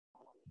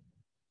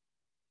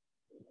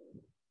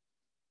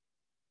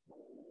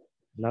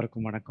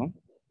எல்லாருக்கும் வணக்கம்.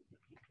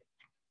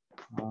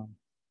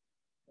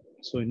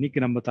 ஸோ இன்னைக்கு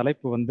நம்ம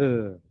தலைப்பு வந்து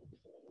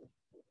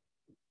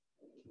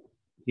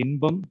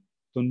இன்பம்,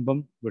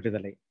 துன்பம்,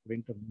 விடுதலை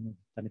அப்படின்ட்டு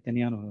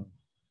தனித்தனியான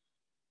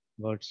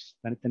வேர்ட்ஸ்,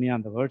 தனித்தனியாக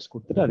அந்த வேர்ட்ஸ்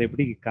கொடுத்துட்டு அதை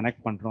எப்படி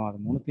கனெக்ட் பண்ணுறோம்,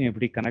 அது மூணுத்தையும்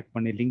எப்படி கனெக்ட்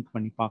பண்ணி லிங்க்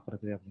பண்ணி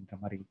பார்க்குறது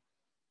அப்படின்ற மாதிரி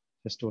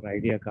ஜஸ்ட் ஒரு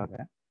ஐடியாக்காக.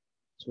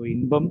 ஸோ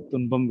இன்பம்,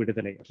 துன்பம்,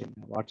 விடுதலை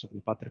அப்படின்னு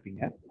வாட்ஸ்அப்பில்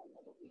பார்த்துருப்பீங்க.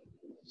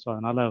 ஸோ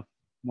அதனால்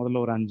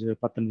முதல்ல ஒரு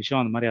 5-10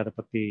 நிமிஷம் அந்த மாதிரி அதை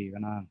பற்றி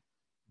வேணால்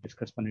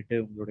டிஸ்கஸ் பண்ணிவிட்டு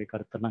உங்களுடைய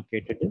கருத்தெல்லாம்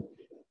கேட்டுட்டு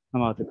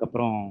நம்ம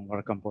அதுக்கப்புறம்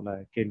வழக்கம் போல்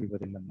கேள்வி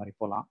பதில் இந்த மாதிரி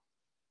போகலாம்.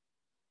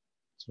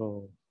 ஸோ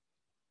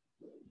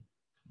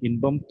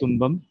இன்பம்,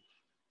 துன்பம்,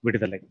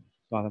 விடுதலை,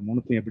 ஸோ அதை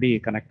மூணுத்தையும் எப்படி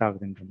கனெக்ட்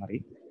ஆகுதுன்ற மாதிரி.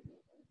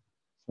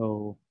 ஸோ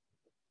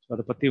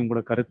அதை பற்றி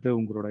உங்களோட கருத்து,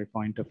 உங்களுடைய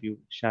பாயிண்ட் ஆஃப் வியூ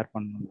ஷேர்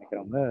பண்ணணும்னு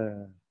நினைக்கிறவங்க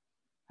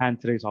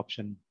ஹேண்ட்ஸ் ரைஸ்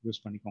ஆப்ஷன்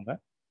யூஸ் பண்ணிக்கோங்க.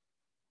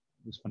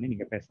 யூஸ் பண்ணி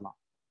நீங்கள் பேசலாம்.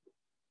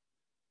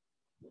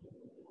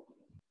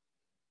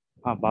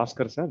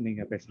 பாஸ்கர் சார்,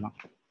 நீங்கள் பேசலாம்.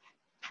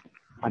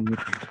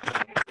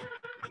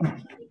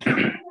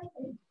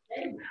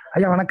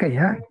 ஐயா வணக்கம்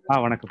ஐயா.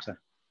 வணக்கம் சார்.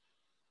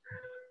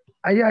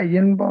 ஐயா,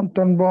 இன்பம்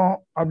துன்பம்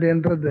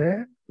அப்படின்றது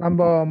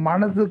நம்ம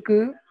மனதுக்கு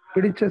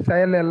பிடிச்ச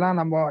செயல் எல்லாம்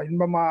நம்ம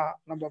இன்பமா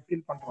நம்ம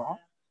ஃபீல் பண்றோம்.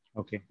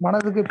 ஓகே.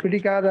 மனதுக்கு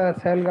பிடிக்காத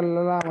செயல்கள்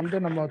எல்லாம் வந்து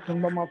நம்ம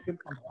துன்பமா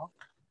ஃபீல் பண்றோம்.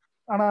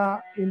 ஆனா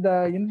இந்த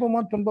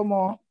இன்பமும்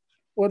துன்பமும்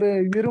ஒரு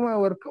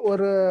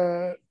ஒரு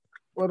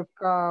ஒரு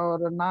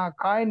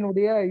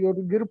காயினுடைய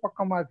ஒரு இரு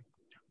பக்கமா இருக்கு.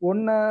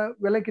 ஒன்ன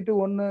விலக்கிட்டு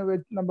ஒண்ணு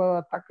நம்ம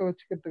தக்க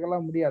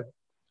வச்சுக்கிறதுக்கெல்லாம் முடியாது.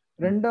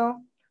 ரெண்டும்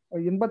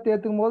இன்பத்தை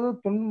ஏத்துக்கும் போது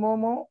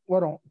துன்பமும்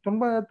வரும்,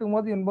 துன்பம் ஏத்துக்கும்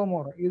போது இன்பமும்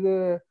வரும். இது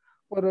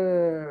ஒரு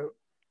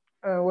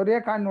ஒரே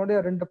காயினுடைய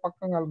 2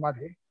 பக்கங்கள்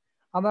மாதிரி.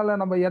 அதனால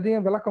நம்ம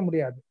எதையும் விளக்க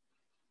முடியாது.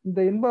 இந்த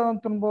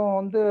இன்பம் துன்பம்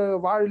வந்து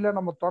வாழ்ல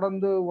நம்ம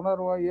தொடர்ந்து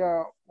உணர்வோம்.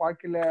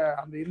 வாழ்க்கையில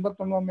அந்த இன்ப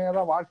துன்பமே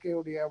தான்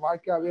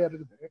வாழ்க்கையாவே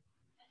இருக்குது.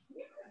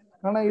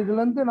 ஆனா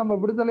இதுல இருந்து நம்ம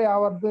விடுதலை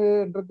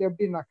ஆவறதுன்றது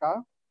எப்படின்னாக்கா,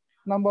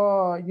 நம்ம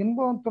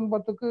இன்பம்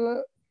துன்பத்துக்கு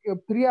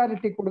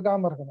ப்ரியாரிட்டி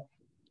கொடுக்காம இருக்கணும்.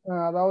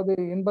 அதாவது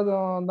இன்பம்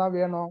தான்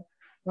வேணும்,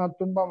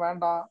 துன்பம்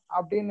வேண்டாம்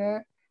அப்படின்னு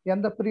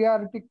எந்த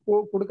ப்ரியாரிட்டி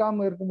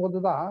கொடுக்காம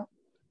இருக்கும்போதுதான்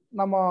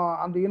நம்ம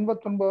அந்த இன்ப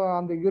துன்பம்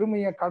அந்த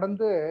இருமையை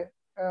கடந்து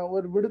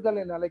ஒரு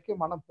விடுதலை நிலைக்கு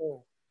மனம்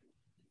போகும்.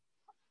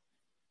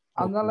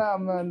 அதனால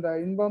நம்ம இந்த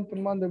இன்பம்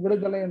துன்பம் இந்த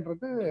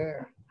விடுதலைன்றது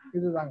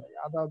இதுதாங்க.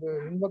 அதாவது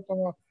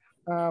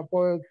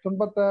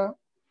துன்பத்தை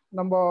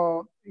நம்ம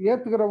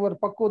ஏத்துக்கிற ஒரு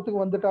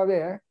பக்குவத்துக்கு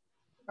வந்துட்டாவே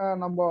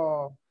நம்ம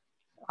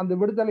அந்த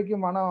விடுதலைக்கு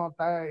மனம்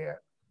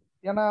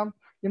ஏன்னா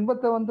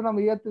இன்பத்தை வந்து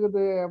நம்ம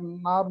ஏத்துக்கிறது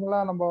நார்மலா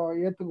நம்ம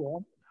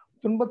ஏத்துக்குவோம்,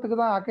 துன்பத்துக்கு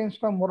தான்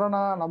அகைன்ஸ்டா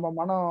முரணா நம்ம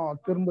மனம்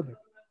திரும்புது.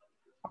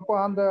 அப்போ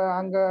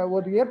அங்க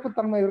ஒரு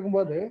ஏற்புத்தன்மை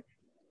இருக்கும்போது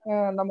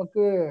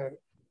நமக்கு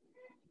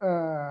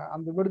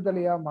அந்த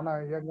விடுதலையா மன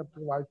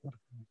இயங்கிறதுக்கு வாய்ப்பு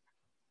இருக்கு.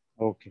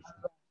 Okay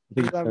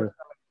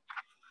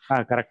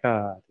sir. கரெக்டா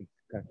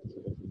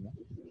சொல்லிருக்கீங்க.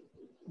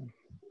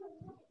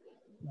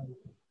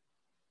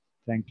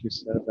 Thank you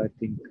sir. I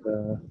think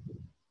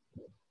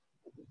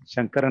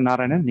Sankara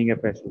Narayanan, நீங்க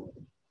பேசலாம்.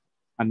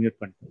 அன்மியூட்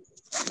பண்ணி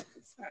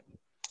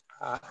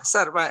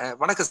சார்.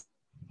 வணக்கம்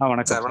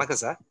சார்.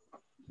 வணக்கம் சார்.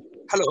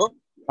 ஹலோ.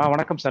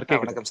 வணக்கம் சார்.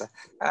 வணக்கம் சார்.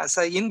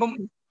 சார் இன்பம்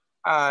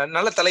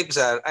நல்ல தலைப்பு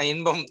சார்.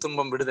 இன்பம்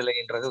துன்பம்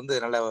விடுதலைன்றது வந்து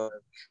நல்ல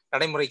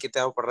நடைமுறைக்கு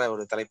தேவைப்படுற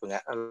ஒரு தலைப்புங்க.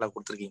 நல்லா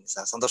கொடுத்துருக்கீங்க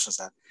சார். சந்தோஷம்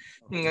சார்.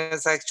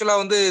 ஆக்சுவலா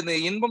வந்து இந்த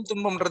இன்பம்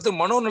துன்பம்ன்றது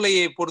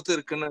மனோநிலையை பொறுத்து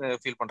இருக்குன்னு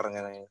ஃபீல்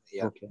பண்றாங்க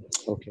ஐயா.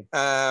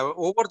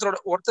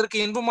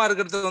 ஒருத்தருக்கு இன்பமா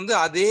இருக்கிறது வந்து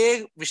அதே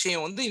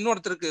விஷயம் வந்து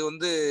இன்னொருத்தருக்கு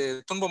வந்து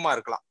துன்பமா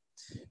இருக்கலாம்.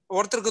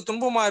 ஒருத்தருக்கு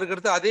துன்பமா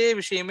இருக்கிறது அதே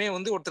விஷயமே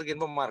வந்து ஒருத்தருக்கு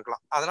இன்பமா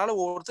இருக்கலாம். அதனால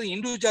ஒருத்தர்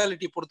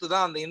இண்டிவிஜுவாலிட்டி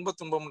பொறுத்துதான் அந்த இன்ப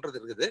துன்பம்ன்றது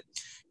இருக்குது.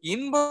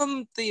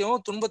 இன்பத்தையும்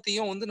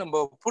துன்பத்தையும் வந்து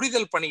நம்ம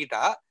புரிதல்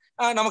பண்ணிக்கிட்டா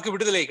நமக்கு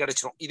விடுதலை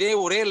கிடைச்சிரும். இதே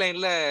ஒரே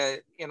லைன்ல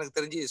எனக்கு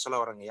தெரிஞ்சு சொல்ல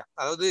வரேங்கய்யா.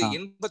 அதாவது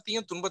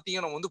இன்பத்தையும்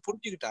துன்பத்தையும் நம்ம வந்து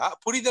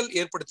புரிதல்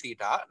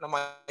ஏற்படுத்திக்கிட்டா,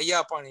 நம்ம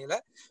ஐயா பாணியில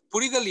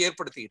புரிதல்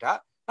ஏற்படுத்திக்கிட்டா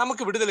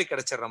நமக்கு விடுதலை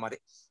கிடைச்சிடுற மாதிரி.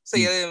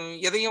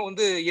 எதையும்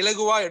வந்து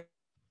இலகுவா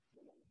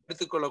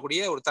எடுத்துக்கொள்ளக்கூடிய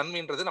ஒரு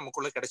தன்மைன்றது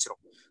நமக்குள்ள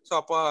கிடைச்சிரும். சோ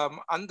அப்ப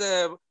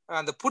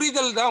அந்த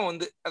புரிதல் தான்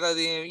வந்து,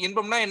 அதாவது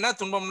இன்பம்னா என்ன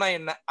துன்பம்னா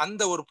என்ன,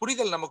 அந்த ஒரு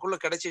புரிதல் நமக்குள்ள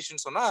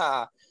கிடைச்சிச்சுன்னு சொன்னா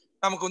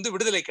நமக்கு வந்து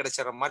விடுதலை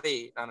கிடைச்சிற மாதிரி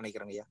நான்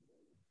நினைக்கிறேங்க ஐயா.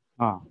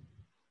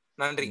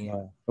 நன்றிங்க.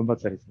 ரொம்ப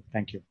சரி சார்.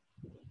 தேங்க்யூ.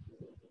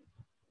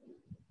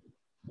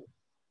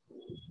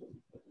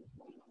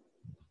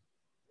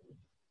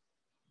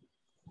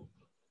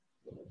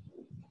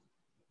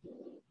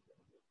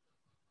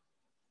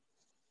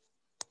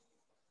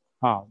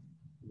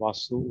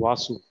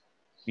 வாசு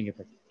நீங்க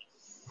பேசுங்க.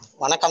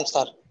 வணக்கம்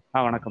சார்.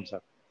 வணக்கம்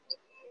சார்.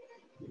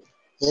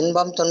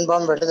 இன்பம்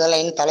துன்பம்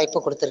விடுதலைன்னு தலைப்பு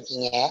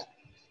கொடுத்துருக்கீங்க.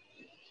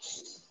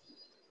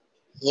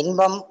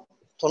 இன்பம்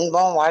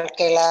துன்பம்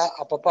வாழ்க்கையில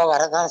அப்பப்போ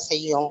வரதான்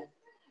செய்யும்.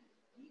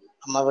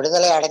 நம்ம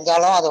விடுதலை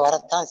அடைஞ்சாலும் அது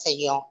வரத்தான்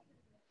செய்யும்.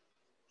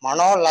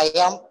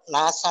 மனோலயம்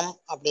நாசம்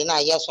அப்படின்னு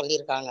ஐயா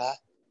சொல்லியிருக்காங்க.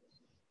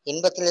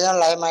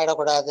 இன்பத்திலையும்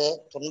லயமாயிடக்கூடாது,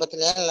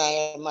 துன்பத்திலையும்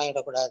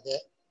லயமாயிடக்கூடாது.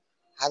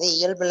 அது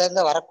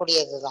இயல்புலேருந்து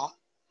வரக்கூடியது தான்.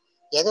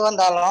 எது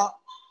வந்தாலும்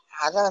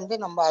அதை வந்து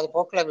நம்ம அது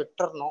போக்கில்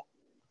விட்டுறணும்.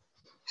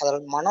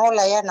 அதில்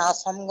மனோலய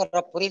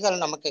நாசம்ங்கிற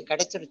புரிதல் நமக்கு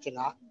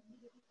கிடைச்சிருச்சுன்னா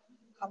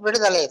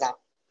விடுதலை தான்,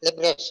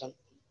 லிபரேஷன்.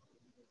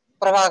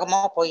 பிரவாகமா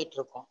போயிட்டு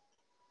இருக்கோம்.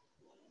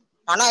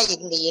 ஆனா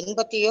இந்த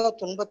இன்பத்தையோ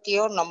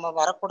துன்பத்தையோ நம்ம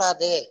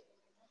வரக்கூடாது,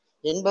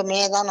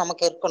 இன்பமே தான்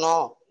நமக்கு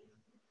இருக்கணும்,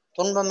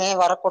 துன்பமே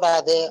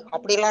வரக்கூடாது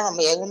அப்படிலாம்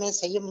நம்ம எதுவுமே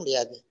செய்ய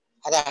முடியாது,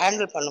 அதை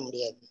ஹேண்டில் பண்ண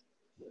முடியாது.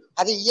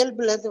 அது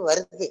இயல்புல இருந்து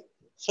வருது,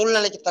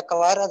 சூழ்நிலைக்கு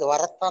தக்கவாறு அது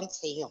வரத்தான்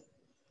செய்யும்.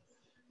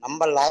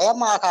 நம்ம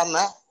லயமாகாம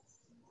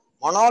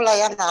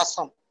மனோலய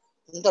நாசம்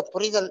இந்த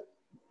புரிதல்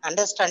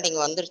அண்டர்ஸ்டாண்டிங்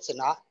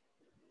வந்துருச்சுன்னா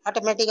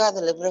ஆட்டோமேட்டிக்கா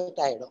அது லிபரேட்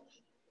ஆயிடும்.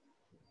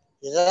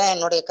 இதுதான்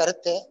என்னுடைய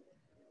கருத்து.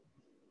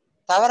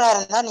 தவறா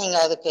இருந்தா நீங்க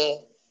அதுக்கு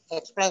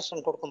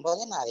எக்ஸ்பிளனேஷன்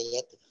கொடுக்கும்போது நான் அதை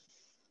ஏத்துக்கிறேன்.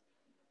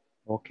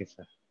 Okay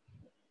sir,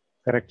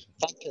 correct.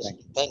 Thank you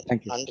sir,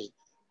 thank you, நன்றி.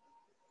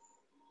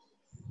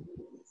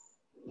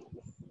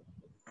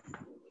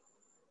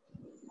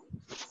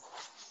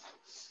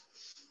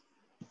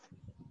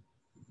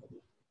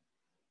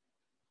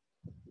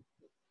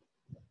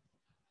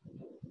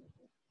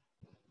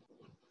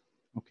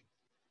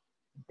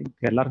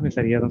 எல்லாருமே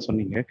சரியா தான்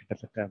சொன்னீங்க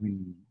கிட்டத்தட்ட. ஐ மீன்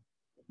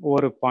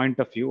ஒவ்வொரு பாயிண்ட்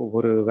ஆஃப் வியூ,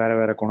 ஒவ்வொரு வேற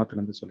வேற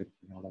கோணத்துலேருந்து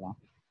சொல்லியிருக்கீங்க, அவ்வளோதான்.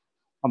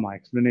 ஆமாம்,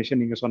 எக்ஸ்பிளனேஷன்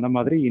நீங்கள் சொன்ன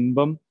மாதிரி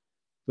இன்பம்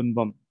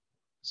துன்பம்,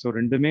 ஸோ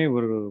ரெண்டுமே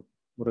ஒரு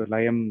ஒரு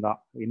லயம் தான்.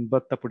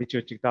 இன்பத்தை பிடிச்சி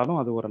வச்சுக்கிட்டாலும்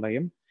அது ஒரு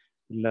லயம்,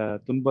 இல்லை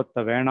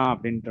துன்பத்தை வேணாம்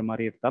அப்படின்ற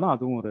மாதிரி இருந்தாலும்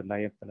அதுவும் ஒரு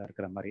லயத்தில்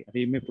இருக்கிற மாதிரி,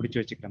 அதையுமே பிடிச்சி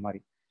வச்சுக்கிற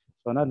மாதிரி.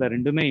 ஸோ அதனால் இந்த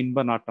ரெண்டுமே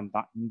இன்ப நாட்டம்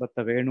தான்.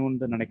 இன்பத்தை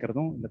வேணும்னு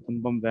நினைக்கிறதும் இல்லை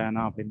துன்பம்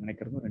வேணாம் அப்படின்னு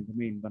நினைக்கிறதும்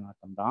ரெண்டுமே இன்ப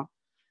நாட்டம் தான்.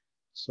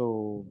 ஸோ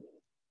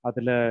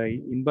அதில்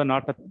இன்ப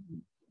நாட்ட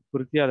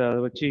குறித்து அதை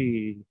வச்சு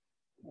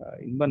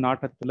இன்ப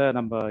நாட்டத்தில்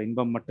நம்ம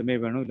இன்பம் மட்டுமே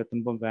வேணும் இல்லை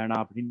துன்பம்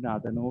வேணாம் அப்படின்னு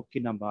அதை நோக்கி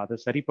நம்ம அதை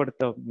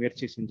சரிப்படுத்த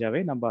முயற்சி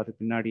செஞ்சாவே நம்ம அது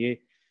பின்னாடியே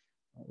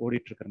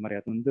ஓடிட்டு இருக்கிற மாதிரி,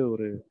 அது வந்து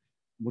ஒரு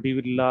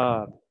முடிவில்லா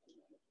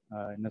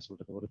என்ன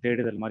சொல்றது, ஒரு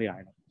தேடுதல் மாதிரி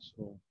ஆயிடும்.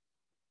 ஸோ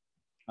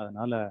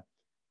அதனால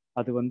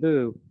அது வந்து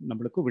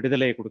நம்மளுக்கு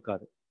விடுதலையை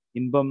கொடுக்காது.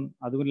 இன்பம்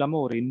அதுவும்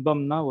இல்லாமல் ஒரு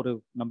இன்பம்னா ஒரு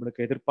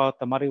நம்மளுக்கு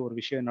எதிர்பார்த்த மாதிரி ஒரு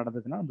விஷயம்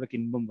நடந்ததுன்னா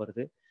நம்மளுக்கு இன்பம்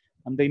வருது.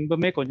 அந்த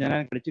இன்பமே கொஞ்ச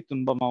நேரம் கழிச்சு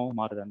துன்பமாகவும்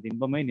மாறுது. அந்த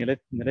இன்பமே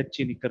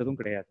நிலைச்சி நிற்கிறதும்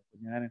கிடையாது.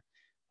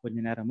 கொஞ்ச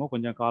நேரமோ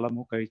கொஞ்சம்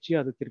காலமோ கழிச்சு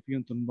அது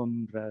திருப்பியும்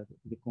துன்பம்ன்ற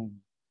இதுக்கும்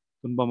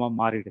துன்பமா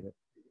மாறிடுது.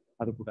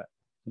 அது கூட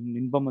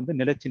இன்பம் வந்து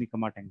நிலைச்சு நிற்க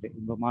மாட்டேங்குது,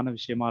 இன்பமான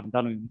விஷயமா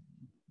இருந்தாலும்.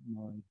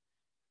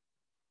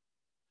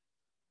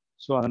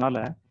 ஸோ அதனால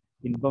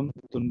இன்பம்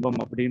துன்பம்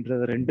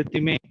அப்படின்றது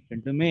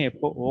ரெண்டுமே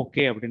எப்போ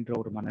ஓகே அப்படின்ற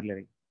ஒரு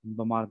மனநிலை.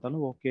 இன்பமா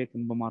இருந்தாலும் ஓகே,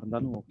 துன்பமா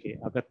இருந்தாலும் ஓகே,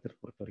 அகத்தை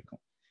பொறுத்த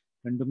வரைக்கும்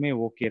ரெண்டுமே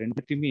ஓகே,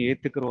 ரெண்டுத்தையுமே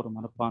ஏத்துக்கிற ஒரு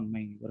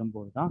மனப்பான்மை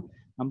வரும்போது தான்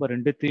நம்ம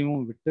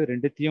ரெண்டுத்தையும் விட்டு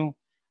ரெண்டுத்தையும்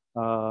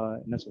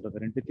என்ன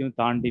சொல்றது, ரெண்டுத்தையும்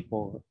தாண்டி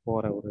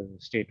போற ஒரு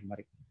ஸ்டேட்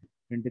மாதிரி.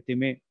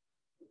 ரெண்டுத்தையுமே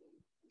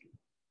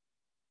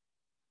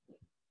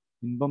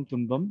இன்பம்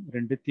துன்பம்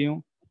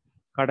ரெண்டுத்தையும்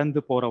கடந்து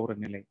போற ஒரு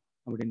நிலை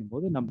அப்படின்னும்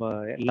போது நம்ம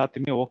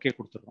எல்லாத்தையுமே ஓகே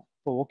கொடுத்துடுறோம்.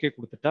 இப்போ ஓகே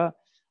கொடுத்துட்டா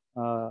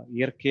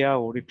இயற்கையா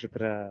ஓடிட்டு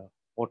இருக்கிற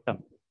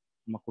ஓட்டம்,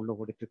 நமக்குள்ள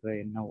ஓடிட்டு இருக்கிற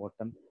எண்ண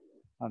ஓட்டம்,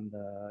 அந்த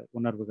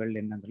உணர்வுகள்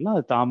எண்ணங்கள்லாம்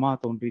அது தாமா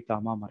தோன்றி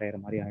தாமா மறையிற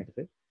மாதிரி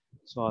ஆயிடுது.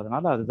 ஸோ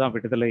அதனால அதுதான்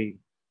விடுதலை,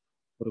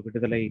 ஒரு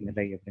விடுதலை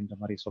நிலை அப்படின்ற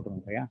மாதிரி சொல்றோம்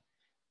இல்லையா.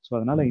 ஸோ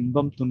அதனால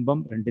இன்பம்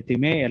துன்பம்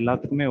ரெண்டுத்தையுமே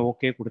எல்லாத்துக்குமே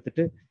ஓகே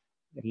கொடுத்துட்டு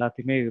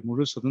எல்லாத்தையுமே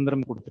முழு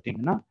சுதந்திரம்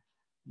கொடுத்துட்டீங்கன்னா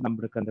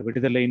நம்மளுக்கு அந்த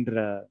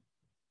விடுதலைன்ற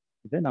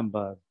இதை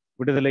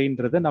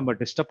விடுதலைன்றதை நம்ம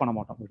டிஸ்டர்ப் பண்ண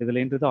மாட்டோம்.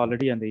 விடுதலைன்றது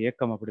ஆல்ரெடி அந்த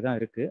இயக்கம் அப்படிதான்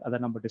இருக்கு, அதை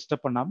நம்ம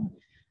டிஸ்டர்ப் பண்ணாம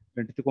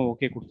ரெண்டுத்துக்கும்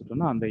ஓகே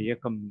கொடுத்துட்டோம்னா அந்த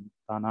இயக்கம்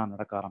தானா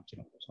நடக்க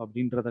ஆரம்பிச்சிடும். ஸோ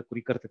அப்படின்றத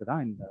குறிக்கிறதுக்கு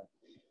தான் இந்த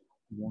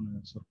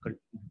 3 சொற்கள்.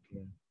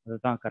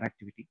 அதுதான்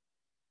கனெக்டிவிட்டி.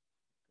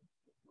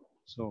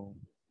 ஸோ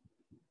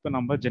இப்போ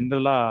நம்ம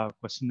ஜென்ரலாக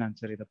கொஸ்டின்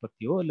ஆன்சர் இதை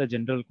பற்றியோ இல்லை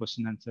ஜென்ரல்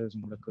கொஸ்டின் ஆன்சர்ஸ்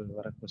உங்களுக்கு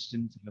வர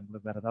கொஸ்டின்ஸ் இல்லை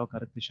உங்களுக்கு வேறு ஏதாவது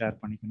கருத்து ஷேர்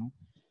பண்ணிக்கணும்,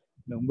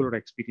 இல்லை உங்களோட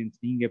எக்ஸ்பீரியன்ஸ்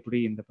நீங்கள் எப்படி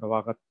இந்த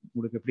பிரவாக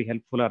உங்களுக்கு எப்படி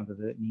ஹெல்ப்ஃபுல்லாக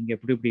இருந்தது, நீங்கள்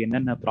எப்படி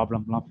என்னென்ன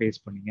ப்ராப்ளம்லாம்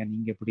ஃபேஸ் பண்ணீங்க,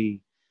 நீங்கள் எப்படி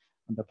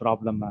அந்த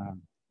ப்ராப்ளமை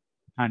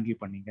ஹேண்டில்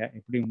பண்ணீங்க,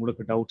 எப்படி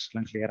உங்களுக்கு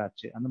டவுட்ஸ்லாம் கிளியர்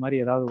ஆச்சு, அந்த மாதிரி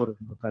ஏதாவது ஒரு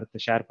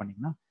கருத்தை ஷேர்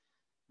பண்ணிங்கன்னா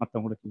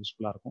மற்றவங்களுக்கு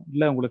யூஸ்ஃபுல்லாக இருக்கும்.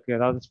 இல்லை உங்களுக்கு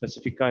ஏதாவது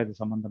ஸ்பெசிஃபிக்காக இது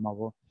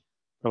சம்மந்தமாகவோ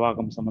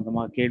பிரவாகம்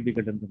சம்மந்தமாக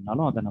கேள்விகள்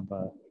இருந்ததுனாலும் அதை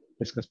நம்ம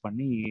டிஸ்கஸ்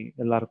பண்ணி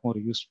எல்லாருக்கும்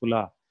ஒரு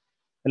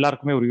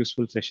எல்லாருக்குமே ஒரு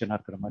யூஸ்ஃபுல் செஷனாக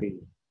இருக்கிற மாதிரி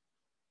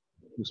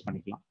யூஸ்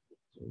பண்ணிக்கலாம்.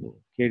 ஸோ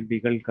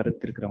கேள்விகள்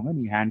கருத்து இருக்கிறவங்க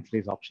நீங்கள் ஹேண்ட்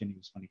ரைஸ் ஆப்ஷன்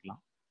யூஸ் பண்ணிக்கலாம்.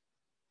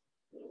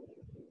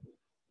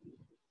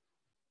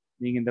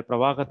 நீங்கள் இந்த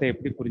பிரவாகத்தை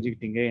எப்படி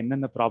புரிஞ்சுக்கிட்டீங்க,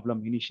 என்னென்ன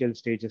ப்ராப்ளம் இனிஷியல்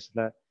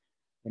ஸ்டேஜஸில்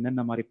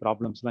என்னென்ன மாதிரி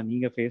ப்ராப்ளம்ஸ்லாம்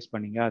நீங்கள் ஃபேஸ்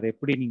பண்ணீங்க, அதை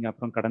எப்படி நீங்கள்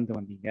அப்புறம் கடந்து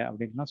வந்தீங்க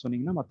அப்படின்லாம்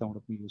சொன்னீங்கன்னா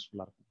மற்றவங்களுக்கும்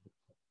யூஸ்ஃபுல்லாக இருக்கும்.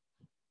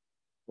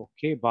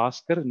 ஓகே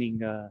பாஸ்கர்,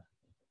 நீங்கள்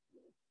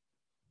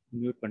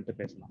மியூட்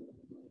பண்ணிட்டு பேசலாம்.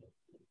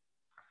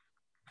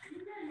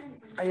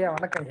 ஐயா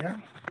வணக்கம் ஐயா.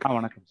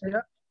 வணக்கம் ஐயா.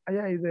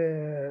 ஐயா இது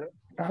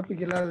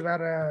டாபிக் இல்லாத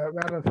வேற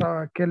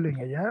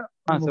கேள்விங்க ஐயா.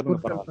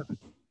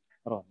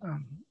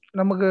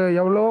 நமக்கு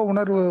எவ்வளோ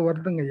உணர்வு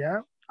வருதுங்க ஐயா,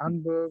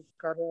 அன்பு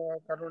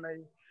கருணை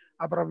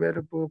அப்புறம்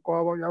வெறுப்பு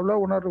கோபம் எவ்வளோ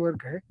உணர்வு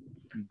இருக்கு.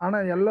 ஆனா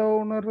எல்லா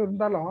உணர்வு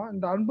இருந்தாலும்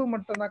இந்த அன்பு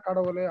மட்டும்தான்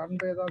கடவுள்,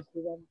 அன்பே தான்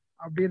சிவம்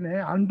அப்படின்னு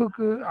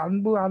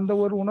அன்பு அந்த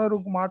ஒரு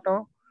உணர்வுக்கு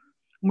மாட்டோம்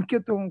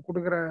முக்கியத்துவம்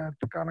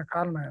கொடுக்கறதுக்கான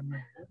காரணம் என்ன?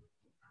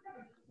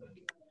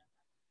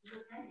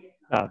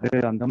 அது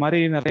அந்த மாதிரி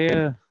நிறைய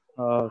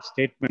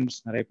ஸ்டேட்மெண்ட்ஸ்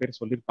நிறைய பேர்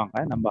சொல்லியிருப்பாங்க.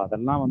 நம்ம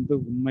அதெல்லாம் வந்து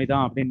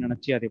உண்மைதான் அப்படின்னு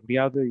நினைச்சு அது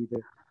எப்படியாவது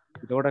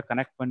இதோட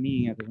கனெக்ட் பண்ணி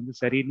அது வந்து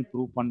சரின்னு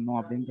ப்ரூவ் பண்ணணும்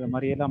அப்படின்ற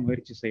மாதிரியெல்லாம்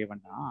முயற்சி செய்ய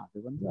வேண்டாம். அது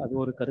வந்து அது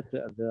ஒரு கருத்து,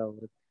 அது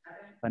ஒரு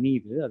தனி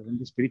அது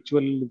வந்து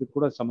ஸ்பிரிச்சுவல் இது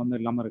கூட சம்மந்தம்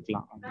இல்லாமல்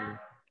இருக்கலாம். அது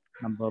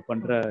நம்ம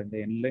பண்ற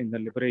இந்த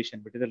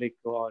லிபரேஷன்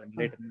விடுதலைக்கோ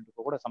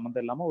என்லைட்டன்மெண்ட்டுக்கோ கூட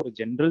சம்மந்தம் இல்லாமல் ஒரு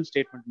ஜென்ரல்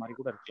ஸ்டேட்மெண்ட் மாதிரி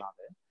கூட இருக்கலாம்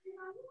அது.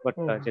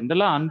 பட்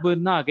ஜென்ரலா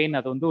அன்புன்னா அகைன்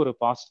அது வந்து ஒரு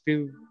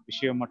பாசிட்டிவ்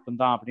விஷயம்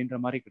மட்டும்தான் அப்படின்ற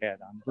மாதிரி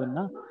கிடையாது.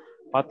 அன்புன்னா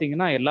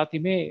பாத்தீங்கன்னா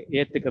எல்லாத்தையுமே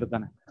ஏத்துக்கிறது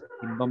தானே.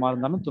 இன்பமா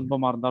இருந்தாலும்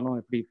துன்பமா இருந்தாலும்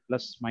எப்படி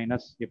பிளஸ்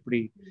மைனஸ் எப்படி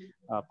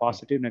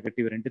பாசிட்டிவ்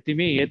நெகட்டிவ்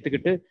ரெண்டுத்தையுமே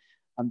ஏத்துக்கிட்டு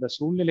அந்த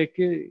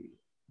சூழ்நிலைக்கு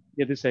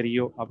எது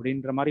சரியோ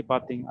அப்படின்ற மாதிரி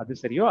பார்த்தீங்க, அது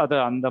சரியோ அதை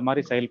அந்த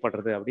மாதிரி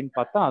செயல்படுறது அப்படின்னு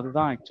பார்த்தா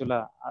அதுதான் ஆக்சுவலா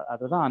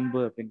அதுதான்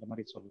அன்பு அப்படின்ற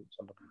மாதிரி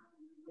சொல்றோம்.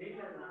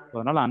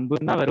 அதனால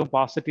அன்புன்னா வெறும்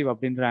பாசிட்டிவ்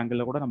அப்படின்ற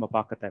ஆங்கிள் கூட நம்ம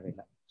பார்க்க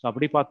தேவையில்லை. ஸோ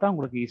அப்படி பார்த்தா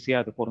உங்களுக்கு ஈஸியா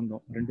அது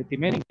பொருந்தும்.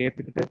 ரெண்டுத்தையுமே நீங்க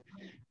ஏத்துக்கிட்டு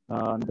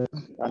அந்த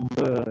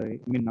அன்பு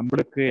மீன்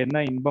நம்மளுக்கு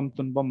என்ன இன்பம்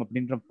துன்பம்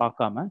அப்படின்ற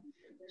பார்க்காம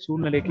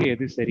சூழ்நிலைக்கு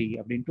எது சரி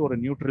அப்படின்ட்டு ஒரு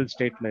நியூட்ரல்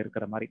ஸ்டேட்ல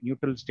இருக்கிற மாதிரி,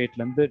 நியூட்ரல்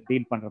ஸ்டேட்ல இருந்து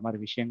டீல் பண்ற மாதிரி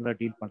விஷயங்களை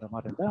டீல் பண்ற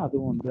மாதிரி இருந்தா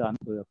அதுவும் வந்து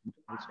அன்பு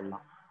அப்படின்ற மாதிரி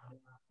சொல்லலாம்.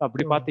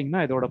 அப்படி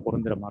பாத்தீங்கன்னா இதோட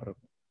பொருந்துற மாதிரி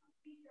இருக்கும்.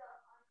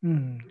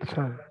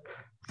 சரி,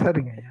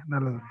 சரிங்க ஐயா,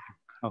 நல்லது.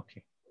 ஓகே,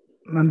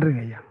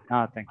 நன்றிங்க ஐயா.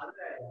 தேங்க்யூ.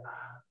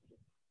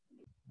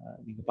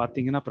 நீங்க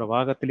பாத்தீங்கன்னா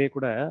பிரவாகத்திலே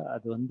கூட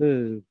அது வந்து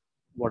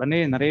உடனே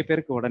நிறைய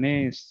பேருக்கு உடனே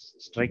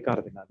ஸ்ட்ரைக்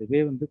ஆகுறது இல்லை. அதுவே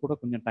வந்து கூட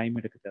கொஞ்சம் டைம்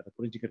எடுக்குது அதை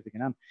புரிஞ்சுக்கிறதுக்கு.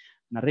 ஏன்னா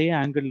நிறைய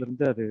ஆங்கிள்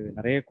இருந்து அது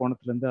நிறைய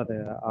கோணத்துல இருந்து அதை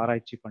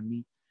ஆராய்ச்சி பண்ணி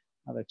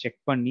அதை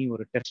செக் பண்ணி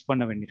ஒரு டெஸ்ட்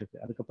பண்ண வேண்டியிருக்கு.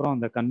 அதுக்கப்புறம்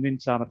அந்த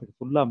கன்வின்ஸ் ஆனதுக்கு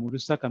ஃபுல்லா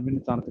முழுசா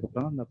கன்வின்ஸ் ஆனதுக்கு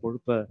அப்புறம் அந்த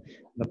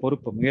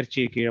பொறுப்பை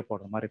முயற்சியை கீழே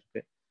போடுற மாதிரி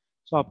இருக்கு.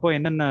 ஸோ அப்போ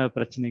என்னென்ன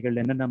பிரச்சனைகள்,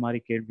 என்னென்ன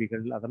மாதிரி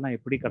கேள்விகள், அதெல்லாம்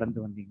எப்படி கடந்து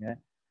வந்தீங்க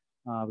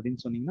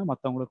அப்படின்னு சொன்னீங்கன்னா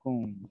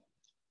மற்றவங்களுக்கும்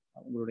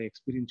அவங்களோட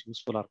எக்ஸ்பீரியன்ஸ்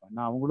யூஸ்ஃபுல்லாக இருக்கும்.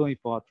 ஏன்னா அவங்களும்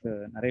இப்போ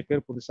நிறைய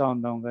பேர் புதுசாக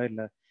வந்தவங்க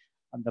இல்லை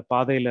அந்த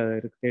பாதையில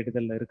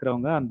தேடுதல்ல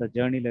இருக்கிறவங்க, அந்த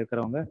ஜேர்னில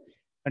இருக்கிறவங்க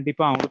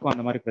கண்டிப்பா அவங்களுக்கும்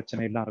அந்த மாதிரி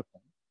பிரச்சனை எல்லாம்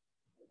இருக்கும்.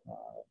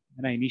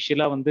 ஏன்னா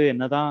இனிஷியலா வந்து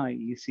என்னதான்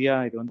ஈஸியா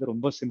இது வந்து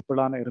ரொம்ப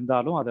சிம்பிளான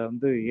இருந்தாலும் அதை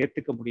வந்து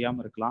ஏத்துக்க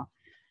முடியாம இருக்கலாம்.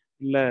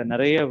 இல்ல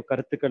நிறைய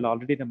கருத்துக்கள்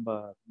ஆல்ரெடி நம்ம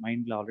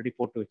மைண்ட்ல ஆல்ரெடி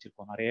போட்டு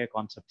வச்சிருக்கோம், நிறைய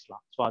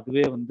கான்செப்ட்ஸ்லாம். ஸோ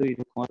அதுவே வந்து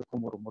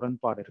இதுக்கும் ஒரு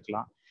முரண்பாடு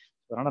இருக்கலாம்.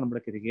 அதனால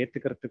நம்மளுக்கு இது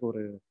ஏத்துக்கிறதுக்கு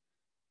ஒரு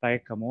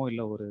தயக்கமோ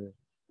இல்லை ஒரு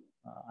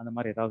அந்த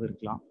மாதிரி ஏதாவது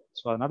இருக்கலாம்.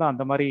 ஸோ அதனால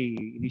அந்த மாதிரி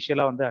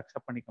இனிஷியலா வந்து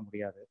அக்செப்ட் பண்ணிக்க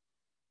முடியாது.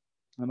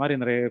 அந்த மாதிரி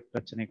நிறைய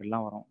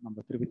பிரச்சனைகள்லாம் வரும்.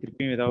 நம்ம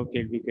திருப்பியும் ஏதாவது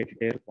கேள்வி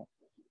கேட்டுட்டே இருப்போம்.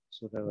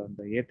 ஸோ அதை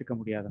அந்த ஏற்றுக்க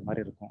முடியாத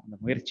மாதிரி இருக்கும். அந்த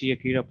முயற்சியை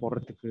கீழே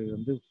போடுறதுக்கு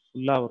வந்து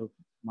ஃபுல்லாக ஒரு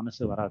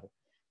மனசு வராது.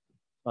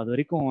 அது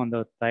வரைக்கும் அந்த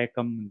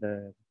தயக்கம், இந்த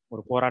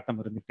ஒரு போராட்டம்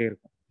இருந்துகிட்டே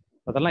இருக்கும்.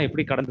 அதெல்லாம்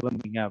எப்படி கடந்து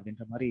வந்தீங்க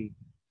அப்படின்ற மாதிரி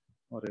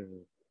ஒரு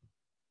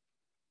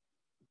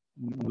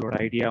உங்களோட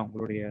ஐடியா,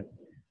 உங்களுடைய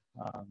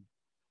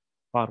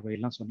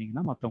பார்வையெல்லாம்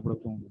சொன்னீங்கன்னா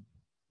மற்றவங்களுக்கும்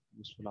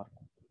யூஸ்ஃபுல்லாக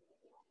இருக்கும்.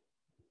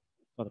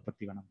 அதை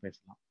பற்றி வேணாம்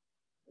பேசலாம்.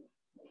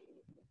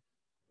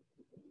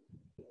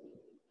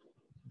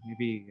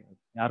 மேபி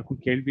யாருக்கும்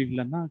கேள்வி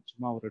இல்லைன்னா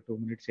சும்மா ஒரு 2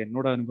 மினிட்ஸ்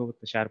என்னோட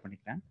அனுபவத்தை ஷேர்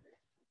பண்ணிக்கிறேன்.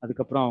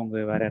 அதுக்கப்புறம்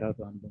அவங்க வேற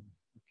யாராவது அனுபவம்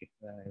ஓகே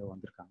வேற ஏதோ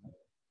வந்திருக்காங்க.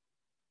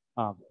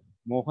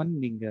 மோகன்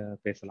நீங்க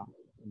பேசலாம்.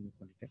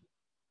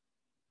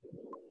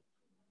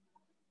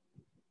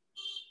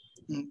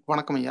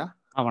 வணக்கம் ஐயா.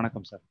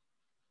 வணக்கம் சார்.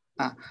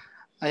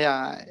 ஐயா,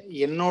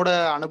 என்னோட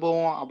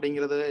அனுபவம்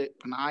அப்படிங்கிறது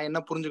இப்போ நான் என்ன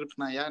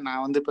புரிஞ்சுக்கிட்டேன்னா ஐயா,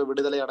 நான் வந்து இப்போ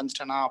விடுதலை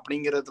அடைஞ்சிட்டேனா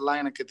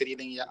அப்படிங்கிறதுலாம் எனக்கு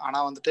தெரியலைங்கய்யா.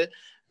 ஆனால் வந்துட்டு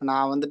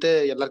நான் வந்துட்டு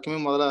எல்லாருக்குமே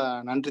முதல்ல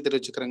நன்றி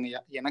தெரிவிச்சுக்கிறேங்க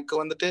ஐயா. எனக்கு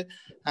வந்துட்டு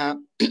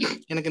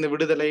எனக்கு இந்த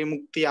விடுதலை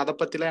முக்தி அதை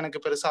பற்றிலாம்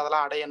எனக்கு பெருசாக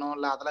அதெல்லாம் அடையணும்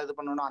இல்லை அதெல்லாம் இது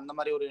பண்ணணும் அந்த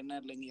மாதிரி ஒரு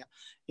எண்ணம் இல்லைங்கய்யா.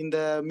 இந்த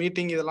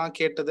மீட்டிங் இதெல்லாம்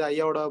கேட்டது,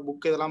 ஐயாவோட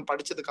புக் இதெல்லாம்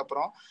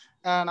படிச்சதுக்கப்புறம்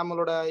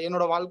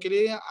என்னோட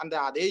வாழ்க்கையிலேயே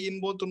அதே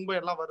இன்பம்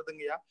துன்பம் எல்லாம்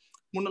வருதுங்கய்யா.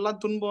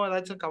 முன்னெல்லாம் துன்பம்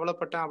ஏதாச்சும்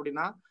கவலைப்பட்டேன்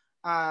அப்படின்னா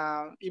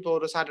இப்போ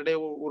ஒரு சாட்டர்டே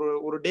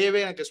ஒரு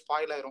டேவே எனக்கு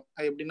ஸ்பாயில் ஆயிரும்.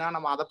 எப்படின்னா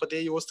நம்ம அதை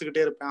பத்தியே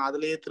யோசிச்சுக்கிட்டே இருப்பேன்,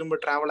 அதுலயே திரும்ப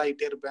டிராவல்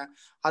ஆகிட்டே இருப்பேன்,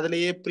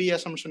 அதுலயே ப்ரீ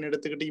அசம்ஷன்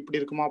எடுத்துக்கிட்டு இப்படி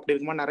இருக்குமா அப்படி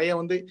இருக்குமா நிறைய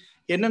வந்து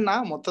என்னன்னா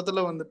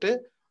மொத்தத்துல வந்துட்டு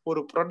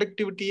ஒரு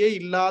ப்ரொடக்டிவிட்டியே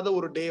இல்லாத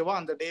ஒரு டேவா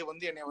அந்த டே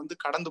வந்து என்னை வந்து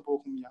கடந்து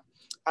போகும்யா.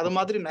 அது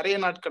மாதிரி நிறைய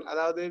நாட்கள்,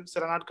 அதாவது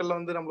சில நாட்கள்ல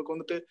வந்து நம்மளுக்கு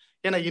வந்துட்டு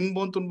ஏன்னா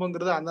இன்பம்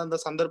துன்பங்கிறது அந்தந்த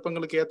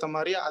சந்தர்ப்பங்களுக்கு ஏற்ற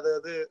மாதிரி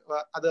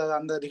அது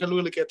அந்த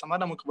நிகழ்வுகளுக்கு ஏற்ற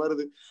மாதிரி நமக்கு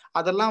வருது.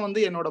 அதெல்லாம்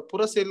வந்து என்னோட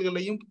புற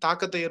செயல்களையும்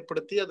தாக்கத்தை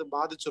ஏற்படுத்தி அது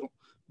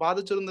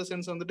பாதிச்சிருந்த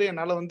சென்ஸ் வந்துட்டு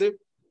என்னால வந்து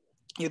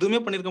எதுவுமே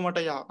பண்ணிருக்க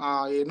மாட்டேயா.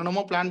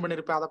 என்னென்னமோ பிளான்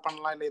பண்ணிருப்பேன், அதை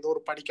பண்ணலாம், இல்லை ஏதோ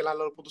ஒரு படிக்கலாம்,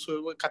 இல்லை ஒரு புதுசு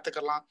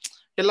கத்துக்கலாம்,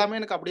 எல்லாமே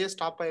எனக்கு அப்படியே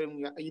ஸ்டாப்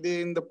ஆயிருங்க.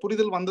 இந்த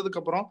புரிதல் வந்ததுக்கு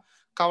அப்புறம்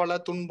கவலை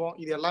துன்பம்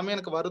இது எல்லாமே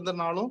எனக்கு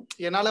வருதுனாலும்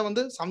என்னால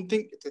வந்து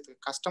சம்திங்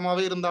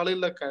கஷ்டமாவே இருந்தாலும்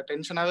இல்லை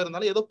டென்ஷனாவே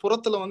இருந்தாலும் ஏதோ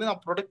புறத்துல வந்து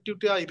நான்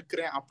ப்ரொடக்டிவிட்டியா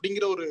இருக்கிறேன்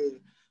அப்படிங்கிற ஒரு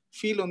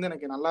ஃபீல் வந்து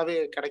எனக்கு நல்லாவே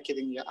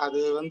கிடைக்குதுங்க.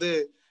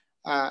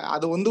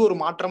 அது வந்து ஒரு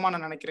மாற்றமா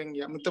நான்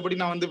நினைக்கிறேங்க. மித்தபடி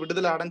நான் வந்து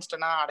விடுதலை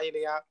அடைஞ்சிட்டேனா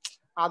அடையலையா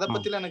அதை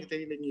பத்திலாம் எனக்கு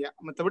தெரியலைங்க.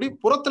 மற்றபடி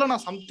புறத்துல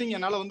நான் சம்திங்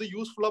என்னால வந்து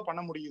யூஸ்ஃபுல்லா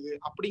பண்ண முடியுது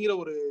அப்படிங்கிற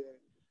ஒரு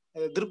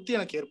திருப்தி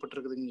எனக்கு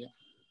ஏற்பட்டிருக்குதுங்க.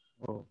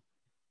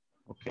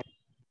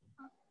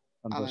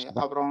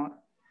 அப்புறம்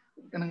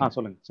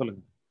சொல்லுங்க.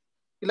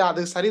 இல்ல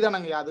அது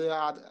சரிதானங்க.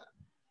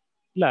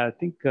 இல்ல ஐ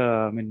திங்க்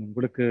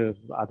உங்களுக்கு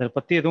அதை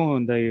பத்தி எதுவும்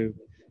இந்த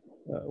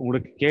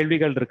உங்களுக்கு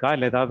கேள்விகள் இருக்கா,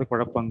 இல்ல ஏதாவது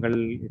குழப்பங்கள்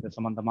இது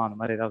சம்பந்தமா அந்த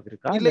மாதிரி ஏதாவது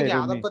இருக்கா? இல்லைங்க,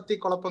 அதை பத்தி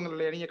குழப்பங்கள்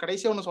இல்லை. நீங்க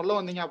கடைசியா ஒண்ணு சொல்ல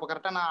வந்தீங்க, அப்ப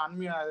கரெக்டா நான்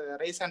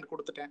ரைஸ் ஹேண்ட்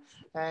கொடுத்துட்டேன்.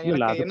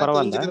 எனக்கு என்ன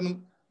தெரிஞ்சுக்கணும்,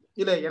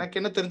 இல்ல எனக்கு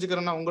என்ன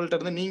தெரிஞ்சுக்கிறேன்னா, உங்கள்ட்ட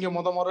இருந்து நீங்க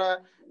முறை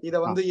இதை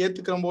வந்து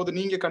ஏத்துக்கிற போது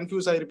நீங்க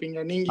கன்ஃபியூஸ் ஆயிருப்பீங்க.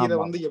 நீங்க இதை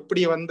வந்து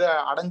எப்படி வந்து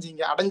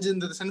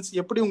அடைஞ்சிருந்த சென்ஸ்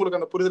எப்படி உங்களுக்கு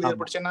அந்த புரிதல்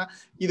ஏற்பட்டுச்சுன்னா,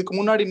 இதுக்கு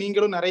முன்னாடி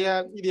நீங்களும் நிறைய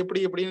இது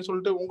எப்படி எப்படின்னு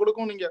சொல்லிட்டு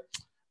உங்களுக்கும் நீங்க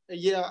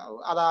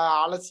அத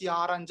அலசி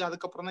ஆராய்ஞ்சு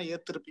அதுக்கப்புறம் தான்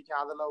ஏத்திருப்பீங்க.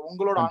 அதுல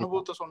உங்களோட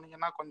அனுபவத்தை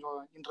சொன்னீங்கன்னா கொஞ்சம்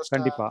இன்ட்ரெஸ்டா.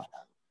 கண்டிப்பா.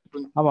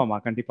 ஆமாமா,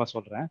 கண்டிப்பா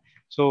சொல்றேன்.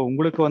 ஸோ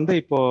உங்களுக்கு வந்து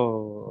இப்போ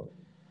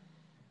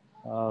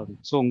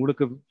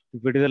உங்களுக்கு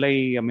விடுதலை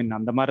ஐ மீன்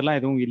அந்த மாதிரிலாம்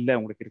எதுவும் இல்லை,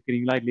 உங்களுக்கு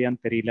இருக்கிறீங்களா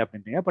இல்லையான்னு தெரியல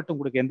அப்படின்றீங்க. பட்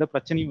உங்களுக்கு எந்த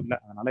பிரச்சனையும் இல்லை,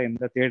 அதனால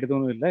எந்த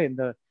தேடுதலும் இல்லை,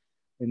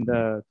 எந்த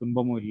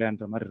துன்பமும்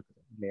இல்லைன்ற மாதிரி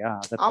இருக்குது இல்லையா?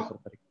 அதை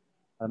பொறுத்த வரைக்கும்.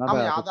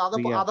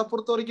 அதை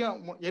பொறுத்த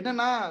வரைக்கும்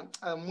என்னன்னா,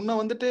 முன்ன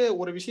வந்துட்டு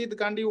ஒரு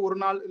விஷயத்துக்காண்டி 1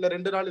 நாள் இல்ல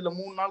 2 நாள் இல்ல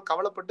 3 நாள்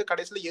கவலைப்பட்டு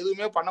கடைசியில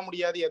எதுவுமே பண்ண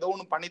முடியாது, ஏதோ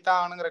ஒண்ணு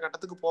பண்ணித்தான் ஆனுங்கிற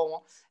கட்டத்துக்கு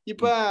போவோம்.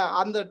 இப்ப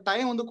அந்த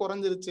டைம் வந்து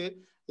குறைஞ்சிருச்சு.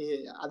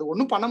 அது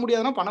ஒண்ணும் பண்ண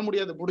முடியாதுன்னா பண்ண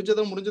முடியாது,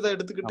 முடிஞ்சதை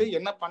எடுத்துக்கிட்டு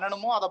என்ன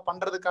பண்ணணுமோ அதை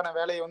பண்றதுக்கான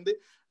வேலையை வந்து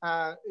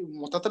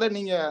மொத்தத்துல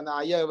நீங்க அந்த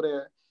ஐயா இவரு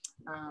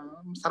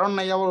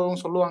சரவணன்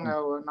ஐயாவும் சொல்லுவாங்க,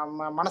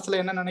 நம்ம மனசுல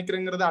என்ன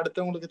நினைக்கிறேங்கிறது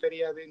அடுத்தவங்களுக்கு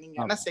தெரியாது, நீங்க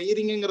என்ன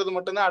செய்யறீங்கிறது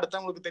மட்டும்தான்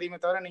அடுத்தவங்களுக்கு தெரியுமே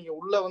தவிர நீங்க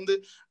உள்ள வந்து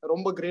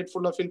ரொம்ப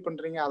கிரேட்ஃபுல்லா ஃபீல்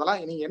பண்றீங்க, அதெல்லாம்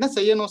நீங்க என்ன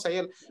செய்யணும்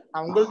செயல்.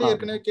 நான் உங்கள்ட்ட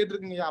ஏற்கனவே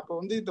கேட்டிருக்கீங்க, அப்ப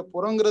வந்து இந்த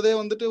புறங்கிறதே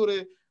வந்துட்டு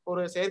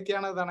ஒரு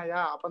செயற்கையானது தானையா,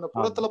 அப்ப அந்த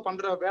புறத்துல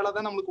பண்ற வேலை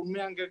தான் நம்மளுக்கு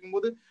உண்மையா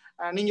கேட்கும்போது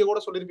நீங்க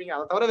கூட சொல்லிருப்பீங்க,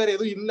 அதை தவிர வேற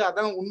எதுவும் இல்லை,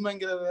 அதான்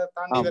உண்மைங்கிறத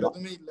தாண்டி வேற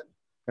எதுவுமே இல்லை.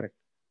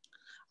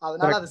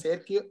 அதனால அது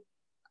செயற்கையோ.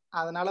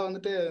 அதனால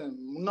வந்துட்டு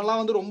முன்னெல்லாம்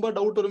வந்து ரொம்ப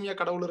டவுட் வருமியா,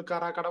 கடவுள்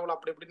இருக்காரா, கடவுள்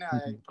அப்படி இப்படின்னு.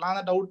 இப்பெல்லாம்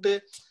அந்த டவுட்டு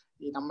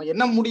நம்ம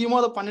என்ன முடியுமோ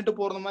அதை பண்ணிட்டு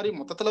போறது மாதிரி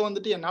மொத்தத்துல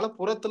வந்துட்டு என்னால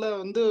புறத்துல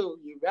வந்து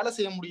வேலை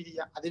செய்ய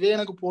முடியலையா, அதுவே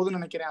எனக்கு போதும்னு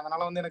நினைக்கிறேன்.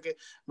 அதனால வந்து எனக்கு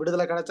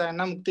விடுதலை கிடைச்சா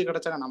என்ன, முக்தி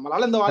கிடைச்சா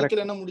நம்மளால இந்த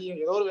வாழ்க்கையில என்ன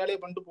முடியும், ஏதோ ஒரு வேலையை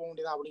பண்ணிட்டு போக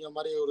முடியுதா அப்படிங்கிற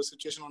மாதிரி ஒரு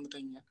சிச்சுவேஷன்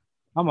வந்துட்டீங்க.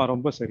 ஆமா,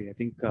 ரொம்ப சரி. ஐ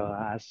திங்க்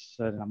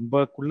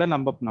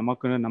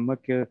நமக்குள்ள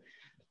நமக்கு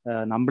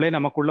நம்மளே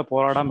நமக்குள்ள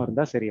போராடாம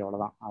இருந்தா சரி,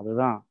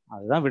 அவ்வளவுதான்.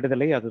 அதுதான்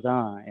விடுதலை,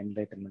 அதுதான்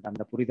என்லைட்டன்மெண்ட்.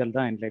 அந்த புரிதல்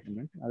தான்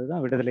என்லைட்டன்மெண்ட்,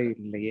 அதுதான் விடுதலை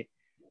இல்லையே.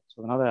 ஸோ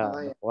அதனால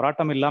அந்த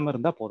போராட்டம் இல்லாம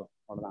இருந்தா போதும்,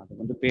 அவ்வளவுதான்.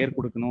 அது வந்து பேர்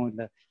கொடுக்கணும்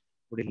இல்ல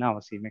அப்படின்லாம்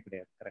அவசியமே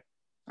கிடையாது. கரெக்ட்.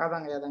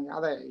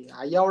 அதாங்க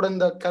ஐயாவோட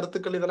இந்த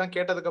கருத்துக்கள் இதெல்லாம்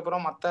கேட்டதுக்கு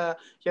அப்புறம் மத்த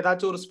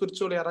ஏதாச்சும் ஒரு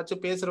ஸ்பிரிச்சுவல்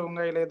யாராச்சும்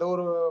பேசுறவங்க இல்ல ஏதோ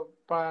ஒரு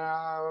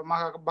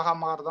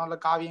மகாபாரதம் இல்ல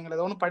காவியங்கள்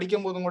ஏதோ ஒன்று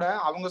படிக்கும் போதும் கூட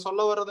அவங்க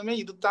சொல்ல வர்றதுமே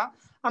இதுதான்.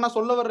 ஆனா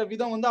சொல்ல வர்ற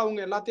விதம் வந்து அவங்க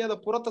எல்லாத்தையும் அதை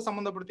புறத்தை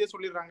சம்பந்தப்படுத்தியே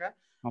சொல்லிடுறாங்க.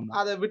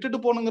 அதை விட்டுட்டு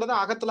போகணுங்கிறத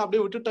அகத்துல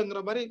அப்படியே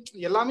விட்டுட்டுங்கிற மாதிரி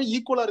எல்லாமே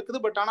ஈக்குவலா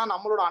இருக்குது. பட் ஆனா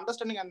நம்மளோட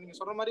அண்டர்ஸ்டாண்டிங் நீங்க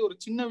சொல்ற மாதிரி ஒரு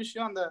சின்ன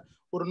விஷயம், அந்த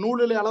ஒரு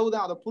நூலிலை அளவு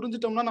தான், அதை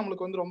புரிஞ்சுட்டோம்னா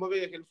நம்மளுக்கு வந்து ரொம்பவே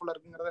ஹெல்ப்ஃபுல்லா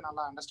இருக்குங்கிறத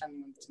நல்லா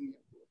அண்டர்ஸ்டாண்டிங் வந்துச்சுங்க.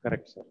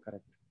 Correct sir,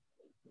 correct.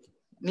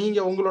 நீங்க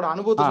உங்களோட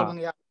அனுபவத்தை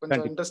சொல்லுங்க,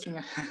 கொஞ்சம்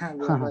இன்ட்ரெஸ்டிங்கா.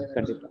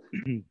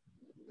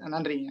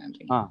 நன்றிங்க.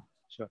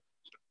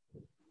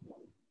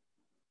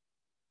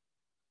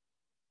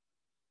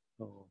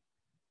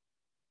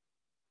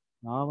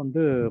 நான்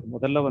வந்து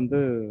முதல்ல வந்து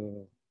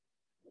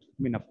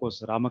அப்கோர்ஸ்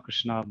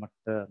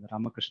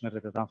ராமகிருஷ்ணர்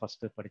இதை தான்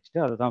ஃபர்ஸ்ட் படிச்சுட்டு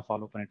அதை தான்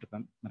ஃபாலோ பண்ணிட்டு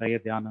இருக்கேன். நிறைய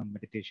தியானம்,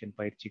 மெடிடேஷன்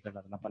பயிற்சிகள்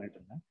அதெல்லாம் பண்ணிட்டு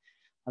இருந்தேன்.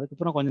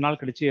 அதுக்கப்புறம் கொஞ்ச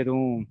நாள் கழிச்சு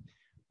எதுவும்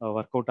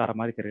ஒர்க் அவுட் ஆகிற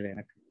மாதிரி தெரியல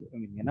எனக்கு.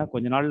 ஏன்னா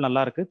கொஞ்ச நாள்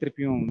நல்லா இருக்கு,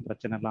 திருப்பியும்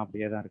பிரச்சனை எல்லாம்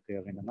அப்படியே தான் இருக்கு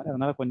அப்படின்ற மாதிரி.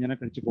 அதனால கொஞ்ச நாள்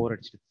கழிச்சு போர்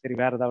அடிச்சுட்டு சரி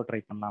வேற ஏதாவது ட்ரை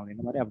பண்ணலாம்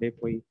அப்படின்ற மாதிரி அப்படியே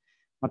போய்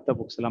மற்ற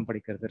புக்ஸ் எல்லாம்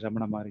படிக்கிறது,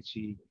 ரமண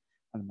மகரிஷி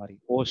அந்த மாதிரி,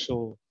 ஓஷோ.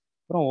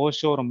 அப்புறம்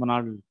ஓஷோ ரொம்ப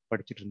நாள்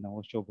படிச்சுட்டு இருந்தேன்.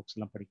 ஓஷோ புக்ஸ்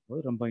எல்லாம்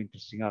படிக்கும்போது ரொம்ப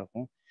இன்ட்ரெஸ்டிங்காக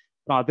இருக்கும்.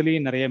 அப்புறம்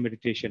அதுலேயும் நிறைய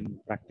மெடிடேஷன்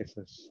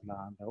ப்ராக்டிசஸ்,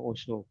 அந்த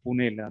ஓஷோ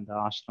பூனேல அந்த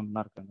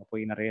ஆசிரம்லாம் இருக்காங்க,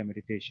 போய் நிறைய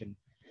மெடிடேஷன்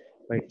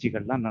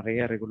பயிற்சிகள்லாம் நிறைய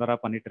ரெகுலராக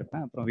பண்ணிட்டு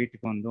இருப்பேன். அப்புறம்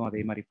வீட்டுக்கு வந்தும்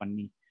அதே மாதிரி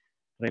பண்ணி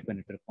ட்ரை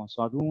பண்ணிட்டு இருக்கோம். ஸோ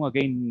அதுவும்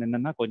அகைன்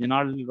என்னன்னா கொஞ்ச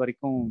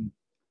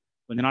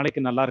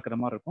நாளைக்கு நல்லா இருக்கிற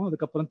மாதிரி இருக்கும்.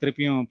 அதுக்கப்புறம்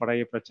திருப்பியும்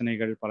பழைய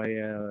பிரச்சனைகள்,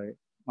 பழைய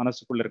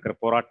மனசுக்குள்ள இருக்கிற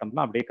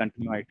போராட்டம்லாம் அப்படியே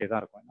கண்டினியூ ஆகிட்டே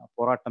தான் இருக்கும்.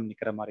 போராட்டம்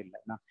நிற்கிற மாதிரி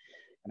இல்லை.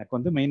 எனக்கு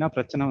வந்து மெயினாக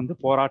பிரச்சனை வந்து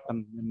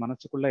போராட்டம்.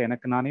 மனசுக்குள்ள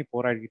எனக்கு நானே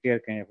போராடிக்கிட்டே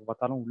இருக்கேன். எப்போ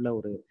பார்த்தாலும் உள்ள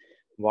ஒரு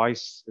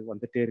வாய்ஸ்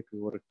வந்துட்டே இருக்கு,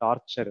 ஒரு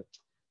டார்ச்சர்,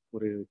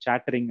 ஒரு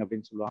சேட்டரிங்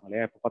அப்படின்னு சொல்லுவாங்களே.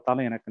 எப்போ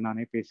பார்த்தாலும் எனக்கு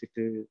நானே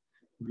பேசிட்டு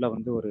உள்ள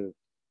வந்து ஒரு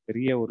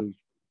பெரிய ஒரு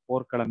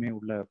போர்க்களமே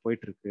உள்ள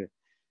போயிட்டு இருக்கு.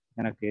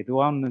 எனக்கு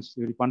எதுவாக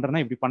இப்படி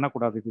பண்றேன்னா இப்படி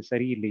பண்ணக்கூடாது, இது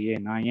சரியில்லையே,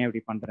 நான் ஏன்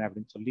இப்படி பண்றேன்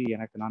அப்படின்னு சொல்லி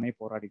எனக்கு நானே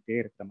போராடிட்டே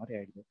இருக்கிற மாதிரி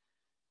ஆயிடுது.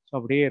 ஸோ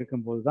அப்படியே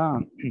இருக்கும்போது தான்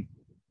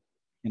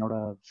என்னோட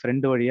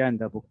ஃப்ரெண்டு வழியா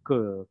இந்த புக்கு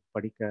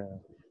படிக்க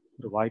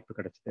ஒரு வாய்ப்பு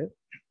கிடைச்சிது,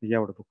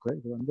 ஐயாவோட புக்கு.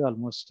 இது வந்து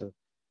ஆல்மோஸ்ட்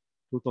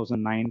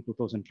 2009,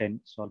 2010,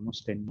 ஸோ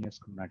ஆல்மோஸ்ட் 10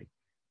 இயர்ஸ்க்கு முன்னாடி.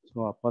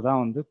 ஸோ அப்போ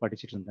தான் வந்து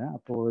படிச்சுட்டு இருந்தேன்.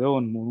 அப்போது ஏதோ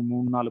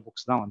 3-4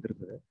 புக்ஸ் தான்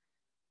வந்திருக்குது.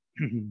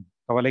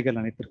 கவலைகள்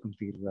அனைத்திற்கும்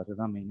தீர்வு,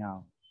 அதுதான்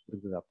மெயினாக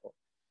இருக்குது அப்போது.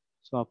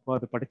 ஸோ அப்போ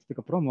அது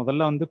படித்ததுக்கப்புறம்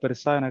முதல்ல வந்து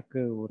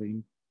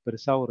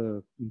பெருசாக ஒரு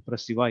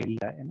இம்ப்ரெசிவாக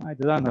இல்லை. ஏன்னா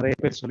இதுதான் நிறைய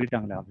பேர்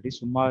சொல்லிட்டாங்களே, ஆல்ரெடி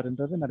சும்மா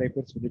இருந்தது நிறைய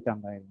பேர்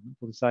சொல்லிட்டாங்க, இது ஒன்றும்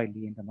புதுசாக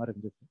இல்லையன்ற மாதிரி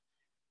இருந்தது.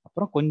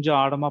 அப்புறம் கொஞ்சம்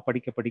ஆழமாக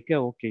படிக்க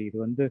ஓகே, இது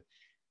வந்து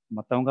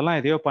மற்றவங்கெல்லாம்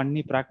எதையோ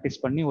பண்ணி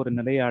ப்ராக்டிஸ் பண்ணி ஒரு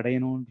நிலையை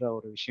அடையணுன்ற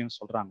ஒரு விஷயம்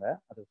சொல்கிறாங்க.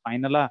 அது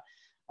ஃபைனலாக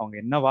அவங்க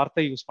என்ன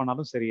வார்த்தை யூஸ்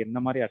பண்ணாலும் சரி, என்ன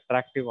மாதிரி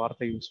அட்ராக்டிவ்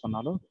வார்த்தை யூஸ்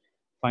பண்ணாலும்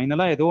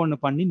ஃபைனலாக ஏதோ ஒன்று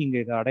பண்ணி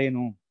நீங்கள் இதை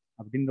அடையணும்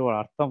அப்படின்ற ஒரு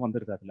அர்த்தம்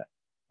வந்துடுது அதில்.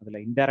 அதுல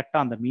இன்டெரக்டா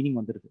அந்த மீனிங்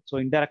வந்துடுது. ஸோ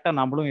இன்டெரக்டா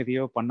நம்மளும்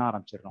எதையோ பண்ண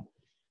ஆரம்பிச்சிடுறோம்.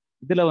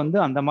 இதுல வந்து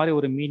அந்த மாதிரி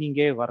ஒரு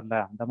மீனிங்கே வரல,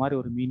 அந்த மாதிரி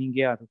ஒரு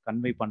மீனிங்கே அது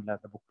கன்வே பண்ணல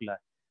அந்த புக்ல,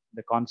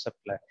 இந்த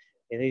கான்செப்ட்ல.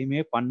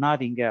 எதையுமே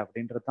பண்ணாதீங்க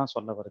அப்படின்றது தான்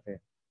சொல்ல வருது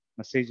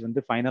மெசேஜ். வந்து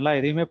ஃபைனலா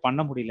எதையுமே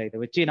பண்ண முடியல, இதை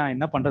வச்சு நான்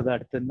என்ன பண்றது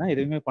அடுத்துன்னா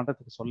எதுவுமே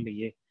பண்றதுக்கு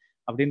சொல்லலையே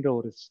அப்படின்ற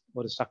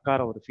ஒரு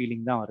ஸ்டக்கார ஒரு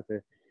ஃபீலிங் தான் வருது.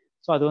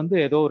 ஸோ அது வந்து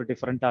ஏதோ ஒரு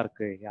டிஃப்ரெண்டா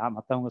இருக்கு,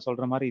 மற்றவங்க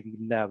சொல்ற மாதிரி இது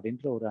இல்லை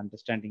அப்படின்ற ஒரு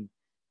அண்டர்ஸ்டாண்டிங்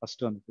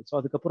ஃபர்ஸ்ட் வந்துச்சு. ஸோ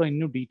அதுக்கப்புறம்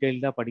இன்னும்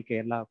டீட்டெயில்டாக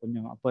படிக்க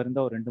கொஞ்சம் அப்போ இருந்த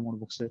ஒரு 2-3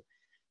 புக்ஸ்,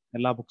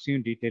 எல்லா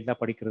புக்ஸையும் டீட்டெயிலாக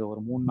படிக்கிறது,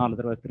 ஒரு 3-4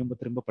 தடவை திரும்ப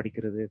திரும்ப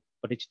படிக்கிறது,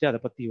 படிச்சுட்டு அதை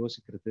பற்றி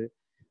யோசிக்கிறது,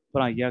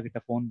 அப்புறம் ஐயா கிட்ட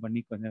ஃபோன்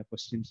பண்ணி கொஞ்சம்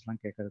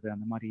கொஸ்டின்ஸ்லாம் கேட்கறது,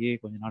 அந்த மாதிரியே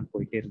கொஞ்ச நாள்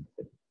போயிட்டே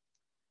இருந்தது.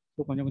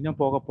 ஸோ கொஞ்சம் கொஞ்சம்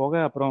போக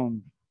போக அப்புறம்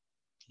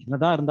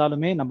என்னதான்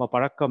இருந்தாலுமே நம்ம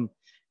பழக்கம்,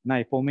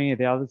 நான் எப்போவுமே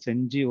எதையாவது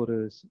செஞ்சு ஒரு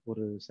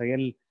ஒரு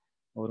செயல்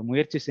ஒரு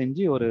முயற்சி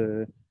செஞ்சு ஒரு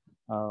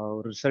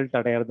ரிசல்ட்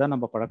அடையிறதா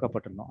நம்ம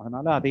பழக்கப்பட்டிருந்தோம்.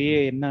 அதனால அதையே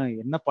என்ன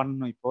என்ன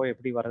பண்ணணும் இப்போ,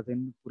 எப்படி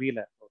வர்றதுன்னு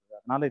புரியல.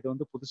 அதனால இது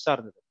வந்து புதுசா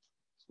இருந்தது.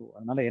 ஸோ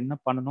அதனால என்ன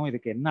பண்ணணும்,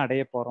 இதுக்கு என்ன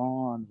அடைய போறோம்,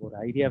 அந்த ஒரு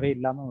ஐடியாவே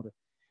இல்லாம ஒரு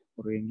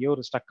ஒரு எங்கேயோ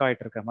ஒரு ஸ்டக்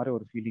ஆகிட்டு இருக்க மாதிரி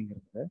ஒரு ஃபீலிங்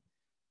இருந்தது.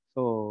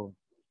 ஸோ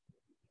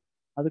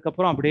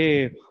அதுக்கப்புறம் அப்படியே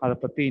அதை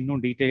பற்றி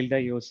இன்னும்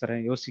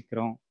டீட்டெயில்டாக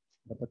யோசிக்கிறோம்.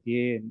 அதை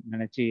பற்றியே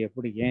நினச்சி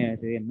எப்படி, ஏன்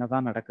இது,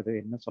 என்னதான் நடக்குது,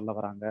 என்ன சொல்ல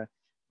வராங்க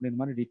இந்த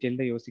மாதிரி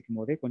டீட்டெயில்டாக யோசிக்கும்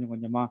போதே கொஞ்சம்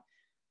கொஞ்சமாக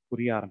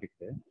புரிய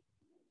ஆரம்பிக்குது.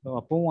 ஸோ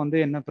அப்பவும் வந்து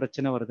என்ன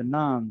பிரச்சனை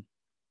வருதுன்னா,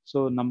 ஸோ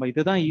நம்ம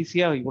இதுதான்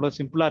ஈஸியாக இவ்வளோ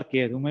சிம்பிளாக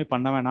இருக்கே, எதுவுமே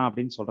பண்ண வேணாம்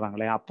அப்படின்னு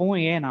சொல்கிறாங்களே,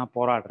 அப்பவும் ஏன் நான்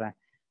போராடுறேன்,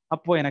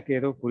 அப்போ எனக்கு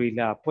ஏதோ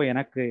புரியல, அப்போ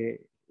எனக்கு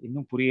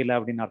இன்னும் புரியல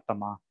அப்படின்னு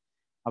அர்த்தமா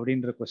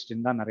அப்படின்ற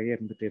கொஸ்டின் தான் நிறைய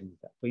இருந்துகிட்டே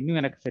இருந்தது. அப்போ இன்னும்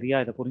எனக்கு சரியா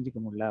இதை புரிஞ்சிக்க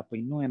முடியல, அப்போ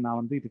இன்னும் நான்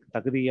வந்து இதுக்கு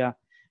தகுதியா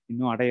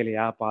இன்னும்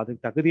அடையலையா, அப்போ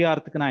அதுக்கு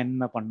தகுதியாகிறதுக்கு நான்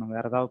என்ன பண்ணணும்,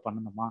 வேற ஏதாவது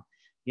பண்ணணுமா,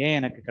 ஏன்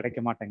எனக்கு கிடைக்க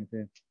மாட்டேங்குது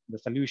இந்த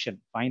சொல்யூஷன்,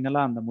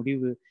 ஃபைனலாக அந்த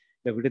முடிவு,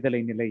 இந்த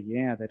விடுதலை நிலை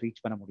ஏன் அதை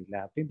ரீச் பண்ண முடியல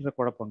அப்படின்ற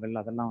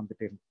குழப்பங்கள் அதெல்லாம்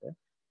வந்துட்டு இருந்தது.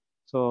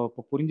 ஸோ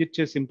இப்போ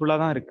புரிஞ்சிச்சு, சிம்பிளாக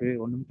தான் இருக்குது,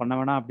 ஒன்றும் பண்ண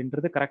வேணாம்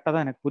அப்படின்றது கரெக்டாக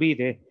தான் எனக்கு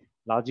புரியுது,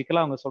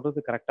 லாஜிக்கலாக அவங்க சொல்கிறது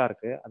கரெக்டாக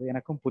இருக்குது, அது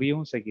எனக்கும்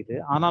புரியவும் செய்யுது.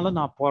 ஆனாலும்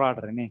நான்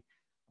போராடுறேனே,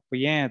 இப்போ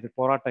ஏன் அது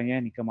போராட்டம்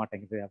ஏன் நிற்க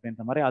மாட்டேங்குது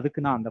அப்படின்ற மாதிரி,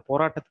 அதுக்கு நான் அந்த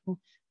போராட்டத்துக்கும்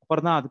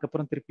அப்புறம் தான்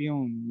அதுக்கப்புறம்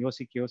திருப்பியும்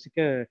யோசிக்க யோசிக்க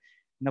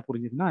என்ன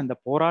புரிஞ்சுதுன்னா, இந்த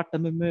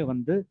போராட்டமுமே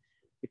வந்து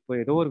இப்போ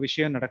ஏதோ ஒரு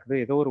விஷயம் நடக்குது,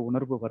 ஏதோ ஒரு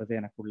உணர்வு வருது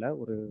எனக்குள்ள,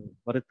 ஒரு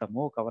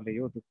வருத்தமோ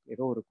கவலையோ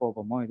ஏதோ ஒரு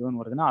கோபமோ ஏதோ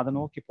ஒன்று வருதுன்னா அதை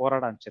நோக்கி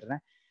போராட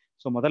ஆரம்பிச்சிடுறேன்.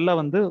 ஸோ முதல்ல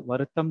வந்து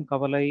வருத்தம்,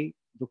 கவலை,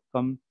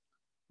 துக்கம்,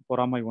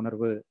 பொறாமை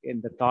உணர்வு,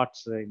 இந்த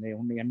தாட்ஸ்,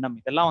 இந்த எண்ணம்,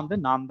 இதெல்லாம் வந்து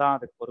நான் தான்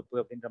அதுக்கு பொறுப்பு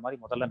அப்படின்ற மாதிரி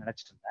முதல்ல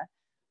நினைச்சிட்டு இருந்தேன்.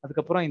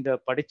 அதுக்கப்புறம் இந்த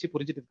படிச்சு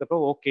புரிஞ்சிட்டதுக்கு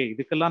அப்புறம் ஓகே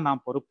இதுக்கெல்லாம்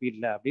நான் பொறுப்பு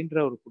இல்லை அப்படின்ற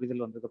ஒரு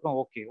புரிதல் வந்ததுக்கப்புறம்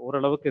ஓகே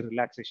ஓரளவுக்கு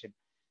ரிலாக்ஸேஷன்.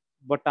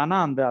 பட் ஆனா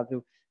அந்த அது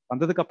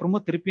வந்ததுக்கு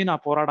அப்புறமும் திருப்பி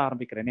நான் போராட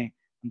ஆரம்பிக்கிறேனே,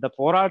 அந்த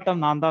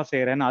போராட்டம் நான் தான்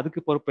செய்யறேன்னு அதுக்கு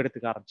பொறுப்பு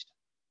எடுத்துக்க ஆரம்பிச்சிட்டேன்.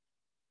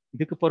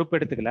 இதுக்கு பொறுப்பு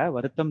எடுத்துக்கல,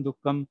 வருத்தம்,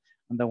 துக்கம்,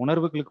 அந்த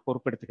உணர்வுகளுக்கு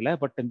பொறுப்பு எடுத்துக்கல,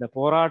 பட் இந்த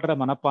போராடுற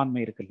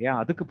மனப்பான்மை இருக்கு இல்லையா,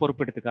 அதுக்கு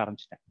பொறுப்பு எடுத்துக்க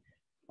ஆரம்பிச்சிட்டேன்.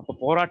 அப்போ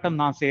போராட்டம்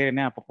நான்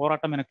செய்யறேனே, அப்போ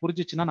போராட்டம் எனக்கு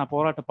புரிஞ்சிச்சுன்னா நான்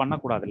போராட்டம்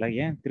பண்ணக்கூடாதுல்ல,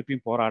 ஏன்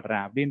திருப்பியும்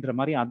போராடுறேன் அப்படின்ற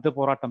மாதிரி அந்த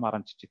போராட்டம்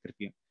ஆரம்பிச்சிச்சு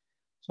திருப்பியும்.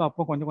 ஸோ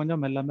அப்போ கொஞ்சம்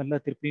கொஞ்சம் மெல்ல மெல்ல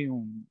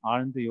திருப்பியும்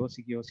ஆழ்ந்து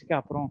யோசிக்க யோசிக்க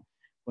அப்புறம்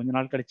கொஞ்ச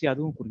நாள் கழிச்சு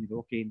அதுவும் புரிஞ்சுது.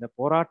 ஓகே இந்த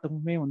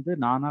போராட்டமுமே வந்து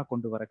நானா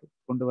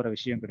கொண்டு வர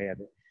விஷயம்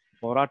கிடையாது,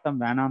 போராட்டம்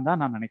வேணாம்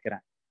தான் நான்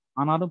நினைக்கிறேன்,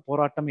 ஆனாலும்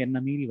போராட்டம் என்ன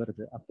மீறி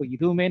வருது, அப்போ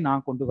இதுவுமே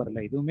நான் கொண்டு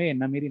வரல, இதுவுமே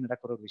என்ன மீறி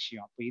நடக்கிற ஒரு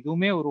விஷயம், அப்போ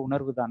இதுவுமே ஒரு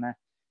உணர்வு தானே,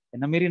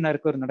 என்ன மீறி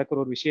நடக்கிற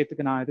ஒரு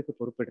விஷயத்துக்கு நான் எதுக்கு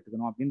பொறுப்பு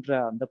எடுத்துக்கணும் அப்படின்ற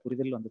அந்த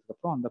புரிதல் வந்ததுக்கு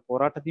அப்புறம் அந்த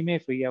போராட்டத்தையுமே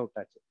ஃப்ரீயா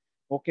விட்டாச்சு.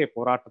 ஓகே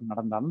போராட்டம்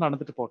நடந்தாலும்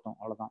நடந்துட்டு போட்டோம்,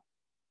 அவ்வளவுதான்.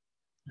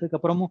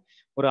 அதுக்கப்புறமும்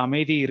ஒரு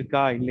அமைதி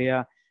இருக்கா இல்லையா,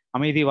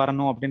 அமைதி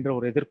வரணும் அப்படின்ற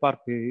ஒரு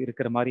எதிர்பார்ப்பு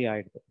இருக்கிற மாதிரி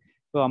ஆயிடுது.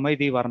 ஸோ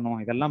அமைதி வரணும்,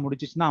 இதெல்லாம்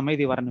முடிச்சிச்சுன்னா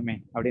அமைதி வரணுமே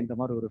அப்படின்ற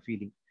மாதிரி ஒரு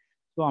ஃபீலிங்.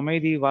 ஸோ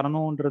அமைதி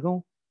வரணுன்றதும்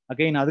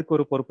அகைன் அதுக்கு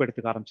ஒரு பொறுப்பு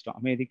எடுத்துக்க ஆரம்பிச்சிட்டோம்.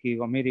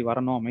 அமைதி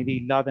வரணும், அமைதி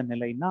இல்லாத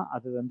நிலைன்னா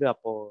அது வந்து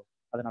அப்போ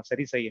அதை நான்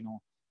சரி செய்யணும்,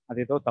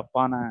 அது ஏதோ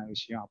தப்பான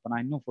விஷயம், அப்போ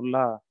நான் இன்னும்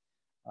ஃபுல்லா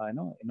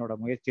இன்னும் என்னோட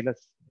முயற்சியில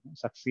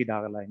சக்சீட்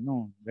ஆகலை,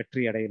 இன்னும்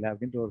வெற்றி அடையலை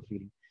அப்படின்ற ஒரு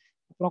ஃபீலிங்.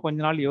 அப்புறம் கொஞ்ச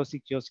நாள்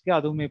யோசிக்க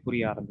அதுவுமே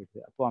புரிய ஆரம்பிச்சு.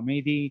 அப்போ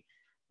அமைதி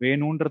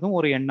வேணுன்றதும்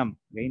ஒரு எண்ணம்,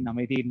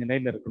 அமைதி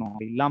நிலையில இருக்கணும்,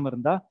 அது இல்லாம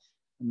இருந்தா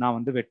நான்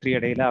வந்து வெற்றி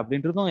அடையலை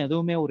அப்படின்றதும்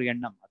எதுவுமே ஒரு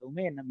எண்ணம்,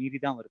 அதுவுமே என்ன மீறி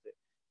தான் வருது.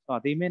 ஸோ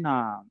அதையுமே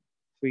நான்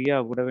ஃப்ரீயா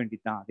விட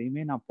வேண்டிதான்,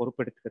 அதையுமே நான்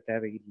பொறுப்பெடுத்துக்க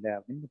தேவையில்லை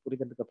அப்படின்னு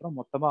புரிதலுக்கு அப்புறம்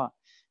மொத்தமா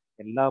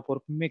எல்லா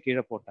பொறுப்புமே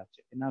கீழே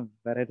போட்டாச்சு. ஏன்னா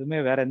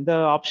வேற எந்த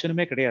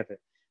ஆப்ஷனுமே கிடையாது.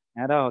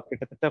 நேரா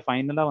கிட்டத்தட்ட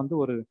ஃபைனலா வந்து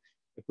ஒரு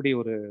எப்படி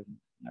ஒரு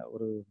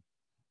ஒரு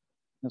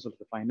என்ன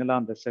சொல்றது, ஃபைனலா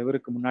அந்த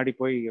செவருக்கு முன்னாடி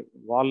போய்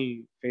வால்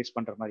ஃபேஸ்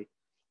பண்ற மாதிரி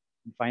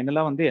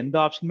ஃபைனலா வந்து எந்த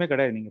ஆப்ஷனுமே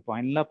கிடையாது. நீங்க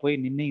ஃபைனலா போய்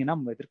நின்னீங்கன்னா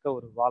எதிர்க்க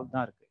ஒரு வால்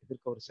தான் இருக்கு,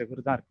 எதிர்க்க ஒரு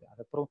செவுரு தான் இருக்கு,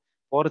 அதுக்கப்புறம்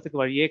போறதுக்கு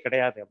வழியே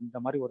கிடையாது அப்படின்ற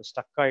மாதிரி ஒரு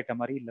ஸ்டக் ஆயிட்ட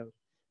மாதிரி, இல்ல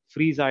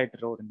ஃப்ரீஸ்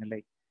ஆயிட்டுற ஒரு நிலை.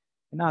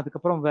 ஏன்னா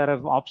அதுக்கப்புறம் வேற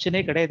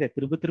ஆப்ஷனே கிடையாது,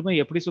 திரும்ப திரும்ப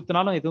எப்படி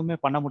சுத்தினாலும் எதுவுமே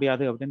பண்ண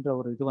முடியாது அப்படின்ற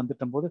ஒரு இது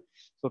வந்துட்ட போது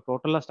ஸோ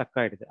டோட்டலா ஸ்டக்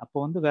ஆயிடுது. அப்போ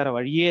வந்து வேற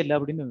வழியே இல்லை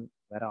அப்படின்னு,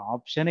 வேற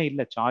ஆப்ஷனே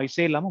இல்லை,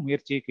 சாய்ஸே இல்லாம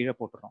முயற்சியை கீழே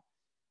போட்டுறோம்.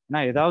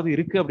 ஏன்னா ஏதாவது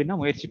இருக்கு அப்படின்னா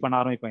முயற்சி பண்ண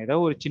ஆரம்பிப்போம்,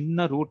 ஏதாவது ஒரு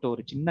சின்ன ரூட்,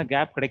 ஒரு சின்ன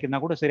கேப் கிடைக்குதுன்னா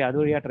கூட சரி அது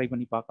வழியா ட்ரை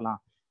பண்ணி பார்க்கலாம்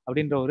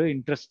அப்படின்ற ஒரு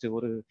இன்ட்ரெஸ்ட்,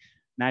 ஒரு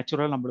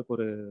நேச்சுரல் நம்மளுக்கு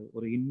ஒரு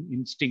ஒரு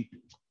இன்ஸ்டிங்,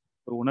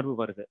 ஒரு உணர்வு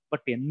வருது.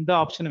 பட் எந்த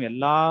ஆப்ஷனும்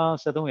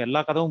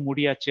எல்லா கதவும்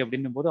மூடியாச்சு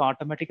அப்படின்னும் போது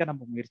ஆட்டோமேட்டிக்கா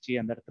நம்ம முயற்சி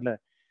அந்த இடத்துல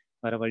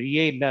வேற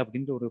வழியே இல்லை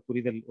அப்படின்ற ஒரு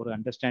புரிதல், ஒரு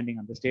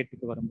அண்டர்ஸ்டாண்டிங் அந்த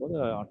ஸ்டேட்டுக்கு வரும்போது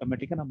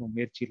ஆட்டோமேட்டிக்கா நம்ம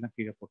முயற்சியெல்லாம்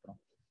கீழே போட்டுறோம்.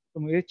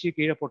 முயற்சி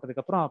கீழே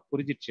போட்டதுக்கு அப்புறம்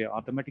புரிஞ்சிடுச்சு,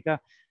 ஆட்டோமேட்டிக்கா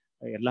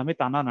எல்லாமே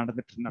தானா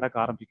நடக்க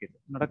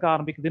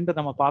ஆரம்பிக்குதுன்ற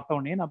நம்ம பார்த்த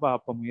உடனே நம்ம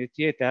அப்ப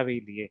முயற்சியே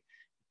தேவையில்லையே,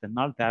 இத்தனை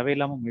நாள்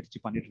தேவையில்லாம முயற்சி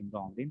பண்ணிட்டு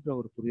இருந்தோம் அப்படின்ற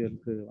ஒரு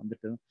புரிதலுக்கு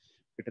வந்துட்டு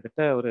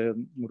கிட்டத்தட்ட ஒரு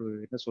ஒரு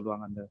என்ன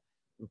சொல்லுவாங்க, அந்த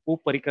பூ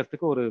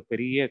பறிக்கிறதுக்கு ஒரு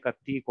பெரிய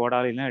கத்தி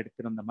கோடாலி எல்லாம்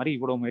எடுத்துருந்த மாதிரி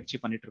இவ்வளவு முயற்சி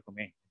பண்ணிட்டு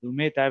இருக்கோமே,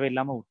 எதுவுமே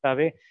தேவையில்லாம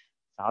விட்டாவே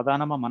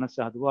சாதாரணமா மனசு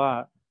அதுவா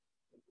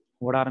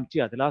ஓட ஆரம்பிச்சு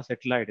அதெல்லாம்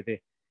செட்டில் ஆயிடுது,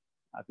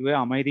 அதுவே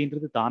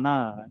அமைதின்றது தானா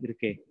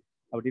இருக்கே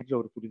அப்படின்ற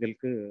ஒரு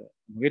புரிதலுக்கு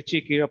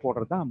முயற்சியை கீழே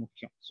போடுறது தான்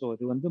முக்கியம். ஸோ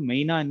இது வந்து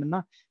மெயினா என்னன்னா,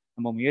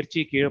 நம்ம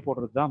முயற்சியை கீழே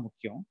போடுறது தான்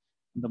முக்கியம்.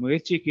 அந்த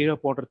முயற்சியை கீழே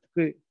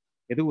போடுறதுக்கு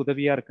எது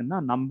உதவியா இருக்குன்னா,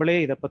 நம்மளே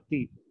இதை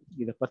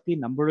பத்தி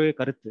நம்மளுடைய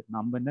கருத்து,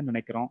 நம்ம என்ன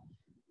நினைக்கிறோம்,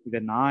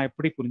 இதை நான்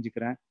எப்படி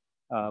புரிஞ்சுக்கிறேன்,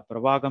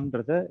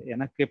 பிரவாகம்ன்றத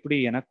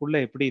எனக்குள்ள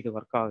எப்படி இது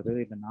ஒர்க் ஆகுது,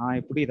 இல்லை நான்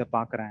எப்படி இதை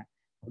பார்க்குறேன்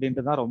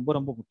அப்படின்றதான் ரொம்ப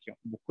ரொம்ப முக்கியம்.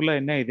 புக்கில்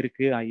என்ன இது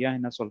இருக்கு, ஐயா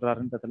என்ன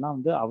சொல்றாருன்றதெல்லாம்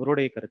வந்து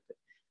அவருடைய கருத்து.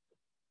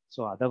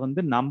 ஸோ அதை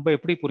வந்து நம்ம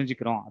எப்படி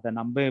புரிஞ்சுக்கிறோம், அதை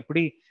நம்ம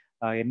எப்படி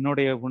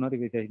என்னுடைய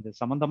உணர்வு, இது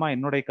சம்பந்தமா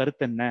என்னுடைய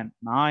கருத்து என்ன,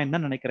 நான்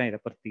என்ன நினைக்கிறேன் இதை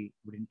பத்தி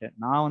அப்படின்ட்டு,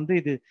 நான் வந்து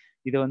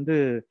இதை வந்து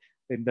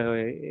இந்த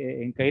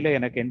என் கையில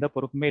எனக்கு எந்த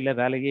பொறுப்புமே இல்லை,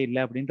 வேலையே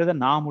இல்லை அப்படின்றத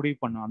நான் முடிவு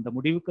பண்ணும், அந்த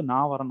முடிவுக்கு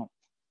நான் வரணும்.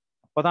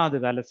 அப்பதான் அது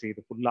வேலை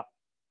செய்யுது ஃபுல்லா.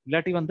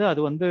 இல்லாட்டி வந்து அது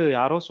வந்து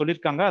யாரோ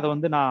சொல்லியிருக்காங்க, அதை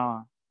வந்து நான்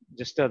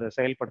ஜஸ்ட் அதை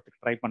செயல்படுத்த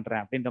ட்ரை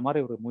பண்றேன் அப்படின்ற மாதிரி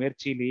ஒரு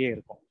முயற்சியிலேயே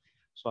இருக்கும்.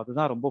 ஸோ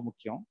அதுதான் ரொம்ப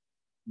முக்கியம்.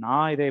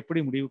 நான் இதை எப்படி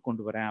முடிவு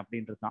கொண்டு வரேன்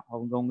அப்படின்றது தான்.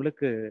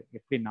 அவங்கவுங்களுக்கு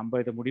எப்படி நம்ம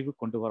இதை முடிவு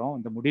கொண்டு வரோம்,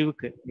 இந்த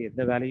முடிவுக்கு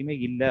எந்த வேலையுமே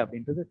இல்லை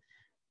அப்படின்றது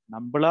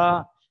நம்மளா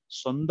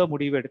சொந்த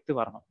முடிவு எடுத்து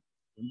வரணும்.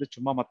 வந்து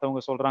சும்மா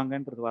மற்றவங்க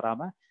சொல்றாங்கன்றது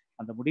வராம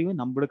அந்த முடிவு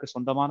நம்மளுக்கு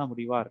சொந்தமான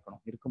முடிவா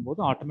இருக்கணும். இருக்கும்போது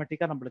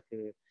ஆட்டோமேட்டிக்கா நம்மளுக்கு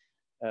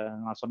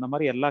நான் சொன்ன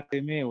மாதிரி எல்லா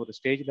கதையுமே ஒரு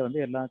ஸ்டேஜ்ல வந்து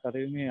எல்லா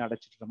கதையுமே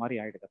அடைச்சிட்டு மாதிரி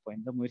ஆயிடுது. அப்போ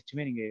எந்த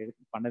முயற்சியுமே நீங்க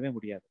பண்ணவே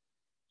முடியாது.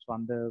 ஸோ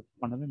அந்த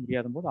பண்ணவே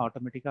முடியாத போது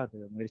ஆட்டோமேட்டிக்கா அது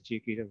முயற்சியை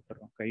கீழே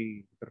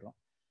விட்டுறோம்.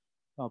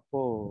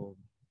 அப்போ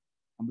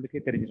நம்மளுக்கே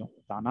தெரிஞ்சிடும்,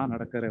 தானா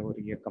நடக்கிற ஒரு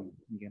இயக்கம்,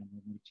 இங்கே நம்ம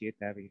முயற்சியே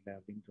தேவையில்லை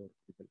அப்படின்ற ஒரு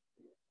புரிதல்.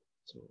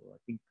 ஸோ ஐ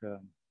திங்க்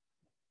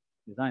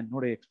இதுதான்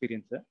என்னோட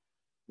எக்ஸ்பீரியன்ஸு.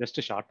 ஜஸ்ட்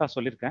ஷார்ட்டாக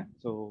சொல்லியிருக்கேன்.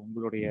 ஸோ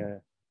உங்களுடைய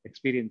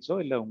எக்ஸ்பீரியன்ஸோ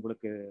இல்லை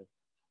உங்களுக்கு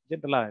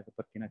ஜென்ரலாக இதை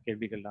பற்றின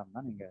கேள்விகள்லாம்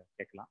தான் நீங்கள்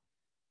கேட்கலாம்.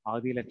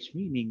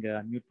 ஆதிலட்சுமி, நீங்க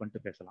அன்மியூட்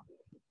பண்ணிட்டு பேசலாம்.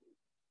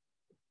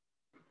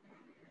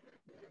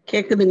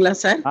 கேக்குதுங்களா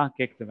சார்?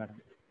 கேக்குது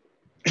மேடம்.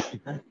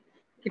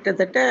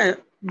 கிட்டத்தட்ட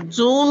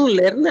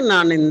ஜூன்ல இருந்து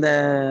நான் இந்த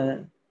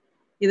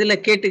இதுல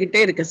கேட்டுக்கிட்டே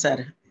இருக்கேன்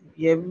சார்.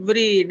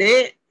 எவ்ரி டே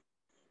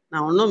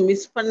நான் ஒன்றும்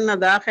மிஸ்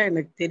பண்ணதாக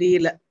எனக்கு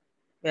தெரியல,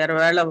 வேற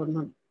வேலை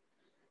ஒன்றும்.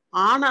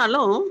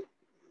 ஆனாலும்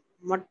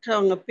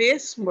மற்றவங்க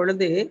பேசும்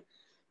பொழுது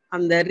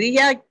அந்த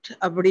ரியாக்ட்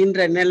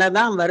அப்படின்ற நிலை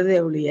தான் வருதே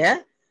ஒழிய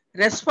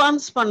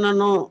ரெஸ்பான்ஸ்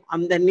பண்ணணும்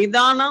அந்த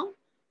நிதானம்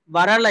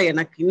வரல,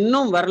 எனக்கு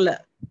இன்னும் வரல.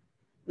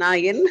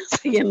 நான் என்ன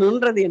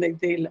செய்யணும்ன்றது எனக்கு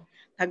தெரியல.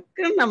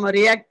 டக்குன்னு நம்ம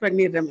ரியாக்ட்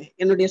பண்ணிடுறோமே.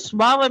 என்னுடைய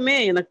சுபாவமே,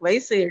 எனக்கு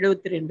வயசு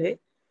 72,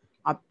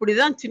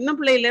 அப்படிதான் சின்ன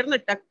பிள்ளையில இருந்து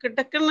டக்கு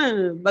டக்குன்னு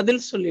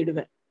பதில்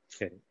சொல்லிடுவேன்.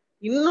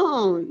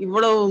 இன்னும்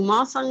இவ்வளவு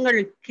மாசங்கள்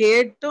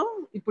கேட்டும்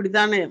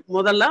இப்படித்தானே.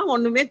 முதல்ல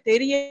ஒண்ணுமே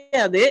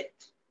தெரியாது.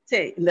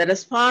 சரி, இந்த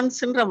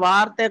ரெஸ்பான்ஸ்ன்ற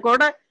வார்த்தை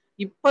கூட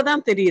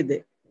இப்பதான் தெரியுது.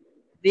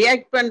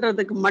 ரியாக்ட்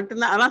பண்றதுக்கு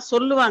மட்டும்தான். அதான்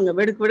சொல்லுவாங்க,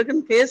 வெடுக்கு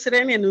வெடுக்குன்னு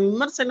பேசுறேன்னு என்ன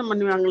விமர்சனம்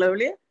பண்ணுவாங்களே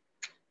ஒழிய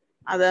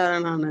அத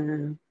நான்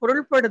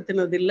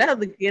பொருள்படுத்தினது இல்லை,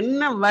 அதுக்கு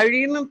என்ன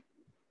வழின்னு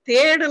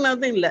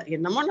தேடுனதும் இல்லை.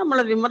 என்னமோ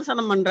நம்மளை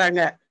விமர்சனம்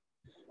பண்றாங்க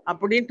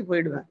அப்படின்ட்டு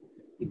போயிடுவேன்.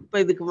 இப்ப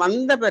இதுக்கு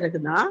வந்த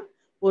பிறகுதான்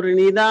ஒரு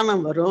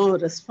நிதானம் வரும்,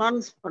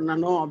 ரெஸ்பான்ஸ்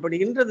பண்ணணும்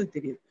அப்படின்றது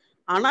தெரியுது.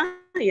 ஆனா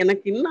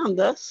எனக்கு இன்னும்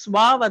அந்த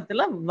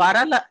சுபாவத்துல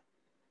வரல.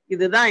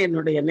 இதுதான்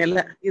என்னுடைய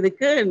நிலை.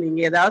 இதுக்கு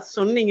நீங்க ஏதாவது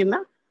சொன்னீங்கன்னா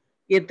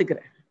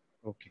ஏத்துக்கிறேன்.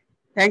 Okay,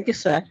 thank you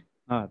sir.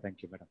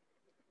 Thank you madam.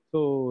 So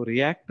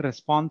react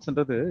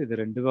ரெஸ்பான்ஸ்ன்றது இது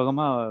ரெண்டு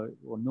விதமா.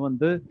 ஒன்று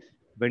வந்து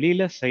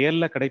வெளியில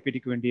செயல்ல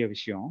கடைபிடிக்க வேண்டிய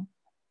விஷயம்.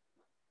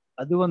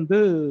 அது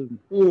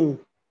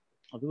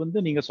வந்து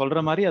நீங்க சொல்ற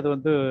மாதிரி அது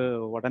வந்து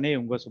உடனே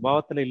உங்க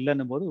சுபாவத்துல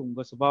இல்லைன்னும் போது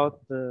உங்க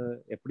சுபாவத்தை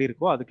எப்படி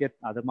இருக்கோ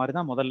அது மாதிரி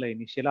தான் முதல்ல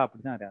இனிஷியலா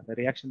அப்படிதான் அந்த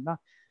ரியாக்ஷன்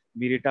தான்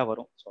இமீடியட்டா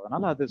வரும். ஸோ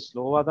அதனால அது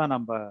ஸ்லோவா தான்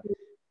நம்ம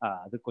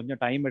அது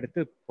கொஞ்சம் டைம்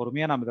எடுத்து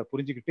பொறுமையா நம்ம இதை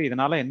புரிஞ்சுக்கிட்டு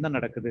இதனால என்ன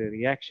நடக்குது,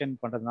 ரியாக்ஷன்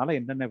பண்றதுனால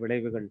என்னென்ன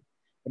விளைவுகள்,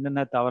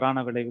 என்னென்ன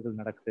தவறான விளைவுகள்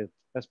நடக்குது,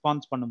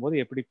 ரெஸ்பான்ஸ் பண்ணும்போது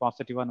எப்படி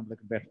பாசிட்டிவா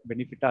நம்மளுக்கு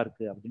பெனிஃபிட்டா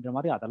இருக்கு அப்படின்ற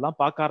மாதிரி அதெல்லாம்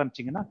பார்க்க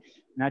ஆரம்பிச்சிங்கன்னா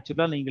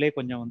நேச்சுரலா நீங்களே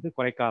கொஞ்சம் வந்து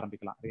குறைக்க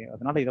ஆரம்பிக்கலாம்.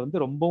 அதனால இதை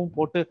வந்து ரொம்பவும்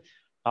போட்டு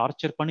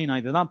டார்ச்சர் பண்ணி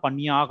நான் இதுதான்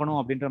பண்ணி ஆகணும்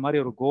அப்படின்ற மாதிரி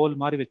ஒரு கோல்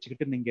மாதிரி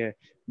வச்சுக்கிட்டு நீங்க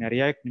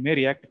இனிமேல்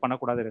ரியாக்ட்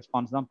பண்ணக்கூடாது,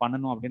 ரெஸ்பான்ஸ் தான்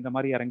பண்ணணும் அப்படின்ற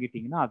மாதிரி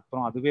இறங்கிட்டீங்கன்னா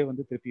அப்புறம் அதுவே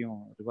வந்து திருப்பியும்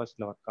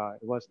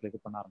ரிவர்ஸ்ல இது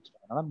பண்ண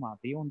ஆரம்பிச்சிடும். அதனால நம்ம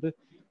அதையும் வந்து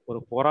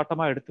ஒரு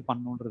போராட்டமா எடுத்து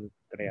பண்ணணுன்றது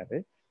கிடையாது.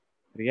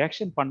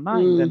 ரியாக்ஷன் பண்ணா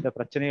இந்த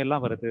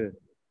பிரச்சனைகள்லாம் வருது,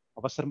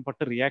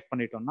 அவசரப்பட்டு ரியாக்ட்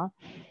பண்ணிட்டோம்னா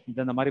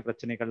இந்த மாதிரி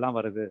பிரச்சனைகள்லாம்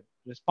வருது,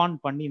 ரெஸ்பாண்ட்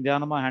பண்ணி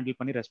நிதானமா ஹேண்டில்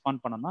பண்ணி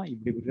ரெஸ்பாண்ட் பண்ணோம்னா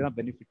இப்படிதான்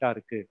பெனிஃபிட்டா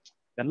இருக்கு,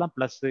 இதெல்லாம்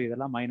பிளஸ்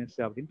இதெல்லாம் மைனஸ்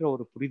அப்படின்ற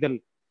ஒரு புரிதல்,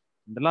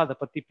 இதெல்லாம் அதை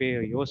பத்தி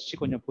யோசிச்சு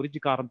கொஞ்சம்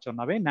புரிஞ்சுக்க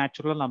ஆரம்பிச்சோம்னாவே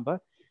நேச்சுரலா நம்ம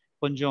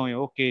கொஞ்சம்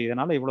ஓகே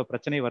இதனால இவ்வளவு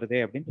பிரச்சனை வருதே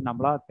அப்படின்ட்டு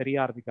நம்மளா தெரிய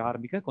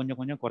ஆரம்பிக்க கொஞ்சம்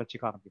கொஞ்சம்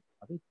குறைச்சிக்க ஆரம்பிக்கும்.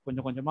 அது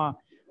கொஞ்சம் கொஞ்சமா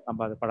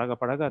நம்ம அது பழக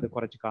பழக அது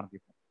குறைச்சிக்க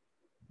ஆரம்பிப்போம்.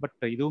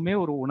 பட் இதுவுமே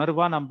ஒரு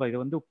உணர்வா நம்ம இதை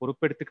வந்து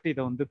பொறுப்பெடுத்துக்கிட்டு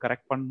இதை வந்து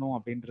கரெக்ட் பண்ணணும்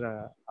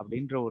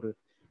அப்படின்ற ஒரு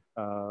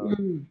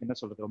என்ன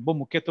சொல்றது, ரொம்ப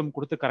முக்கியத்துவம்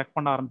கொடுத்து கரெக்ட்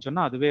பண்ண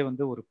ஆரம்பிச்சோன்னா அதுவே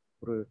வந்து ஒரு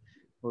ஒரு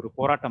ஒரு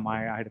போராட்டம்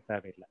ஆயிட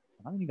தேவையில்லை.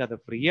 அதனால நீங்க அதை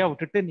ஃப்ரீயா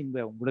விட்டுட்டு நீங்க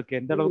உங்களுக்கு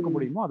எந்த அளவுக்கு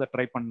முடியுமோ அதை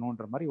ட்ரை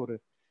பண்ணணுன்ற மாதிரி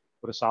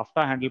ஒரு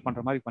சாஃப்டா ஹேண்டில்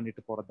பண்ற மாதிரி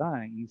பண்ணிட்டு போறது தான்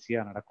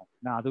ஈஸியா நடக்கும்.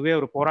 நான் அதுவே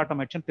ஒரு போராட்டம்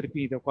ஆயிடுச்சுன்னு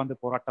திருப்பி இதை உட்காந்து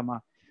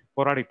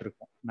போராடிட்டு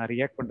இருக்கோம். நான்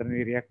ரியாக்ட்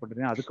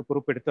பண்றேன் அதுக்கு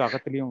பொறுப்பெடுத்து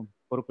அகத்திலையும்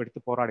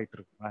பொறுப்பெடுத்து போராடிட்டு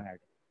இருக்கோம்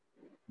ஆயிடும்.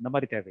 இந்த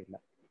மாதிரி தேவையில்லை.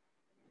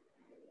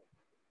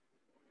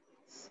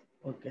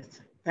 Okay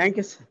sir,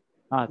 thank you sir.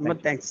 ரொம்ப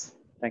தேங்க்ஸ்.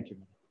 தேங்க்யூ.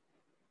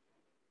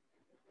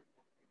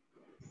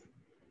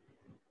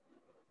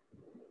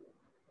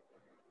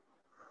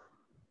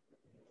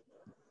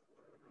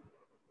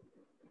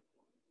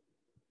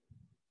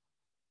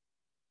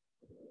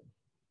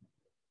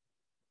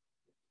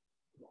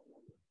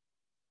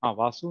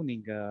 வாசு,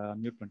 நீங்க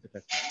அன்மியூட் பண்ணிட்டு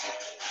பேசுங்க.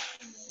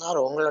 சார்,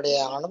 உங்களுடைய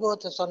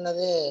அனுபவத்தை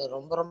சொன்னது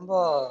ரொம்ப ரொம்ப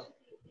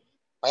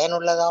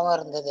பயனுள்ளதாகவும்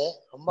இருந்தது.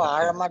 ரொம்ப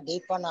ஆழமா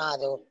டீப்பா நான்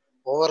அது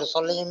ஒவ்வொரு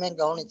சொல்லையுமே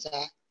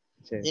கவனிச்சேன்.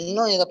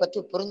 இன்னும் இதை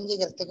பத்தி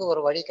புரிஞ்சுக்கிறதுக்கு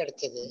ஒரு வழி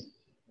கிடைச்சது.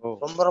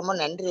 ரொம்ப ரொம்ப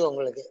நன்றி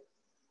உங்களுக்கு.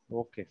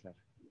 Okay sir,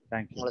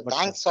 thank you. உங்களுக்கு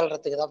தேங்க்ஸ்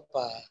சொல்றதுக்கு தான்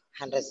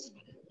 100.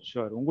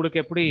 ஷூர்.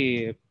 உங்களுக்கு எப்படி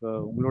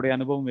உங்களுடைய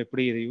அனுபவம்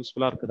எப்படி இது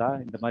யூஸ்ஃபுல்லா இருக்குதா?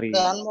 இந்த மாதிரி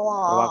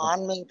அனுபவம்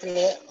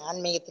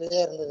ஆன்மீகத்திலே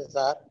இருந்தது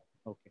சார்.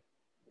 ஓகே.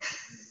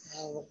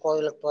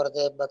 கோவிலுக்கு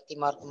போறது, பக்தி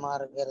மார்க்கமா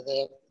இருக்கிறது,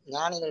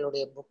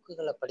 ஞானிகளுடைய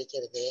புக்குகளை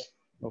படிக்கிறது,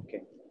 ஓகே,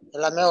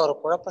 எல்லாமே ஒரு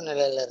குழப்ப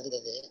நிலையில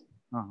இருந்தது.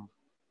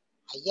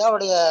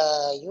 ஐயாவுடைய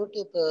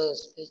யூடியூப்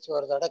ஸ்பீச்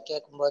ஒரு தடவை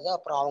கேட்கும்போது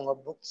அப்புறம் அவங்க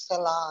புக்ஸ்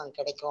எல்லாம்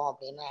கிடைக்கும்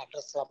அப்படின்னு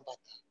அட்ரஸ் எல்லாம்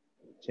பார்த்தேன்.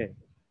 சரி.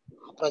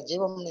 அப்புறம்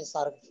ஜீவமணி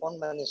சாருக்கு ஃபோன்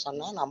பண்ணி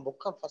சொன்னேன், நான்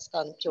புக்கை ஃபர்ஸ்ட்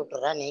அனுப்பிச்சி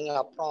விட்டுறேன், நீங்க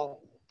அப்புறம்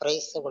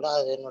ப்ரைஸ் கூட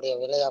அதனுடைய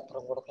விலை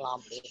அப்புறம் கொடுக்கலாம்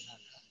அப்படின்னு.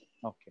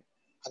 ஓகே.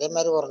 அதே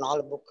மாதிரி ஒரு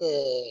 4 புக்கு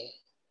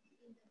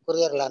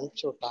கொரியரில்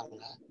அனுப்பிச்சி விட்டாங்க.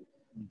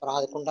 அப்புறம்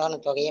அதுக்குண்டான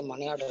தொகையை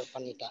மணி ஆர்டர்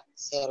பண்ணிட்டேன்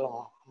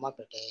சேலம்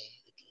அம்மாப்பேட்டை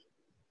இதுக்கு.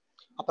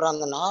 அப்புறம்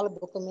அந்த 4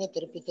 புக்குமே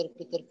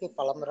திருப்பி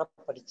பலமுறை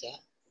படித்தேன்.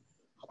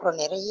 அப்புறம்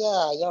நிறைய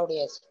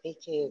ஐயாவுடைய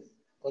ஸ்பீச்சு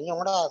கொஞ்சம்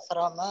கூட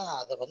அசராம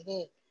அதை வந்து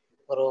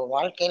ஒரு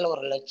வாழ்க்கையில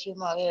ஒரு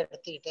லட்சியமாவே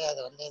எடுத்துக்கிட்டு அதை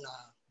வந்து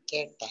நான்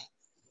கேட்டேன்.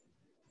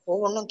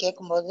 ஒவ்வொன்றும்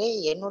கேட்கும்போது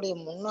என்னுடைய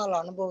முன்னாள்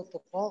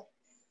அனுபவத்துக்கும்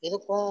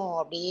இதுக்கும்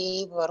அப்படியே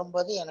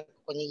வரும்போது எனக்கு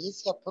கொஞ்சம்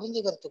ஈஸியா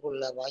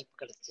புரிஞ்சுக்கிறதுக்குள்ள வாய்ப்பு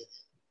கிடைச்சது.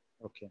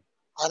 ஓகே.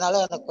 அதனால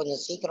எனக்கு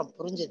கொஞ்சம் சீக்கிரம்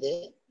புரிஞ்சுது.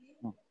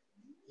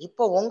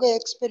 இப்போ உங்க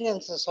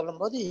எக்ஸ்பீரியன்ஸை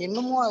சொல்லும்போது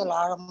இன்னமும் அதில்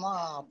ஆழமா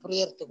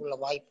புரியறதுக்குள்ள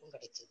வாய்ப்பும்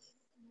கிடைச்சது.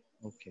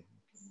 ஓகே,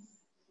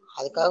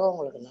 அதுக்காக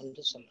உங்களுக்கு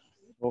நன்றி சொல்றேன்.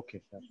 ஓகே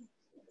சார்,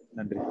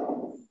 நன்றி.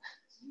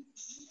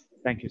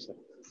 Thank you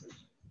sir.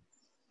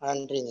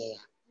 நன்றிங்க.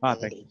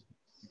 தேங்க்யூ.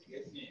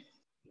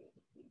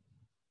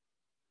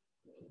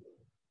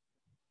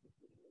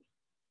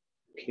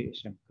 ஓகே,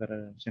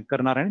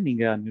 சங்கர் நாராயணன்,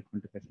 நீங்க அன்மியூட்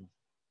பண்ணிட்டு பேசலாம்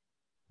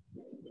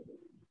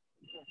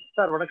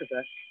சார். வணக்கம்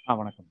சார்.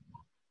 வணக்கம்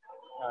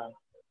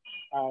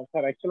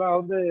சார். ஆக்சுவலா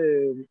வந்து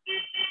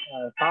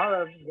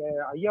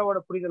ஐயாவோட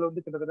புரிதல்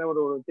வந்து கிட்டத்தட்ட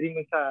ஒரு 3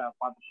 மந்த்ஸா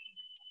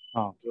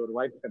பார்த்துட்டு ஒரு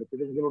வாய்ப்பு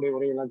கிடைச்சது. உங்களுடைய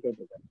உரையெல்லாம்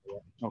கேட்டிருக்கேன்.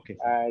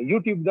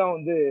 யூடியூப் தான்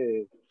வந்து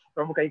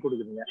ரொம்ப கை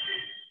கொடுக்குதுங்க.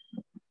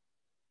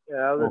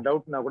 ஏதாவது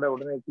டவுட்னா கூட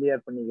உடனே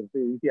கிளியர்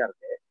பண்ணிக்கிறது ஈஸியா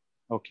இருக்கு.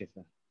 Okay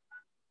sir.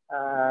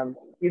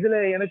 இதுல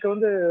எனக்கு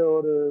வந்து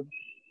ஒரு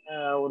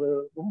ஒரு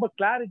ரொம்ப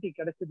கிளாரிட்டி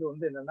கிடைச்சது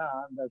வந்து என்னன்னா,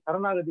 அந்த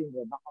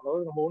சரணாகதின்றது தான்.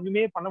 அதாவது நம்ம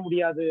ஒண்ணுமே பண்ண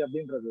முடியாது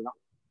அப்படின்றதுதான்.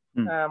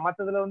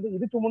 மற்றதுல வந்து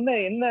இதுக்கு முன்ன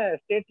என்ன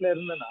ஸ்டேட்ல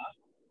இருந்தேன்னா,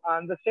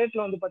 அந்த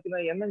ஸ்டேட்ல வந்து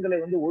பாத்தீங்கன்னா எண்ணங்களை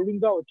வந்து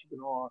ஒழுங்கா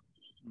வச்சுக்கணும்.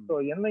 ஸோ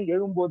எண்ணம்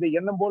எழும்போது,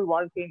 எண்ணம் போல்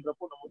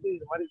வாழ்க்கைன்றப்போ நம்ம வந்து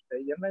இது மாதிரி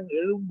எண்ணம்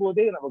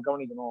எழும்போதே நம்ம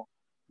கவனிக்கணும்,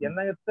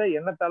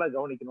 எண்ணத்தால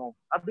கவனிக்கணும்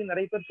அப்படின்னு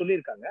நிறைய பேர்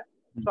சொல்லியிருக்காங்க.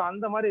 ஸோ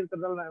அந்த மாதிரி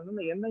இருக்கிறதால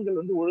எண்ணங்கள்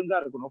வந்து ஒழுங்கா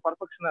இருக்கணும்,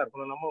 பர்ஃபெக்ஷனா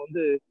இருக்கணும். நம்ம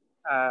வந்து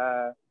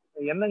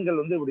எண்ணங்கள்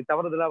வந்து இப்படி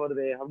தவறுதலா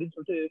வருது அப்படின்னு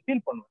சொல்லிட்டு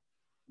ஃபீல்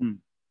பண்ணுவேன்.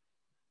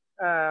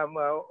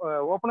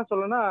 ஓப்பனா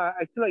சொல்லணும்னா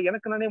ஆக்சுவலா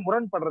எனக்கு நானே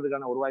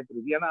முரண்படுறதுக்கான ஒரு வாய்ப்பு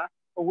இருக்கு. ஏன்னா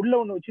உள்ள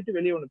ஒண்ணு வச்சுட்டு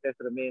வெளியே ஒண்ணு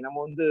பேசுறமே, நம்ம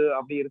வந்து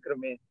அப்படி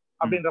இருக்கிறோமே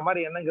அப்படின்ற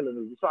மாதிரி எண்ணங்கள்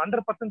இருந்தது. ஸோ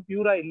 100%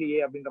 பியூரா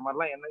இல்லையே அப்படின்ற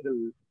மாதிரிலாம் எண்ணங்கள்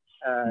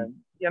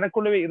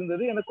எனக்குள்ளவே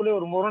இருந்தது. எனக்குள்ளே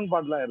ஒரு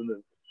முரண்பாடுலாம்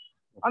இருந்தது.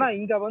 ஆனா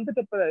இங்க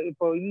வந்துட்டு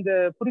இப்போ இந்த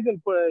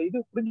புரிதல் இது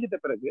புரிஞ்சிட்ட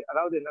பிறகு,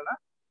 அதாவது என்னன்னா,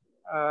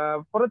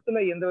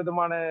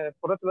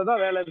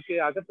 புறத்துலதான் வேலை இருக்கு,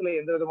 அகத்துல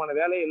எந்த விதமான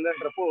வேலையும்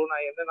இல்லைன்றப்போ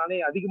நான் என்ன நானே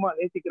அதிகமா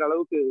நேசிக்கிற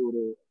அளவுக்கு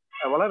ஒரு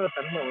வளர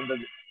தன்மை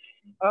வந்தது.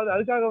 அதாவது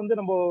அதுக்காக வந்து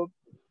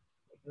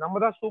நம்ம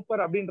தான்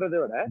சூப்பர் அப்படின்றத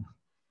விட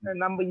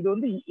நம்ம இது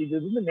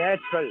வந்து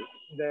நேச்சுரல்.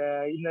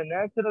 இந்த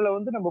நேச்சுரலை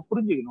வந்து நம்ம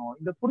புரிஞ்சுக்கணும்.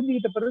 இந்த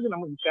புரிஞ்சுக்கிட்ட பிறகு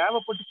நமக்கு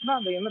தேவைப்பட்டுச்சுன்னா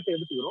அந்த எண்ணத்தை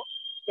எடுத்துக்கிறோம்,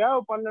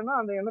 தேவைப்படலைன்னா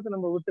அந்த எண்ணத்தை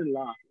நம்ம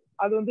விட்டுடலாம்.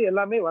 அது வந்து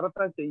எல்லாமே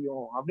வரத்தான்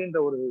செய்யும் அப்படின்ற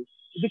ஒரு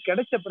இது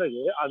கிடைச்ச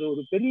பிறகு அது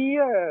ஒரு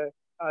பெரிய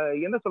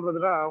என்ன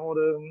சொல்றதுன்னா,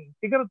 ஒரு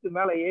சிகரத்து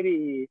மேல ஏறி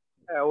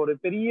ஒரு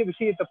பெரிய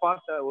விஷயத்தை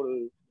பார்த்த ஒரு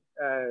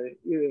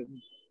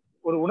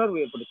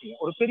உணர்வு ஏற்படுத்திங்க.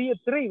 ஒரு பெரிய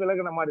திரை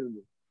விலகின மாதிரி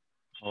இருந்தது.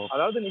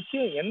 அதாவது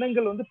நிச்சயம்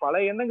எண்ணங்கள் வந்து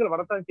பல எண்ணங்கள்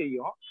வரத்தான்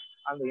செய்யும்.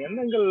 அந்த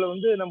எண்ணங்கள்ல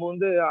வந்து நம்ம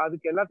வந்து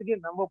அதுக்கு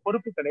எல்லாத்துக்கும் நம்ம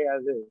பொறுப்பு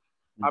கிடையாது.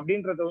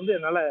 அப்படின்றத வந்து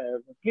என்னால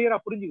கிளியரா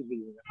புரிஞ்சுக்க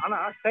முடியுங்க. ஆனா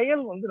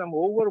செயல் வந்து நம்ம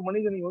ஒவ்வொரு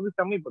மனிதனையும் வந்து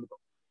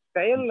செம்மைப்படுத்தும்.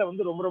 செயல்ல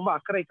வந்து ரொம்ப ரொம்ப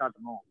அக்கறை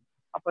காட்டணும்.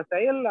 அப்ப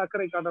செயல்ல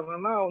அக்கறை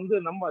காட்டணும்னா வந்து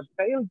நம்ம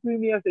செயல்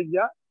தூய்மையா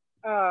செஞ்சா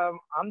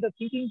அந்த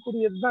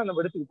திங்கிங்குரியது தான்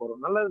நம்ம எடுத்துக்க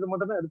போறோம். நல்லது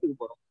மட்டும் தான் எடுத்துக்க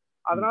போறோம்.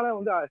 அதனால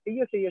வந்து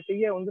செய்ய செய்ய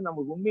செய்ய வந்து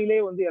நமக்கு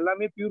உண்மையிலேயே வந்து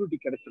எல்லாமே பியூரிட்டி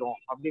கிடைச்சிரும்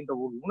அப்படின்ற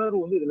ஒரு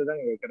உணர்வு வந்து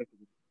இதுலதான்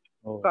கிடைக்குது.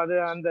 அது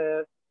அந்த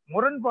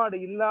முரண்பாடு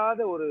இல்லாத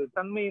ஒரு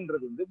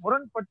தன்மைன்றது வந்து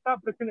முரண்பட்டா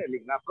பிரச்சனை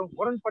இல்லைங்களா? அப்புறம்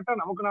முரண்பட்டா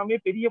நமக்கு நாமே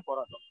பெரிய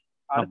போராட்டம்.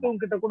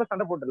 அடுத்தவங்க கிட்ட கூட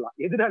சண்டை போட்டுடலாம்,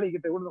 எதிராளி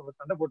கிட்ட கூட நம்ம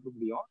சண்டை போட்டு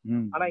முடியும்.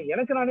 ஆனா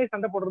எனக்கு நானே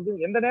சண்டை போடுறது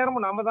எந்த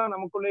நேரமும் நாம தான்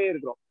நமக்குள்ளே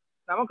இருக்கிறோம்.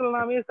 நமக்குள்ள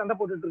நாமே சண்டை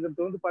போட்டுட்டு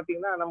இருக்கிறது வந்து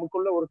பாத்தீங்கன்னா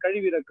நமக்குள்ள ஒரு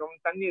கழிவிறக்கம்,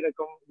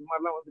 தண்ணீரக்கம் இது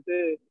மாதிரிலாம் வந்துட்டு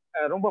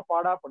ரொம்ப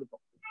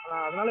பாடாப்படுத்தும்.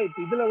 அதனால இப்ப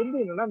இதுல வந்து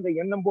என்னன்னா இந்த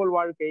எண்ணம் போல்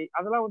வாழ்க்கை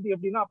அதெல்லாம் வந்து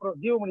எப்படின்னா அப்புறம்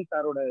ஜீவமணி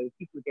சாரோட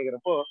ஸ்பீச்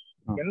கேட்கிறப்போ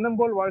எண்ணம்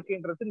போல்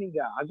வாழ்க்கைன்றது நீங்க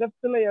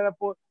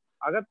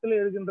அகத்துல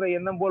இருக்கின்ற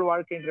எண்ணம் போல்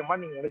வாழ்க்கைன்ற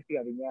மாதிரி நீங்க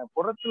நினைச்சுக்காதீங்க.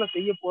 புறத்துல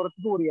செய்ய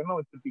போறதுக்கு ஒரு எண்ணம்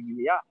வச்சிருப்பீங்க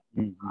இல்லையா?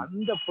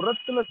 அந்த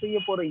புறத்துல செய்ய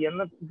போற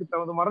எண்ணத்துக்கு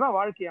தகுந்த மாதிரிதான்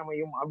வாழ்க்கை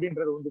அமையும்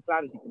அப்படின்றது வந்து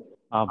கிளாரிட்டி.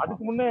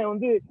 அதுக்கு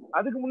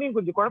முன்னே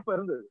கொஞ்சம் குழப்பம்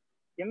இருந்தது.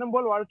 எண்ணம்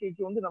போல்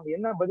வாழ்க்கைக்கு வந்து நம்ம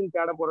என்ன பதில்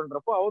தேட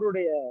போறோன்றப்போ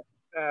அவருடைய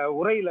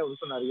உரையில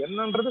சொன்னாரு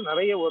எண்ணம்ன்றது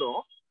நிறைய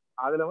வரும்.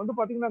 அதுல வந்து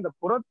பாத்தீங்கன்னா அந்த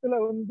புறத்துல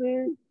வந்து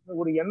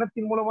ஒரு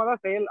எண்ணத்தின் மூலமா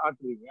தான் செயல்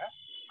ஆற்றுவீங்க.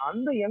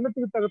 அந்த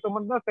எண்ணத்துக்கு தகுந்த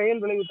மாதிரி தான்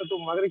செயல் விளைவு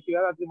தத்துவம் மகரிஷி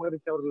வேதாத்ரி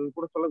மகரிஷி அவர்கள்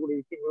கூட சொல்லக்கூடிய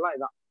விஷயங்கள்லாம்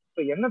இதான்.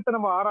 இப்ப எண்ணத்தை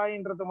நம்ம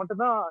ஆராயன்றதை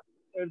மட்டும்தான்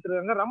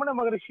எடுத்துருக்காங்க. ரமண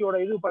மகரிஷியோட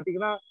இது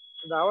பாத்தீங்கன்னா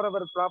இந்த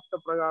அவரவர் பிராப்த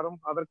பிரகாரம்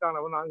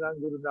அதற்கானவன்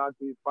ஆங்காங்கு இருந்து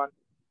ஆட்சிப்பான்,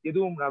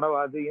 எதுவும்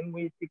நடவாது, என்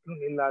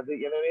முயற்சிக்கும் இல்லாது,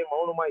 எனவே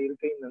மௌனமா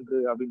இருக்கை நன்று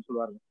அப்படின்னு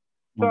சொல்லுவாங்க.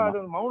 சோ அது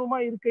மௌனமா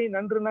இருக்கை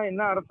நன்றுனா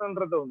என்ன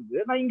அர்த்தம்ன்றத வந்து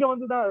நான் இங்க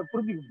வந்துதான்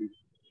புரிஞ்சுக்க முடியுது.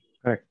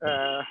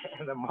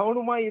 அந்த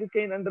மௌனமா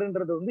இருக்கை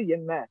நன்றுன்றது வந்து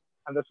என்ன,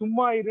 அந்த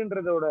சும்மா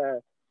இருன்றதோட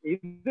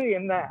இது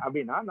என்ன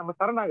அப்படின்னா நம்ம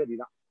சரணாகதி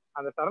தான்.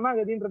 அந்த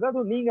சரணாகதின்றது அது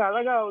நீங்க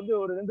அழகா வந்து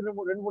ஒரு ரெண்டு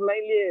மூணு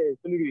லைன்லயே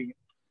சொல்லிடுவீங்க.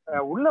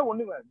 உள்ள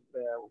ஒண்ணுமே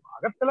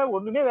அகத்துல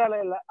ஒண்ணுமே வேலை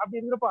இல்லை அப்படி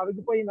இருக்கிறப்ப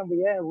அதுக்கு போய் நம்ம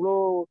ஏன் இவ்வளோ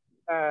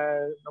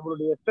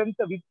நம்மளுடைய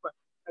ஸ்ட்ரென்த்தை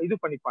இது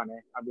பண்ணிப்பானே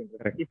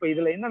அப்படின்றது. இப்ப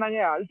இதுல என்னன்னாங்க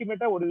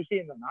அல்டிமேட்டா ஒரு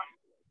விஷயம் என்னன்னா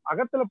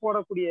அகத்துல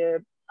போடக்கூடிய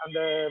அந்த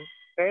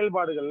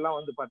செயல்பாடுகள் எல்லாம்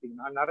வந்து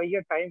பாத்தீங்கன்னா நிறைய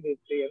டைம்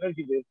வேஸ்ட்,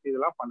 எனர்ஜி வேஸ்ட்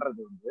இதெல்லாம் பண்றது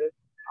வந்து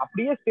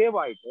அப்படியே சேவ்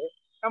ஆயிட்டு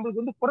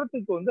நம்மளுக்கு வந்து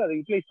புறத்துக்கு வந்து அது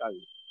யூட்டிலைஸ்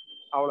ஆகுது,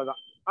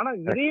 அவ்வளவுதான். ஆனா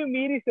இதையும்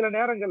மீறி சில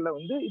நேரங்கள்ல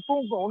வந்து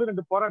இப்பவும்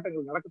 1-2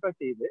 போராட்டங்கள் நடக்கத்தான்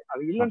செய்யுது,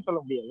 அது இல்லைன்னு சொல்ல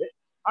முடியாது.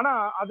 ஆனா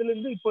அதுல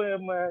இருந்து இப்போ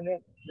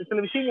சில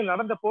விஷயங்கள்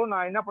நடந்தப்போ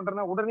நான் என்ன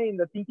பண்றேன்னா உடனே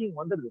இந்த திங்கிங்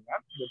வந்துடுதுங்க.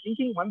 இந்த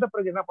திங்கிங் வந்த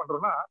பிறகு என்ன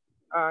பண்றோம்னா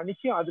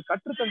நிச்சயம் அது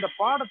கற்றுத்தந்த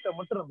பாடத்தை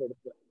மட்டும் நம்ம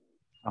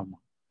எடுத்துக்கிறோம்.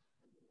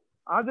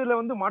 அதுல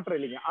வந்து மாற்றம்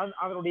இல்லைங்க.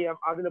 அதனுடைய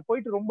அதுல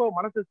போயிட்டு ரொம்ப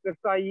மனசு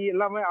ஸ்ட்ரெஸ் ஆகி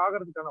எல்லாமே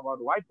ஆகிறதுக்கான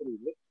ஒரு வாய்ப்பு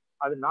இருக்குது.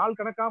 அது நாள்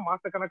கணக்கா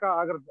மாச கணக்கா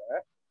ஆகிறத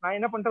நான்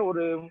என்ன பண்றேன்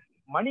ஒரு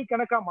மணி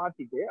கணக்கா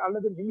மாத்திட்டு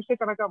அல்லது நிமிஷ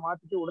கணக்கா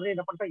மாத்திட்டு உடனே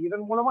என்ன பண்றேன்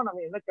இதன் மூலமா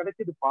நம்ம என்ன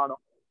கிடைச்சது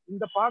பாடம்,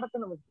 இந்த பாடத்தை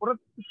நம்ம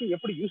புறத்துக்கு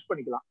எப்படி யூஸ்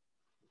பண்ணிக்கலாம்.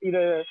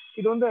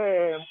 இது வந்து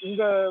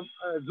உங்க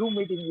ஜூம்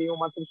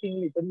மீட்டிங்லயும் மற்ற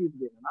விஷயங்களையும்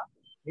தெரிஞ்சுக்கிட்டு என்னன்னா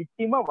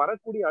நிச்சயமா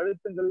வரக்கூடிய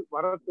அழுத்தங்கள்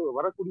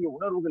வரக்கூடிய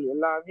உணர்வுகள்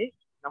எல்லாமே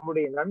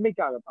நம்முடைய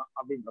நன்மைக்காகத்தான்.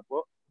 அப்படின்றப்போ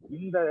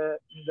இந்த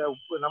இந்த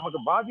நமக்கு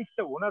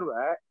பாதித்த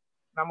உணர்வை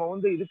நம்ம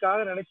வந்து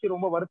இதுக்காக நினைச்சு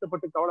ரொம்ப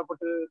வருத்தப்பட்டு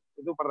கவலைப்பட்டு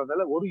இது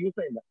பண்றதால ஒரு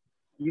யூஸும் இல்லை.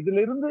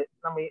 இதுல இருந்து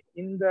நம்ம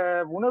இந்த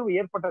உணர்வு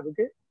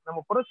ஏற்பட்டதுக்கு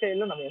நம்ம புற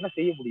செயல்ல நம்ம என்ன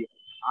செய்ய முடியும்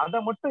அதை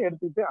மட்டும்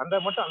எடுத்துக்கிட்டு அதை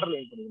மட்டும்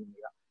அண்டர்லைன்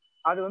பண்ணிக்கணும்.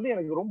 அது வந்து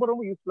எனக்கு ரொம்ப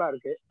ரொம்ப யூஸ்ஃபுல்லா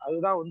இருக்கு.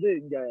 அதுதான் வந்து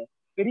இங்க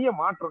பெரிய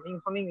மாற்றம்.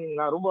 நீங்க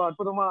சொன்னீங்களா ரொம்ப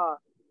அற்புதமா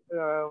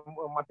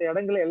மற்ற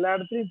இடங்கள்ல எல்லா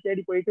இடத்துலயும்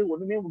தேடி போயிட்டு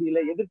ஒண்ணுமே முடியல,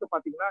 எதிர்த்து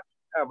பாத்தீங்கன்னா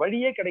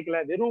வழியே கிடைக்கல,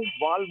 வெறும்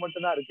வால்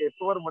மட்டும்தான் இருக்கு,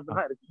 சுவர்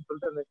மட்டும்தான் இருக்குன்னு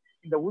சொல்லிட்டு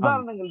இந்த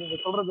உதாரணங்கள் நீங்க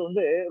சொல்றது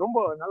வந்து ரொம்ப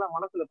நல்லா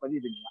மனசுல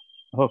பதியுதுங்க.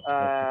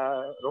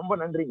 ரொம்ப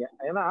நன்றிங்க.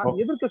 ஏன்னா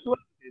எதிர்க்க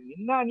சுவர்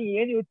என்ன நீ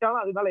ஏணி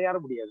வச்சாலும் அது மேல ஏற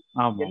முடியாது,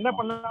 என்ன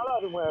பண்ணாலும்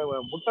அது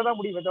முட்டதான்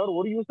முடியுமே தவிர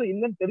ஒரு யூஸும்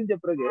இல்லைன்னு தெரிஞ்ச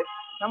பிறகு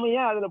நம்ம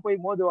ஏன் அதுல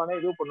போய் மோதுவானே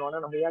இது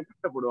பண்ணுவானே, நம்ம ஏன்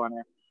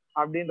கஷ்டப்படுவானே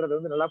அப்படின்றது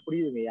வந்து நல்லா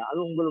புரியுதுங்கய்யா. அது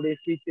உங்களுடைய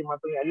ஸ்பீச்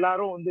மற்றவங்க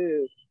எல்லாரும் வந்து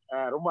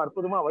ரொம்ப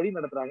அற்புதமா வழி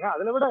நடத்துறாங்க.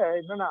 அதுல விட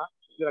என்னன்னா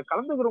இதுல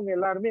கலந்துக்கிறவங்க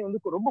எல்லாருமே வந்து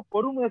ரொம்ப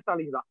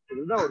பொறுமைசாலிங்க தான்.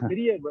 இதுதான் ஒரு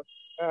பெரிய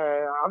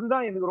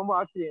அதுதான் எனக்கு ரொம்ப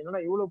ஆச்சரியம்.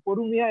 என்னன்னா இவ்வளவு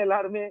பொறுமையா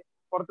எல்லாருமே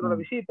ஒருத்தரோட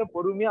விஷயத்த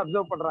பொறுமையா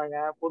அப்சர்வ் பண்றாங்க,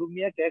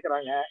 பொறுமையா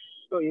கேட்கறாங்க.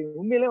 ஸோ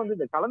உண்மையிலே வந்து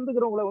இந்த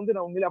கலந்துக்கிறவங்களை வந்து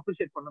நான் உண்மையிலே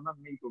அப்ரிஷியேட் பண்ணதான்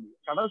நினைக்க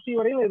முடியும். கடைசி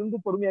வரையில இருந்து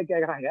பொறுமையா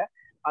கேட்கறாங்க.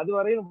 அது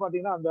வரையிலும்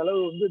பாத்தீங்கன்னா அந்த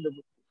அளவு வந்து இந்த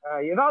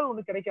ஏதாவது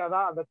ஒண்ணு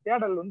கிடைக்காதா அந்த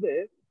தேடல் வந்து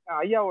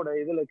ஐயாவோட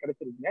இதுல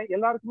கிடைச்சிருக்குங்க.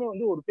 எல்லாருக்குமே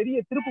வந்து ஒரு பெரிய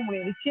திருப்பு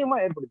முனையை நிச்சயமா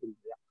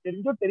ஏற்படுத்திருக்கு.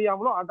 தெரிஞ்சோ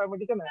தெரியாமலோ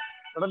ஆட்டோமேட்டிக்கா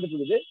நடந்துட்டு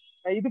இருக்குது.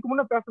 இதுக்கு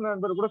முன்ன பேசின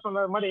நண்பர் கூட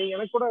சொன்ன மாதிரி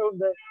எனக்கு கூட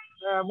இந்த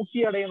முக்தி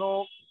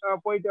அடையணும்,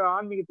 போயிட்டு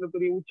ஆன்மீகத்துல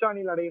பெரிய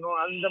உச்சாணியில் அடையணும்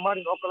அந்த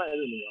மாதிரி நோக்கெல்லாம்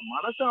எதுவும் இல்லைங்க.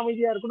 மனசு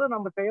அமைதியா இருக்கணும்,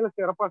 நம்ம செயலை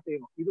சிறப்பா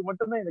செய்யணும், இது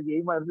மட்டும்தான் எனக்கு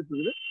எய்மா இருந்துட்டு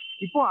இருக்குது.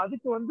 இப்போ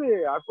அதுக்கு வந்து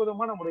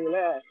அற்புதமான முறையில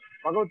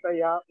பகவத்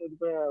ஐயா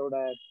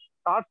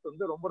தாட்ஸ்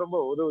வந்து ரொம்ப ரொம்ப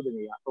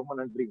உதவுதுங்கய்யா. ரொம்ப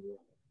நன்றிங்க.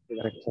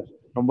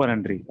 ரொம்ப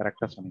நன்றி,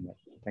 கரெக்டா சொன்னீங்க.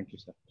 Thank you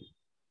sir.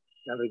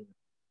 நன்றிங்க.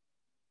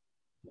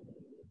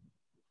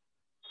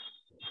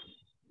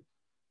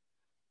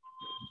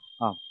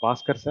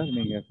 பாஸ்கர் சார்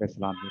நீங்க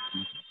பேசலாம்.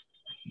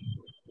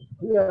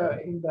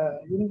 இந்த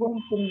இன்பம்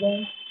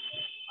துன்பம்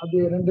அது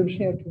ரெண்டு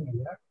விஷயம்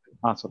இருக்குங்க.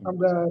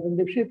 அந்த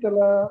 2 விஷயத்துல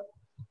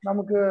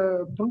நமக்கு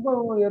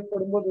துன்பம்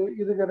ஏற்படும் போது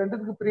இதுக்கு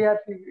ரெண்டுத்துக்கு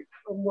பிரியாரிட்டி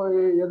ரொம்ப,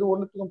 எது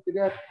ஒண்ணுத்துக்கும்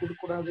பிரியாரிட்டி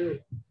கொடுக்கக்கூடாது.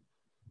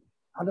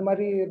 அது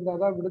மாதிரி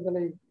இருந்தாதான்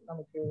விடுதலை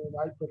நமக்கு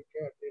வாய்ப்பு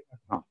இருக்கு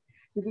அப்படின்னு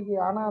இதுக்கு.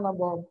 ஆனா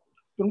நம்ம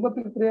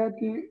துன்பத்துக்கு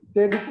பிரியாரிட்டி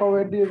தேடி போக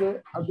வேண்டியது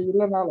அப்படி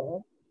இல்லைனாலும்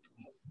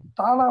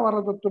தானா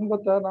வர்றது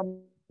துன்பத்தை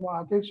நம்ம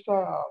அகேன்ஸ்டா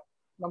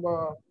நம்ம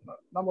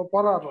நம்ம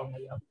போராடுறோம்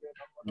ஐயா.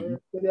 நம்ம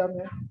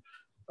தெரியாம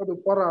அது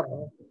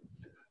போராடுறோம்.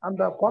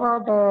 அந்த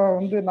போராட்டம்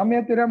வந்து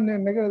நம்ம தெரியாம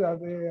நிகழுது.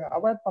 அது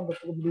அவாய்ட்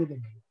பண்றதுக்கு முடியுது.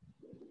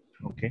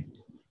 ஓகே,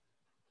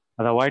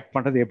 அதை அவாய்ட்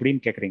பண்றது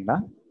எப்படின்னு கேக்குறீங்களா?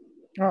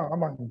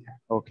 ஆமாங்க.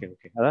 Okay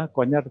okay. அதான்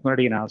கொஞ்ச நேரத்துக்கு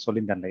முன்னாடி நான்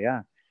சொல்லியிருந்தேன் இல்லையா,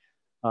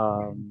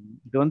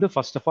 இது வந்து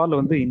ஃபர்ஸ்ட் ஆஃப் ஆல்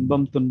வந்து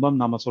இன்பம் துன்பம்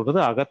நாம சொல்றது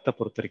அகத்தை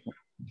பொறுத்த வரைக்கும்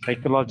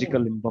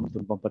சைக்கலாஜிக்கல் இன்பம்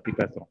துன்பம் பத்தி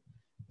பேசுறோம்.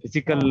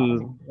 பிசிக்கல்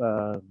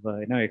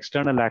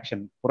எக்ஸ்டர்னல்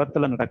ஆக்ஷன்,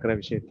 புறத்துல நடக்கிற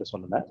விஷயத்த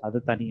சொல்லல, அது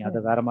தனி, அதை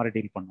வேற மாதிரி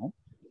டீல் பண்ணும்.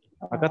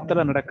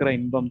 அகத்துல நடக்கிற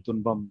இன்பம்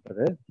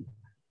துன்பம்ன்றது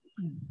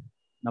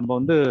நம்ம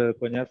வந்து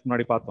கொஞ்ச நேரத்துக்கு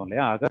முன்னாடி பார்த்தோம்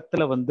இல்லையா,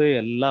 அகத்துல வந்து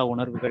எல்லா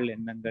உணர்வுகள்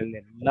எண்ணங்கள்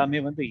எல்லாமே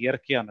வந்து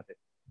இயற்கையானது.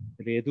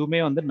 இது எதுவுமே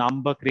வந்து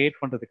நம்ம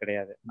கிரியேட் பண்றது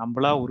கிடையாது,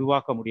 நம்மளா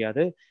உருவாக்க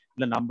முடியாது,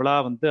 இல்லை நம்மளா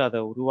வந்து அதை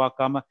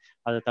உருவாக்காம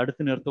அதை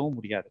தடுத்து நிறுத்தவும்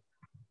முடியாது,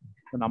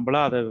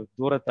 நம்மளா அதை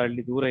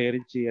தூரம்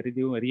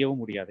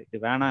எரியவும் முடியாது. இது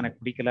வேணாம்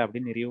எனக்கு பிடிக்கல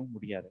அப்படின்னு எரியவும்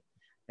முடியாது.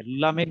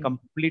 எல்லாமே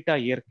கம்ப்ளீட்டா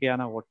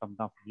இயற்கையான ஓட்டம்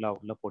தான் ஃபுல்லா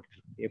உள்ள போட்டு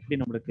இருக்கு. எப்படி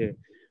நம்மளுக்கு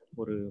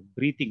ஒரு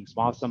பிரீத்திங்,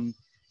 சுவாசம்,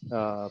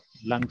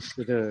 லங்ஸ்,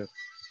 இது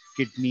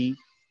கிட்னி,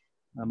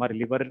 அந்த மாதிரி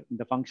லிவர்,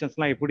 இந்த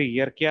ஃபங்க்ஷன்ஸ்லாம் எப்படி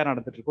இயற்கையாக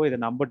நடந்துட்டு இருக்கோ, இதை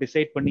நம்ம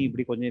டிசைட் பண்ணி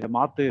இப்படி கொஞ்சம் இதை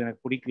மாற்று, எனக்கு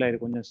பிடிக்கல, இது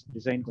கொஞ்சம்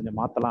டிசைன் கொஞ்சம்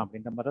மாற்றலாம்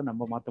அப்படின்ற மாதிரி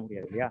நம்ம மாற்ற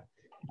முடியாது இல்லையா.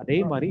 அதே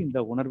மாதிரி இந்த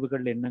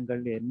உணர்வுகள்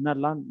எண்ணங்கள்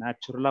என்னெல்லாம்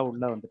நேச்சுரலாக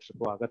உள்ள வந்துட்டு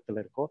இருக்கோ,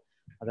 அகத்தில் இருக்கோ,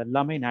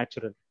 அதெல்லாமே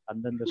நேச்சுரல்.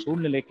 அந்தந்த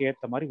சூழ்நிலைக்கு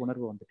ஏற்ற மாதிரி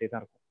உணர்வு வந்துட்டே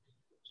தான் இருக்கும்.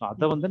 ஸோ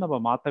அதை வந்து நம்ம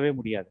மாற்றவே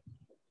முடியாது.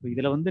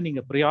 இதில் வந்து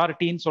நீங்கள்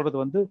ப்ரியாரிட்டின்னு சொல்கிறது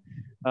வந்து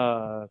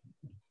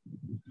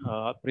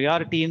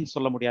ப்ரியாரிட்டின்னு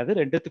சொல்ல முடியாது,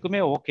 ரெண்டுத்துக்குமே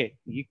ஓகே,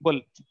 ஈக்குவல்.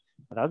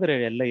 அதாவது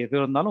எது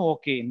இருந்தாலும்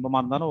ஓகே, இன்பமா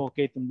இருந்தாலும்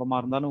ஓகே, துன்பமா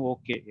இருந்தாலும்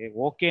ஓகே.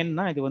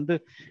 ஓகேன்னா இது வந்து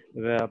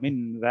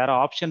வேற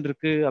ஆப்ஷன்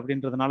இருக்கு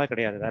அப்படின்றதுனால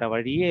கிடையாது, வேற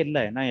வழியே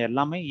இல்லை. ஏன்னா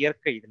எல்லாமே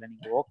இயற்கை. இதுல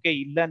நீங்க ஓகே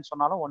இல்லைன்னு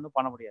சொன்னாலும் ஒன்றும்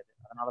பண்ண முடியாது.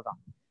 அதனாலதான்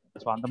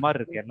ஸோ அந்த மாதிரி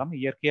இருக்கு, எல்லாமே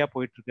இயற்கையா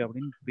போயிட்டு இருக்கு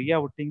அப்படின்னு ஃப்ரீயா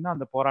விட்டீங்கன்னா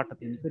அந்த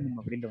போராட்டத்திலிருந்து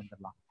நம்ம வெளியில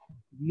வந்துடலாம்.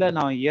 இல்லை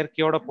நான்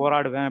இயற்கையோட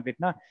போராடுவேன்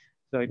அப்படின்னா,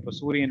 இப்போ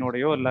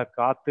சூரியனோடையோ இல்லை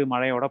காத்து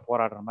மழையோட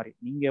போராடுற மாதிரி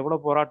நீங்க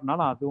எவ்வளவு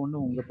போராட்டினாலும் அது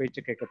ஒன்றும் உங்க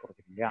பேச்சு கேட்க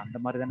போறது இல்லையா. அந்த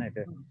மாதிரி தானே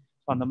இது.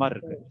 அந்த மாதிரி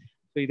இருக்கு.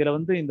 ஸோ இதுல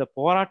வந்து இந்த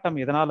போராட்டம்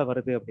எதனால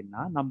வருது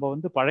அப்படின்னா, நம்ம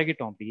வந்து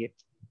பழகிட்டோம் அப்படியே.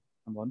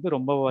 நம்ம வந்து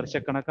ரொம்ப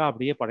வருஷக்கணக்கா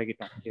அப்படியே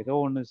பழகிட்டோம். ஏதோ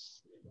ஒன்று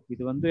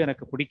இது வந்து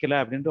எனக்கு பிடிக்கல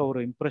அப்படின்ற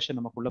ஒரு இம்ப்ரெஷன்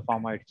நமக்குள்ள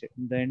ஃபார்ம் ஆயிடுச்சு.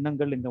 இந்த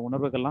எண்ணங்கள், இந்த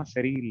உணர்வுகள்லாம்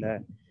சரியில்லை,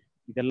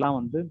 இதெல்லாம்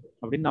வந்து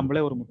அப்படின்னு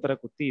நம்மளே ஒரு முத்திரை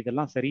குத்தி,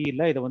 இதெல்லாம்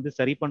சரியில்லை, இதை வந்து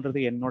சரி பண்றது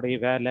என்னுடைய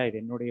வேலை, இது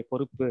என்னுடைய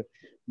பொறுப்பு,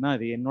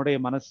 இது என்னுடைய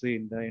மனசு,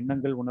 இந்த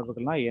எண்ணங்கள்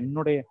உணர்வுகள்லாம்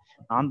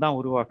நான் தான்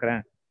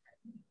உருவாக்குறேன்,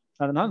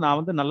 அதனால நான்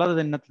வந்து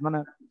நல்லது எண்ணத்தை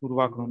தானே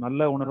உருவாக்கணும்,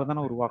 நல்ல உணர்வை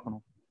தானே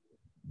உருவாக்கணும்,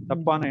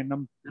 தப்பான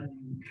எண்ணம்,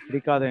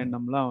 பிடிக்காத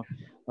எண்ணம்லாம்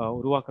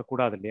உருவாக்க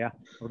கூடாது இல்லையா.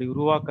 அப்படி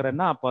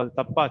உருவாக்குறேன்னா அப்ப அது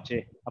தப்பாச்சே,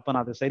 அப்ப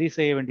நான் அதை சரி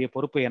செய்ய வேண்டிய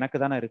பொறுப்பு எனக்கு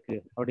தானே இருக்கு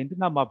அப்படின்ட்டு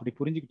நம்ம அப்படி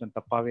புரிஞ்சுக்கிட்டோம்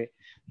தப்பாவே.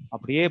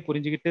 அப்படியே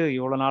புரிஞ்சுக்கிட்டு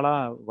இவ்வளவு நாளா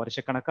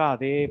வருஷக்கணக்கா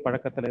அதே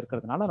பழக்கத்துல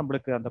இருக்கிறதுனால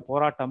நம்மளுக்கு அந்த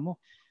போராட்டமும்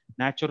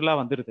நேச்சுரலா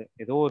வந்துடுது.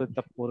 ஏதோ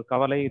ஒரு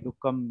கவலை,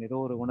 துக்கம், ஏதோ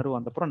ஒரு உணர்வு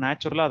வந்தப்புறம்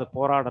நேச்சுரலா அதை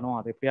போராடணும்,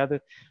 அதை எப்படியாவது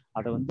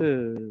அதை வந்து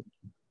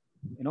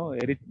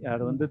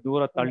அதை வந்து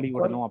தூர தள்ளி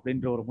விடணும்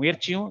அப்படின்ற ஒரு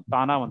முயற்சியும்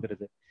தானா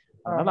வந்துடுது.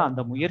 அதனால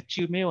அந்த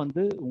முயற்சியுமே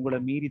வந்து உங்களை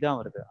மீறி தான்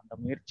வருது. அந்த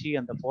முயற்சி,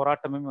 அந்த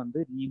போராட்டமே வந்து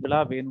நீங்களா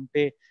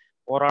வேணும்ட்டே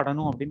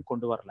போராடணும் அப்படின்னு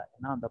கொண்டு வரல.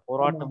 ஏன்னா அந்த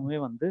போராட்டமுமே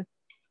வந்து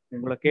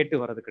உங்களை கேட்டு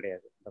வர்றது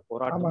கிடையாது, அந்த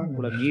போராட்டம்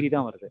உங்களை மீறி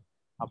தான் வருது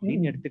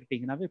அப்படின்னு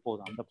எடுத்துக்கிட்டீங்கன்னாவே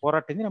போதும். அந்த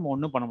போராட்டமே நம்ம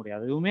ஒன்றும் பண்ண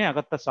முடியாது, அதுவுமே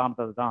அகத்தை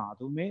சார்ந்தது தான்,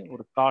 அதுவுமே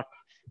ஒரு தாட்,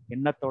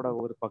 எண்ணத்தோட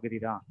ஒரு பகுதி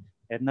தான்,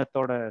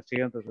 எண்ணத்தோட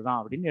சேர்ந்தது தான்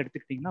அப்படின்னு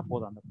எடுத்துக்கிட்டீங்கன்னா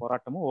போதும். அந்த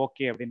போராட்டமும்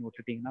ஓகே அப்படின்னு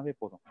விட்டுட்டீங்கன்னாவே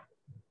போதும்.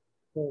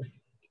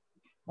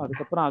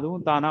 அதுக்கப்புறம்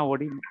அதுவும் தானா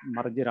ஓடி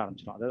மறைஞ்சிட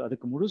ஆரம்பிச்சிடும்.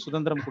 அதுக்கு முழு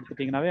சுதந்திரம்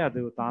கொடுத்துட்டீங்கன்னாவே அது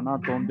தானா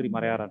தோன்றி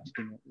மறைய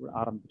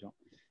ஆரம்பிச்சிடும்.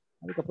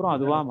 அதுக்கப்புறம்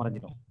அதுவா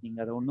மறைஞ்சிடும். நீங்க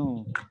அதை ஒன்றும்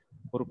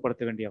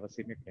பொருட்படுத்த வேண்டிய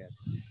அவசியமே கிடையாது.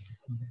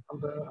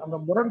 அந்த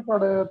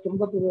முரண்பாடு,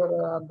 துன்பத்துக்கு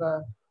அந்த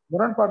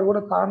முரண்பாடு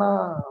கூட தானா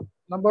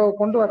நம்ம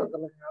கொண்டு வர்றது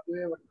இல்லைங்க,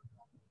 அதுவே.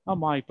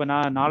 ஆமா, இப்ப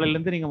நான் நாளையில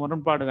இருந்து நீங்க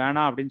முரண்பாடு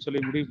வேணாம் அப்படின்னு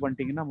சொல்லி முடிவு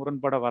பண்ணிட்டீங்கன்னா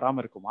முரண்பாட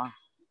வராம இருக்குமா?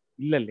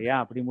 இல்ல இல்லையா.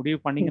 அப்படி முடிவு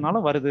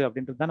பண்ணீங்கனாலும் வருது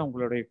அப்படின்றது தானே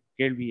உங்களுடைய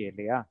கேள்வியே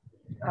இல்லையா.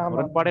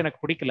 முரண்பாடு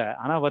எனக்கு பிடிக்கல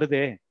ஆனா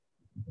வருதே,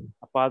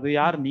 அப்ப அது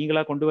யார்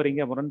நீங்களா கொண்டு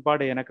வரீங்க?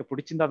 முரண்பாடு எனக்கு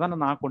பிடிச்சிருந்தா தானே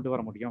நான் கொண்டு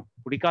வர முடியும்.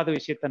 பிடிக்காத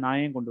விஷயத்த நான்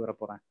ஏன் கொண்டு வர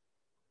போறேன்?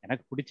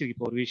 எனக்கு பிடிச்சிருக்கு.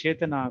 இப்போ ஒரு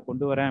விஷயத்த நான்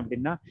கொண்டு வரேன்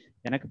அப்படின்னா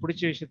எனக்கு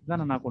பிடிச்ச விஷயத்த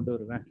தானே நான் கொண்டு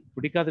வருவேன்.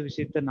 பிடிக்காத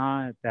விஷயத்த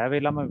நான்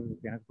தேவையில்லாம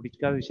எனக்கு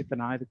பிடிக்காத விஷயத்த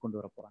நான் எதுக்கு கொண்டு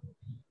வர போறேன்?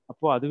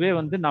 அப்போ அதுவே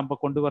வந்து நம்ம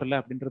கொண்டு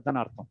வரல அப்படின்றது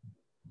தானே அர்த்தம்.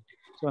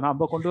 ஸோ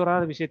நம்ம கொண்டு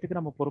வராத விஷயத்துக்கு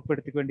நம்ம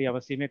பொறுப்பெடுத்துக்க வேண்டிய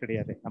அவசியமே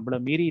கிடையாது. நம்மள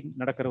மீறி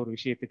நடக்கிற ஒரு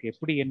விஷயத்துக்கு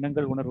எப்படி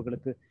எண்ணங்கள்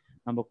உணர்வுகளுக்கு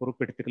நம்ம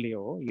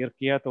பொறுப்பெடுத்துக்கலையோ,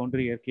 இயற்கையா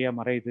தோன்றி இயற்கையா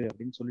மறையுது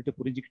அப்படின்னு சொல்லிட்டு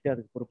புரிஞ்சுக்கிட்டு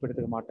அதுக்கு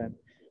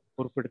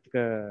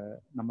பொறுப்பெடுத்துக்க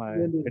நம்ம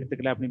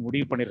எடுத்துக்கல அப்படின்னு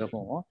முடிவு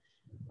பண்ணிடுறப்போ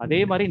அதே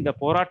மாதிரி இந்த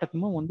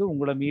போராட்டமும் வந்து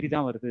உங்களை மீறி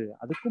தான் வருது,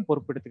 அதுக்கும்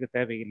பொறுப்பெடுத்துக்க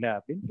தேவையில்லை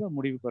அப்படின்ற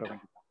முடிவுக்கு வர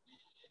வேண்டியதான்.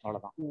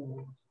 அவ்வளவுதான்.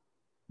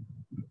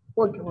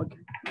 Okay okay.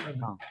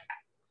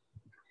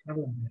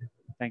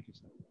 Thank you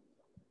sir.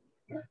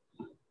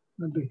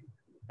 நன்றி.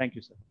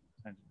 Thank you sir.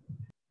 நன்றி.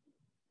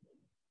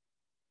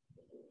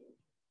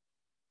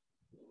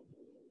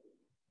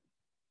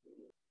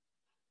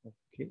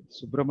 ஓகே,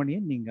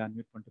 சுப்பிரமணியன் நீங்க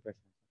அன்மியூட் பண்ணிட்டு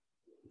பேசுங்க.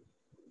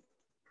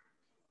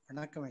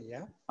 வணக்கம்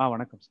ஐயா.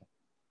 வணக்கம் சார்.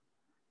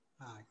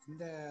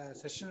 இந்த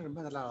செஷன் ரொம்ப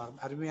நல்லா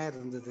அருமையா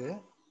இருந்தது.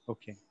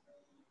 ஓகே.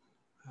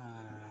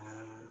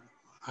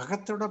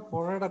 அகத்தோட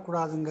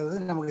போராடக்கூடாதுங்கிறது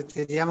நமக்கு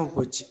தெரியாம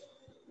போச்சு.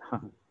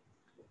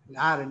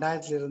 நான்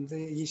 2000 இருந்து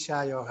ஈஷா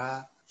யோகா,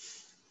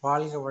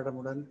 வாழ்க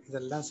வளமுடன்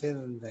இதெல்லாம்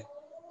சேர்ந்துருந்தேன்.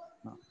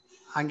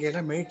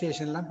 அங்கெல்லாம்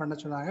மெடிடேஷன்லாம் பண்ண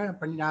சொன்னாங்க.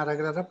 நான்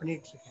ரெகுலராக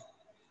பண்ணிட்டு இருக்கேன்.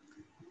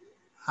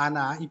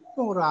 ஆனால்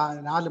இப்போ ஒரு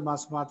 4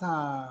 மாசமாக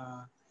தான்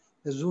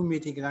இந்த ஜூம்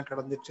மீட்டிங்லாம்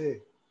கடந்துட்டு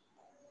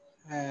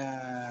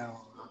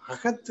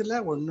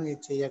அகத்தில்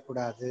ஒன்றும்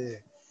செய்யக்கூடாது,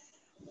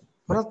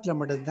 புறத்தில்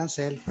மட்டும்தான்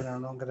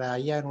செயல்படணுங்கிற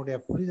ஐயானுடைய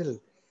புரிதல்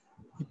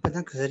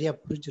இப்போதான் சரியா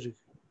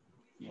புரிஞ்சிருக்கு.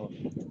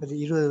 ஒரு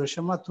 20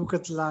 வருஷமா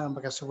தூக்கத்துலாம்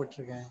ரொம்ப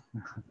கஷ்டப்பட்டுருக்கேன்.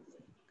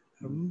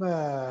 ரொம்ப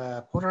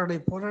போராடி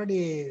போராடி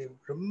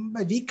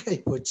ரொம்ப வீக் ஆகி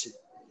போச்சு.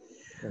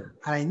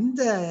 ஆனால்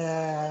இந்த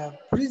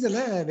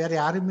புரிதலை வேற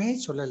யாருமே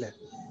சொல்லலை.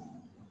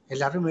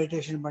 எல்லாரும்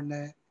மெடிடேஷன்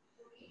பண்ணு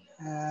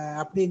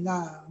அப்படின்னு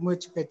தான்,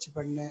 மூச்சு பயிற்சி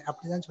பண்ணு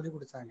அப்படிதான் சொல்லி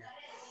கொடுத்தாங்க.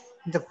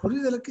 இந்த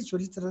புரிதலுக்கு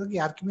சொல்லித்தரதுக்கு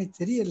யாருக்குமே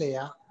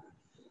தெரியலையா?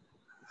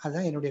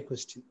 அதான் என்னுடைய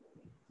கொஸ்டின்.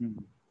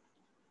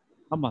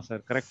 ஆமாம்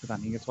சார், கரெக்ட்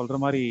தான். நீங்கள் சொல்கிற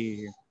மாதிரி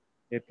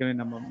ஏற்கனவே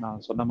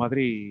நான் சொன்ன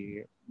மாதிரி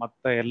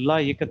மற்ற எல்லா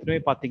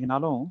இயக்கத்துலையுமே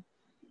பார்த்தீங்கன்னாலும்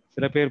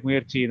சில பேர்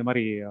முயற்சி இந்த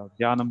மாதிரி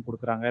தியானம்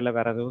கொடுக்குறாங்க, இல்லை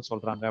வேற எதுவும்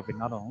சொல்கிறாங்க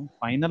அப்படின்னாலும்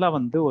ஃபைனலாக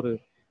வந்து ஒரு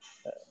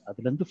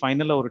அதுலேருந்து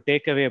ஃபைனலாக ஒரு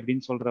டேக்அவே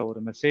அப்படின்னு சொல்கிற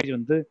ஒரு மெசேஜ்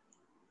வந்து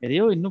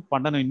எதையோ இன்னும்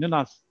பண்ணணும், இன்னும்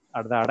நான்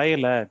அதை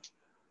அடையலை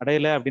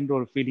அப்படின்ற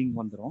ஒரு ஃபீலிங்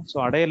வந்துடும். ஸோ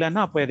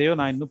அடையலைன்னா அப்போ எதையோ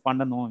நான் இன்னும்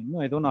பண்ணணும்,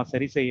 இன்னும் ஏதோ நான்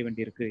சரி செய்ய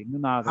வேண்டியிருக்கு,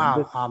 இன்னும் நான் அதை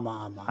வந்து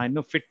நான்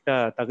இன்னும்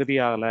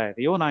தகுதியாகலை,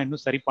 எதையோ நான்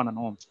இன்னும் சரி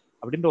பண்ணணும்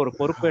அப்படின்ற ஒரு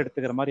பொறுப்பை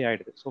எடுத்துக்கிற மாதிரி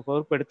ஆயிடுது. ஸோ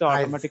பொறுப்பு எடுத்து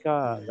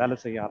ஆட்டோமேட்டிக்காக வேலை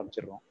செய்ய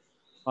ஆரம்பிச்சிடுறோம்.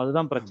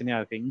 அதுதான் பிரச்சனையா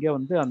இருக்கு. இங்கே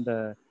வந்து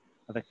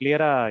அதை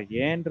கிளியரா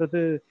ஏன்றது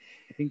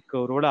ஐ திங்க்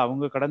ஒருவேளை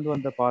அவங்க கடந்து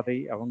வந்த பாதை,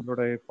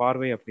 அவங்களோட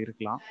பார்வை அப்படி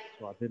இருக்கலாம்.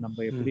 ஸோ அது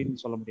நம்ம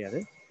எப்படின்னு சொல்ல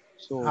முடியாது.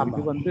 ஸோ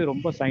இது வந்து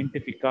ரொம்ப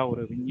சயின்டிஃபிக்கா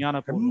ஒரு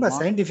விஞ்ஞான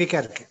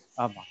இருக்கு.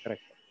 ஆமா,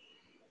 கரெக்ட்.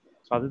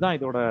 ஸோ அதுதான்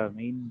இதோட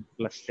மெயின்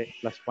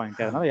ப்ளஸ் பாயிண்ட்.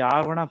 அதனால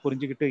யார் வேணா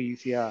புரிஞ்சுக்கிட்டு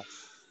ஈஸியா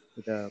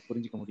இதை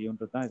புரிஞ்சுக்க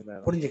முடியும்ன்றது தான் இதுல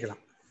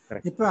புரிஞ்சுக்கலாம்.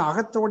 இப்போ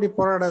அகத்தோடி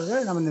போராடுறத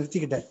நம்ம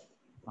நிறுத்திக்கிட்டேன்.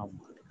 ஆமா.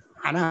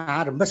 ஆனா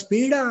ரொம்ப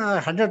ஸ்பீடா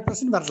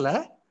 100% வரல.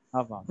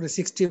 ஆமா, ஒரு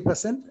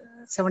 60%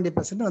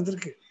 70%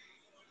 வந்திருக்கு.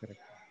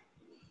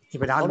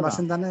 இப்ப 4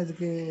 மாசம் தானே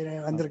இதுக்கு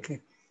வந்திருக்கு.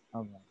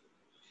 ஆமா,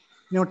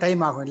 இன்னும்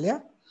டைம் ஆகும் இல்லையா?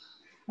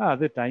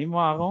 அது டைம்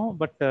ஆகும்.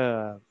 பட்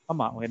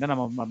ஆமா, என்ன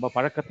நம்ம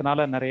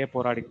பழக்கத்தினால நிறைய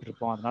போராடிட்டு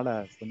இருப்போம். அதனால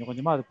கொஞ்சம்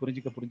கொஞ்சமா அது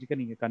புரிஞ்சுக்க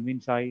நீங்க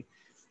கன்வின்ஸ் ஆகி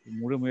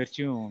முழு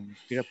முயற்சியும்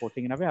கீழே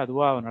போட்டிங்கன்னாவே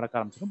அதுவா நடக்க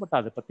ஆரம்பிச்சிடும். பட்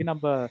அதை பத்தி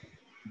நம்ம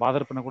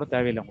பாதர் பண்ண கூட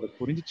தேவையில்லை.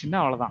 உங்களுக்கு புரிஞ்சிச்சுன்னா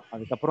அவ்வளோதான்.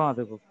 அதுக்கப்புறம்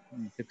அது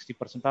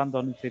 60%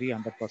 இருந்தாலும் சரி,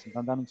 100%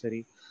 இருந்தாலும் சரி,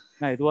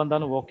 நான் எதுவாக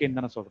இருந்தாலும் ஓகேன்னு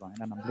தானே சொல்கிறோம்.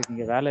 ஏன்னா நம்மளுக்கு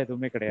இங்கே வேலை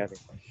எதுவுமே கிடையாது.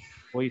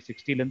 போய்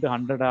 60லேருந்து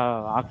 100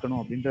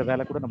 ஆக்கணும் அப்படின்ற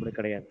வேலை கூட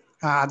நம்மளுக்கு கிடையாது.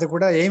 அது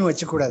கூட எய்ம்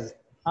வச்சுக்கூடாது.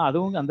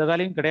 அதுவும் அந்த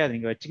வேலையும் கிடையாது.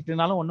 நீங்க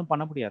வச்சுக்கிட்டனாலும் ஒன்றும்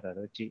பண்ண முடியாது. அதை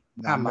வச்சு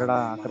 100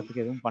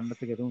 ஆக்கிறதுக்கு எதுவும்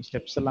பண்ணதுக்கு எதுவும்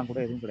ஸ்டெப்ஸ் எல்லாம் கூட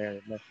எதுவும் கிடையாது.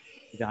 இல்லை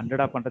இது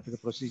 100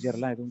 பண்றதுக்கு ப்ரொசீஜர்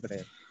எல்லாம் எதுவும்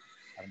கிடையாது.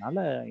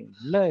 அதனால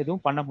இல்லை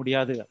எதுவும் பண்ண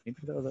முடியாது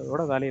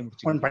அப்படின்றதோட வேலையை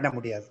முடிச்சு பண்ண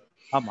முடியாது.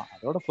 ஆமா,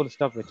 அதோட ஃபுல்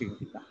ஸ்டாப்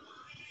வச்சுக்கிட்டு.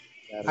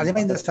 அதே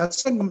மாதிரி இந்த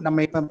சத்சங்கம்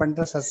நம்ம இப்ப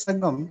பண்ற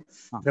சத்சங்கம்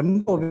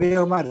ரொம்ப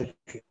உபயோகமா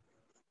இருக்கு.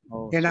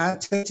 ஏன்னா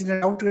சின்ன சின்ன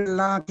டவுட்கள்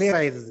எல்லாம் கிளியர்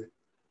ஆயிடுது.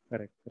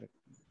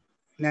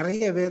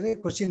 நிறைய பேரு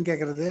கொஸ்டின்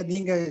கேட்கறது,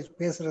 நீங்க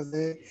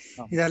பேசுறது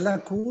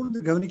இதெல்லாம் கூர்ந்து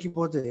கவனிக்கும்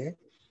போது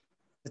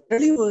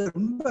தெளிவு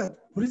ரொம்ப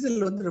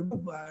புரிதல் வந்து ரொம்ப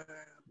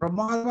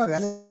பிரமாதமா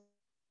வேலை.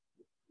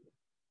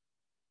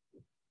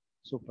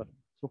 Super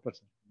super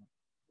sir,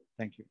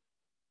 thank you.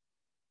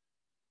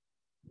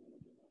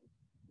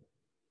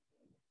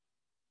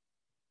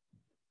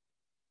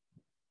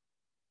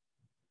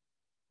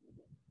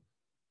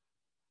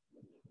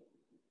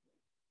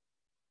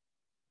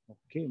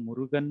 Okay,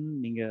 Murugan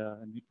நீங்க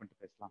அன்மியூட்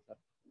பண்ணிட்டு பேசலாம் சார்.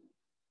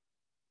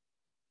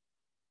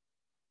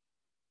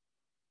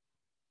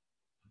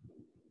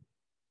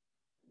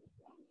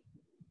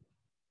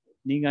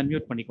 நீங்க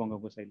அன்மியூட் பண்ணிக்கோங்க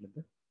உங்க சைட்ல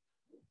இருந்து.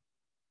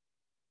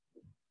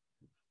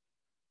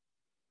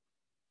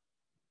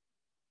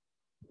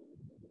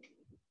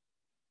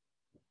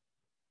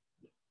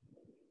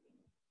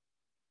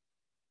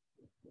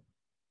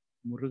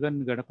 முருகன்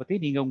கணபதி,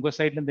 நீங்க உங்க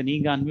சைட்ல இருந்து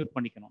நீங்க அன்மியூட்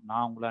பண்ணிக்கணும்.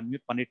 நான் உங்களை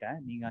அன்மியூட் பண்ணிட்டேன்,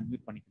 நீங்க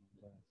அன்மியூட் பண்ணிக்கணும்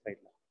உங்க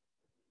சைட்ல.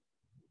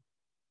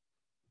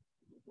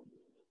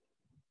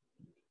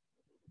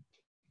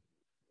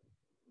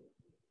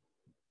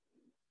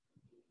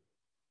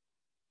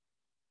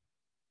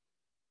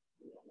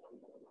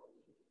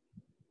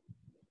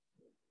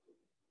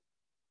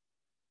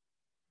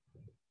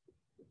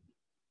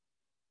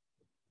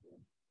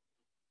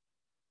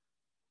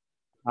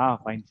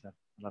 ஃபைன் சார்,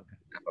 நல்லா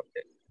இருக்கேன்.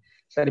 ஓகே,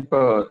 சார் இப்போ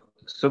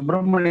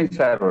சுப்பிரமணிய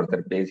சார்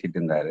ஒருத்தர் பேசிட்டு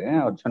இருந்தாரு.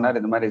 அவர் சொன்னார்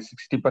இந்த மாதிரி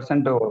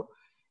 60%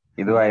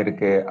 இதுவா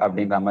இருக்கு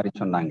அப்படின்ற மாதிரி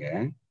சொன்னாங்க.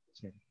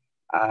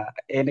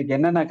 எனக்கு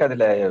என்னன்னாக்கா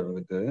அதுல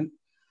இது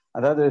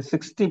அதாவது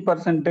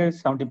 60%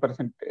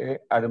 70%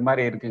 அது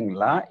மாதிரி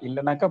இருக்குங்களா,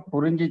 இல்லைனாக்கா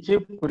புரிஞ்சிச்சு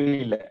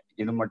புரியல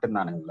இது மட்டும்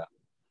தானுங்களா?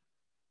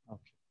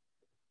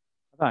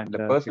 இந்த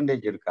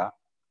பெர்சன்டேஜ் இருக்கா?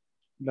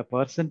 இல்ல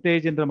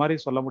பெர்சன்டேஜ்ன்ற மாதிரி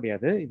சொல்ல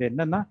முடியாது. இது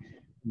என்னன்னா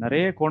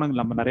நிறைய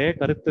கோணங்கள், நம்ம நிறைய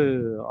கருத்து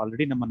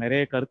ஆல்ரெடி நம்ம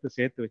நிறைய கருத்து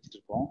சேர்த்து வச்சுட்டு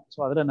இருக்கோம். ஸோ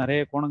அதுல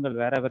நிறைய கோணங்கள்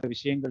வேற வேற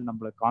விஷயங்கள்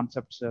நம்மளுக்கு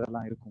கான்செப்ட்ஸ்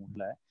அதெல்லாம் இருக்கும்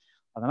உள்ள.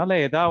 அதனால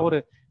ஏதாவது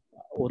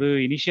ஒரு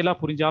இனிஷியலா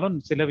புரிஞ்சாலும்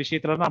சில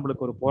விஷயத்துல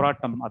நம்மளுக்கு ஒரு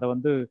போராட்டம், அதை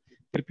வந்து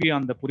திருப்பியும்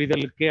அந்த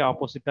புரிதலுக்கே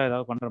ஆப்போசிட்டா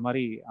ஏதாவது பண்ற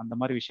மாதிரி அந்த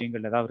மாதிரி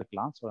விஷயங்கள் ஏதாவது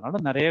இருக்கலாம். ஸோ அதனால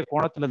நிறைய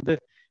கோணத்துல இருந்து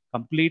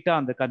கம்ப்ளீட்டா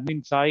அந்த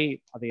கன்வின்ஸ் ஆகி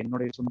அது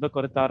என்னுடைய சொந்த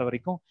கருத்தார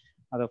வரைக்கும்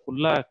அதை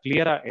ஃபுல்லா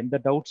கிளியரா எந்த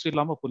டவுட்ஸும்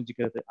இல்லாம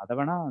புரிஞ்சுக்கிறது, அதை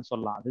வேணா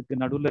சொல்லலாம்.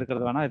 அதுக்கு நடுவில்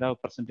இருக்கிறது வேணா ஏதாவது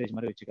பர்சன்டேஜ்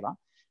மாதிரி வச்சுக்கலாம்.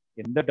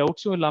 எந்த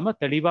டவுட்ஸும் இல்லாம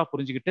தெளிவா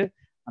புரிஞ்சுக்கிட்டு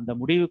அந்த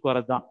முடிவுக்கு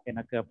வரதுதான்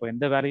எனக்கு அப்போ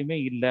எந்த வேலையுமே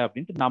இல்லை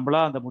அப்படின்ட்டு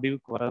நம்மளா அந்த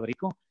முடிவுக்கு வர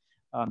வரைக்கும்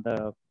அந்த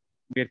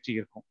முயற்சி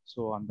இருக்கும்.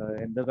 ஸோ அந்த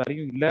எந்த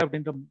வேலையும் இல்லை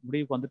அப்படின்ற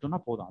முடிவுக்கு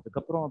வந்துட்டோம்னா போதும்.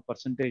 அதுக்கப்புறம்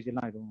பர்சன்டேஜ்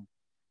எல்லாம்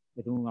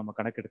எதுவும் நம்ம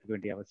கணக்கு எடுத்துக்க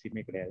வேண்டிய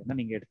அவசியமே கிடையாது. ஏன்னா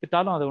நீங்க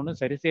எடுத்துட்டாலும் அதை ஒன்றும்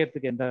சரி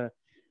செய்யறதுக்கு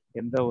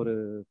எந்த ஒரு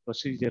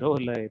ப்ரொசீஜரோ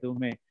இல்லை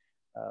எதுவுமே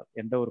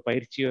எந்த ஒரு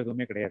பயிற்சியோ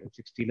எதுவுமே கிடையாது.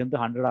 60லேருந்து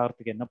 100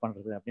 ஆகிறதுக்கு என்ன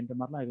பண்றது அப்படின்ற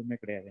மாதிரிலாம் எதுவுமே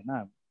கிடையாது. ஏன்னா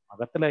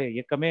அகத்துல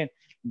இயக்கமே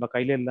நம்ம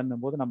கையில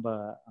இல்லைன்னும் போது நம்ம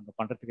அங்க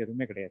பண்றதுக்கு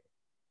எதுவுமே கிடையாது.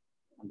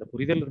 அந்த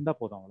புரிதல் இருந்தா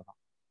போதும், அவ்வளவுதான்.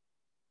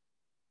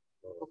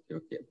 Okay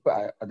okay.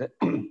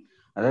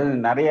 அதாவது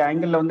நிறைய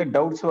ஆங்கிள் வந்து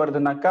டவுட்ஸ்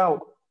வருதுனாக்கா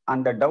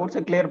அந்த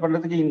டவுட்ஸை கிளியர்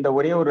பண்றதுக்கு இந்த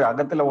ஒரே ஒரு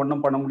அகத்துல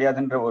ஒன்றும் பண்ண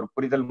முடியாதுன்ற ஒரு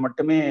புரிதல்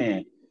மட்டுமே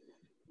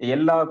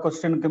எல்லா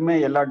கொஸ்டினுக்குமே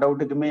எல்லா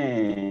டவுட்டுக்குமே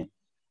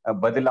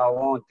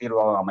பதிலாகவும்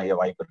தீர்வாகவும் அமைய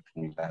வாய்ப்பு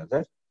இருக்குங்களா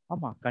சார்?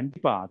 ஆமா,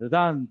 கண்டிப்பா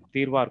அதுதான்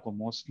தீர்வா இருக்கும்.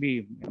 மோஸ்ட்லி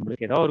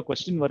நம்மளுக்கு ஏதாவது ஒரு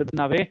கொஸ்டின்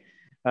வருதுனாவே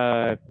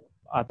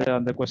அது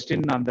அந்த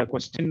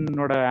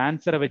கொஸ்டினோட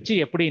ஆன்சரை வச்சு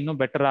எப்படி இன்னும்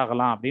பெட்டர்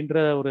ஆகலாம் அப்படின்ற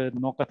ஒரு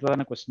நோக்கத்துல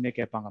தானே கொஸ்டினே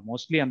கேட்பாங்க.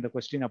 மோஸ்ட்லி அந்த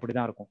கொஸ்டின்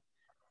அப்படிதான் இருக்கும்.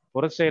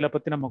 புறச்செயலை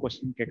பத்தி நம்ம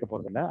கொஸ்டின் கேட்க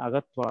போறதில்ல.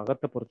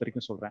 அகத்தை பொறுத்த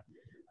வரைக்கும் சொல்றேன்.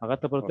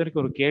 அகத்தை பொறுத்த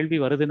வரைக்கும் ஒரு கேள்வி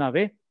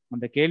வருதுனாவே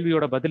அந்த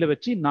கேள்வியோட பதிலை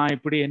வச்சு நான்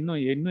இப்படி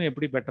இன்னும்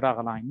எப்படி பெட்டர்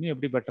ஆகலாம், இன்னும்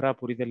எப்படி பெட்டரா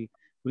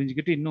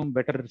புரிஞ்சுக்கிட்டு இன்னும்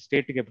பெட்டர்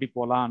ஸ்டேட்டுக்கு எப்படி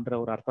போகலான்ற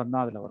ஒரு அர்த்தம்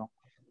தான் அதுல வரும்.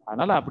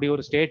 அதனால அப்படி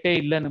ஒரு ஸ்டேட்டே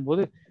இல்லைன்னும்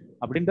போது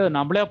அப்படின்றத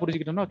நம்மளே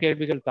புரிஞ்சுக்கிட்டோம்னா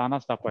கேள்விகள் தானா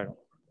ஸ்டாப் ஆயிடும்.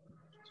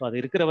 ஸோ அது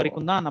இருக்கிற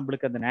வரைக்கும் தான்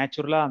நம்மளுக்கு அந்த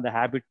நேச்சுரலா அந்த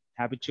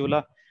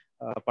ஹேபிச்சுவலா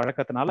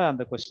பழக்கத்தினால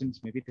அந்த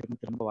கொஸ்டின்ஸ் மேபி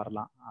திரும்ப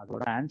வரலாம்.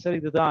 அதோட ஆன்சர்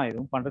இதுதான்,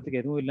 எதுவும்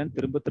பண்றதுக்கு எதுவும் இல்லைன்னு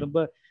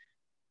திரும்ப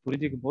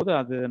புரிஞ்சுக்கும் போது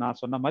அது நான்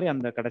சொன்ன மாதிரி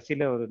அந்த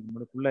கடைசியில ஒரு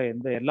நம்மளுக்குள்ள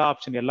எல்லா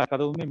ஆப்ஷன் எல்லா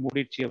கதவுமே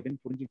மூடிடுச்சு அப்படின்னு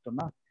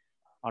புரிஞ்சுக்கிட்டோம்னா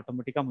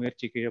ஆட்டோமேட்டிக்கா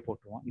முயற்சி கீழே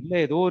போட்டுருவோம். இல்லை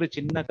ஏதோ ஒரு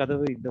சின்ன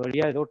கதவு இந்த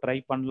வழியா ஏதோ ட்ரை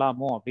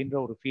பண்ணலாமோ அப்படின்ற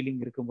ஒரு ஃபீலிங்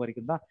இருக்கும்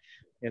வரைக்கும் தான்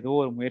ஏதோ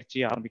ஒரு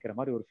முயற்சியை ஆரம்பிக்கிற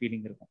மாதிரி ஒரு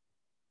ஃபீலிங் இருக்கும்.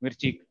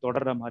 முயற்சி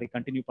தொடர்ற மாதிரி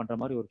கண்டினியூ பண்ற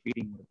மாதிரி ஒரு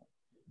ஃபீலிங் இருக்கும்.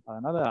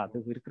 அதனால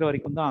அது இருக்கிற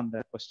வரைக்கும் தான் அந்த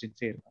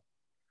கொஸ்டின்ஸே இருக்கும்.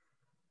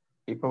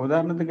 இப்ப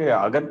உதாரணத்துக்கு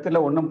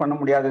அகத்துல ஒன்றும் பண்ண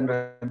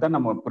முடியாதுன்றதுதான்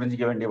நம்ம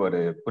புரிஞ்சிக்க வேண்டிய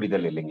ஒரு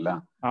புரிதல் இல்லைங்களா?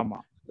 ஆமா.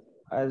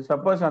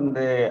 சப்போஸ்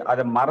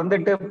அதை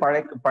மறந்துட்டு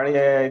பழைய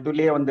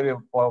இதுலயே வந்து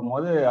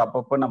போகும்போது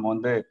அப்பப்போ நம்ம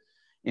வந்து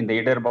இந்த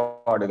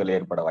இடர்பாடுகள்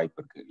ஏற்பட வாய்ப்பு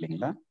இருக்கு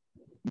இல்லைங்களா?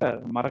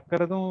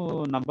 மறக்கிறதும்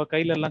நம்ம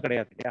கையில எல்லாம்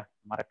கிடையாது இல்லையா?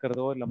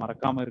 மறக்கிறதோ இல்ல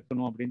மறக்காம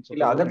இருக்கணும் அப்படின்னு சொல்லி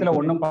இல்ல அகத்துல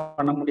ஒன்றும்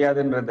பண்ண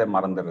முடியாதுன்றத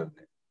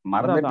மறந்துடுறது.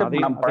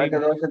 மறந்துட்டு நம்ம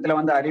பழக்க தோஷத்துல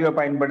வந்து அறிவை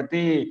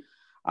பயன்படுத்தி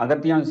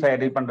அகத்தையும்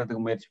சரி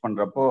பண்றதுக்கு முயற்சி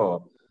பண்றப்போ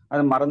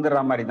அது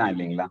மறந்துடுற மாதிரி தான்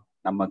இல்லைங்களா?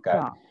 நமக்கு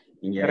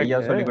இங்க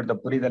ஐயா சொல்லி கொடுத்த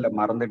புரிதலை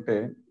மறந்துட்டு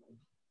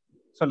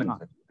சொல்லுங்க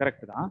சார்.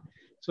 கரெக்ட் தான்.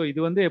 ஸோ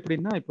இது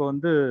எப்படின்னா இப்போ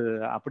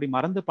அப்படி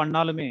மறந்து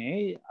பண்ணாலுமே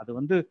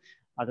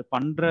அது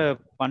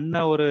பண்ண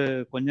ஒரு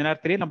கொஞ்ச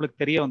நேரத்திலேயே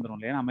நம்மளுக்கு தெரிய வந்துடும்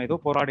இல்லையா? நம்ம ஏதோ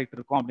போராடிட்டு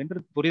இருக்கோம்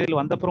அப்படின்றது புரிதல்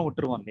வந்தப்புறம்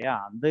விட்டுருவோம் இல்லையா?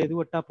 அந்த இது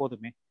விட்டா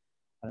போதுமே.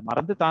 அது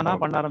மறந்து தானா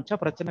பண்ண ஆரம்பிச்சா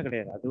பிரச்சனை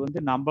கிடையாது.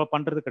 அது நம்ம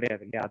பண்றது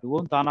கிடையாது இல்லையா?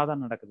 அதுவும் தானா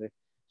தான் நடக்குது.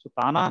 ஸோ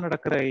தானா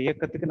நடக்கிற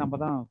இயக்கத்துக்கு நம்ம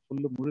தான்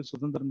முழு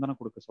சுதந்திரம் தானே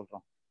கொடுக்க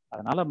சொல்றோம்.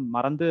 அதனால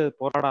மறந்து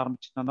போராட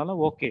ஆரம்பிச்சுட்டனால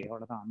ஓகே,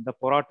 அவ்வளவுதான். அந்த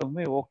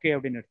போராட்டமுமே ஓகே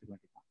அப்படின்னு எடுத்துக்க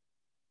வேண்டியதான்.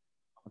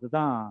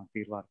 அதுதான்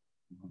தீர்வா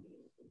இருக்கும்.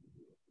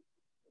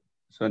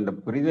 ஸோ இந்த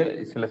புரிதல்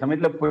சில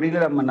சமயத்துல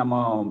புரிதல் நம்ம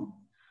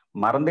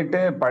மறந்துட்டு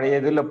பழைய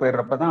இதுல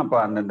போயிடுறப்பதான் அப்ப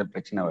அந்தந்த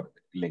பிரச்சனை வருது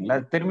இல்லைங்களா?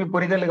 திரும்பி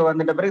புரிதலுக்கு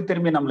வந்துட்ட பிறகு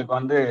திரும்பி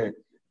நம்மளுக்கு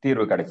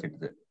தீர்வு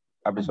கிடைச்சிடுது,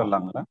 அப்படி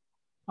சொல்லலாங்களா?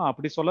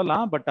 அப்படி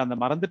சொல்லலாம். பட் அந்த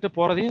மறந்துட்டு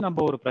போறதையும்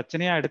நம்ம ஒரு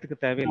பிரச்சனையா எடுத்துக்க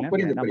தேவையில்லை.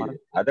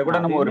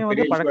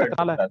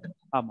 பழக்கத்தினால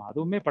ஆமா,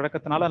 அதுவுமே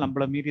பழக்கத்தினால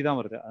நம்மள மீறி தான்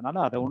வருது.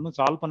 அதனால அதை ஒன்றும்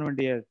சால்வ் பண்ண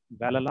வேண்டிய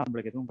வேலை எல்லாம்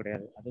நம்மளுக்கு எதுவும்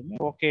கிடையாது. அதுவுமே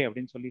ஓகே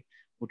அப்படின்னு சொல்லி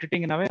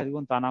விட்டுட்டீங்கன்னாவே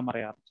அதுவும் தானா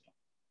மறைய ஆரம்பிச்சிடும்.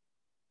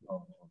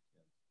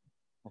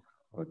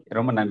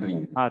 ரொம்ப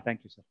நன்றிங்க.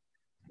 Thank you sir.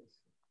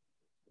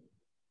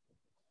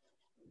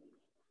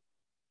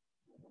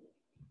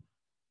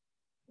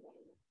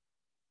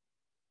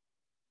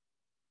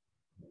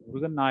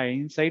 முருகன், நான்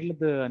என் சைட்ல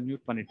இருந்து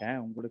அன்மியூட் பண்ணிட்டேன்.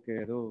 உங்களுக்கு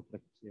ஏதோ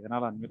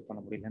எதனால அன்மியூட் பண்ண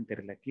முடியலன்னு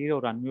தெரியல. கீழே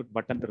ஒரு அன்மியூட்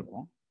பட்டன்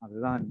இருக்கும்,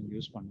 அதுதான் நீங்க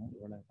யூஸ் பண்ணும்.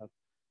 ஏதாவது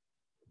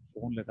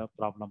ஃபோன்ல ஏதாவது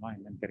ப்ராப்ளமா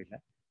என்னன்னு தெரியல.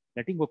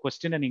 இல்லாட்டி உங்க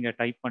கொஸ்டினை நீங்க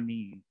டைப் பண்ணி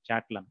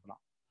சாட்ல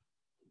அனுப்பலாம்.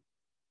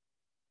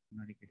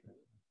 முன்னாடி கேட்கலாம்.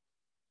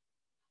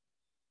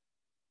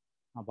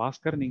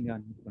 பாஸ்கர் நீங்க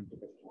unmute பண்ணிட்டு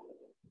பேசலாம்.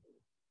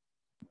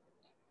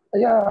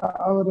 ஐயா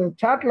அவர்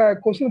சாட்ல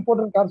கொஸ்டின்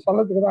போட்டிருக்காரு,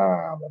 சொல்லதுக்கு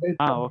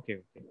தான். Okay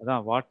okay.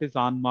 அதான் வாட் இஸ்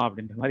ஆன்மா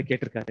அப்படின்ற மாதிரி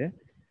கேட்டிருக்காரு.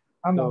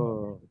 ஸோ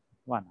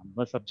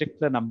நம்ம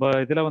சப்ஜெக்ட்ல நம்ம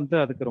இதுல வந்து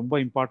அதுக்கு ரொம்ப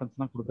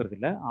இம்பார்ட்டன்ஸ்லாம் கொடுக்கறது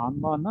இல்லை.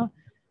 ஆன்மானா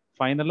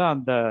ஃபைனலா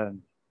அந்த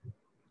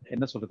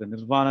என்ன சொல்றது,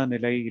 நிர்வாண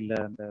நிலை, இல்லை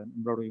அந்த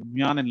நம்மளுடைய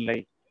உண்மையான நிலை,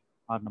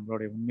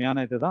 நம்மளுடைய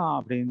உண்மையான இதுதான்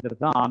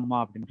அப்படிங்கிறது தான் ஆன்மா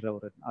அப்படின்ற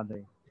ஒரு அந்த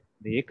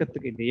இந்த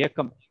இயக்கத்துக்கு, இந்த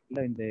இயக்கம்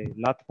இல்லை இந்த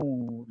எல்லாத்துக்கும்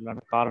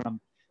உள்ளான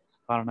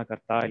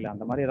காரணகர்த்தா இல்லை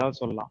அந்த மாதிரி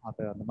ஏதாவது சொல்லலாம்.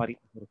 அது அந்த மாதிரி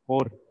ஒரு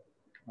core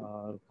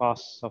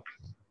cos of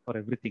for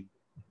every thing,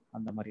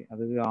 அந்த மாதிரி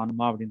அது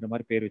ஆன்மா அப்படின்ற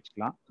மாதிரி பேர்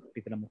வச்சுக்கலாம்.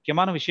 இதுல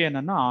முக்கியமான விஷயம்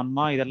என்னன்னா,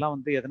 ஆன்மா இதெல்லாம்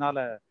வந்து எதனால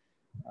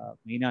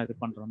மெயினா இது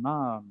பண்றோம்னா,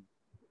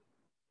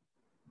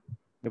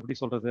 எப்படி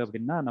சொல்றது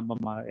அப்படின்னா,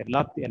 நம்ம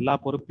எல்லா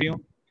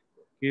பொறுப்பையும்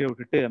கீழே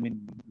விட்டுட்டு, ஐ மீன்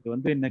இது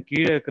வந்து என்ன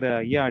கீழே இருக்கிற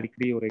ஐயா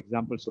அடிக்கடி ஒரு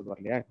எக்ஸாம்பிள் சொல்லுவார்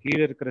இல்லையா,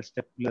 கீழே இருக்கிற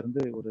ஸ்டெப்ல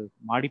இருந்து ஒரு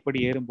மாடிப்படி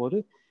ஏறும்போது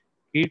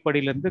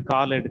கீழ்ப்படியில இருந்து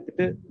கால்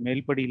எடுத்துட்டு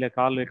மேல்படியில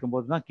கால்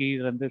வைக்கும்போது தான் கீழே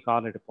இருந்து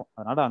கால் எடுப்போம்.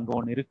 அதனால அங்க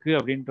ஒன்று இருக்கு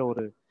அப்படின்ற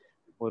ஒரு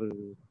ஒரு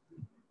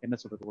என்ன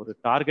சொல்றது, ஒரு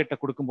டார்கெட்டை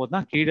கொடுக்கும்போது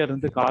தான் கீழே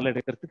இருந்து கால்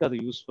எடுக்கிறதுக்கு அது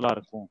யூஸ்ஃபுல்லா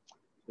இருக்கும்.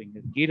 இங்க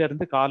கீழே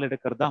இருந்து கால்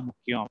எடுக்கிறது தான்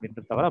முக்கியம்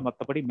அப்படின்றத தவிர,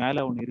 மற்றபடி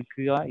மேல ஒன்று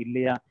இருக்குயா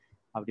இல்லையா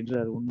அப்படின்றது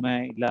அது உண்மை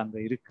இல்லை, அங்க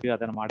இருக்கு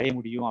அதை நம்ம அடைய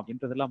முடியும்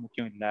அப்படின்றதெல்லாம்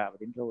முக்கியம் இல்லை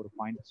அப்படின்ற ஒரு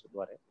பாயிண்ட்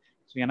சொல்லுவாரு.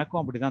 ஸோ எனக்கும்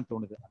அப்படிதான்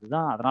தோணுது.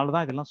 அதுதான்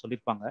அதனாலதான் இதெல்லாம்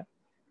சொல்லியிருப்பாங்க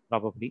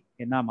ப்ராபப்ளி.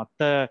 ஏன்னா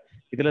மற்ற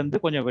இதுல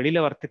இருந்து கொஞ்சம்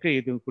வெளியில வரத்துக்கு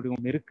இது இப்படி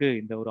ஒன்று இருக்கு,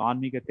 இந்த ஒரு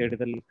ஆன்மீக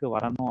தேடுதலுக்கு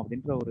வரணும்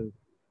அப்படின்ற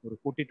ஒரு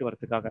கூட்டிட்டு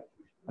வரத்துக்காக.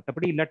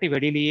 மற்றபடி இல்லாட்டி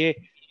வெளியிலேயே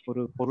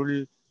ஒரு பொருள்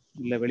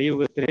இல்லை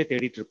வெளியுகத்திலே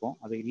தேடிட்டு இருப்போம்.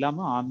 அது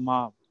இல்லாம ஆன்மா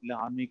இல்லை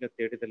ஆன்மீக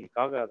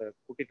தேடுதலுக்காக அதை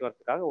கூட்டிட்டு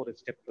வரதுக்காக ஒரு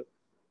ஸ்டெப்,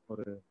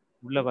 ஒரு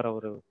உள்ள வர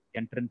ஒரு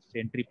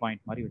என்ட்ரி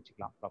பாயிண்ட் மாதிரி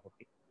வச்சுக்கலாம்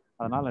ப்ராபப்ளி.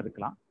 அதனால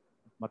இருக்கலாம்.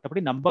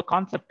 மற்றபடி நம்ம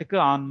கான்செப்டுக்கு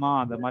ஆன்மா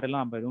அந்த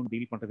மாதிரிலாம் நம்ம எதுவும்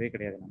டீல் பண்றதே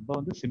கிடையாது. நம்ம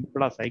வந்து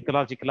சிம்பிளா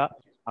சைக்கலாஜிக்கலா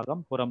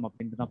அகம் புறம்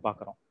அப்படின்னு தான்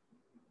பாக்குறோம்.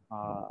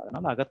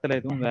 அதனால அகத்துல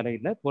எதுவும் வேலை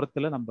இல்லை,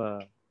 புறத்துல நம்ம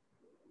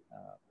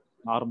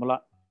நார்மலா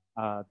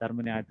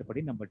தர்ம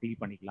நியாயத்தைப்படி நம்ம டீல்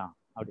பண்ணிக்கலாம்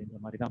அப்படின்ற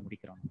மாதிரி தான்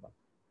முடிக்கிறோம் நம்ம.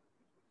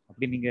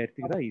 அப்படி நீங்க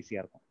எடுத்துக்கிட்டா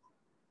ஈஸியா இருக்கும்.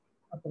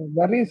 அப்புறம்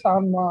வெரிஸ்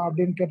ஆன்மா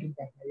அப்படின்னு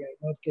கேட்டிருக்காங்க ஐயா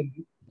இன்னொரு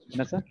கேள்வி.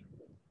 என்ன சார்?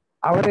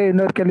 அவரே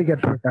இன்னொரு கேள்வி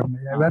கேட்டிருக்காங்க,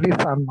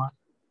 வெரிஸ் ஆன்மா.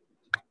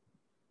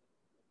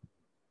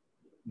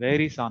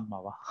 வேரிஸ்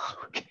ஆன்மாவா?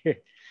 ஓகே,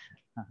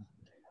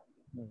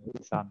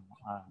 வேரிஸ் ஆன்மா.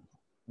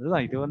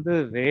 அதுதான், இது வந்து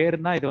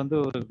வேர்னா இது வந்து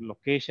ஒரு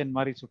லொகேஷன்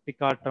மாதிரி சுட்டி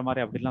காட்டுற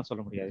மாதிரி அப்படிலாம்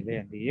சொல்ல முடியாது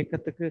இல்லையா. இந்த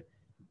இயக்கத்துக்கு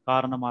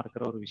காரணமா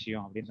இருக்கிற ஒரு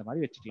விஷயம் அப்படின்ற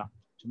மாதிரி வச்சுக்கலாம்.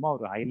 சும்மா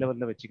ஒரு ஹை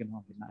லெவல்ல வச்சுக்கணும்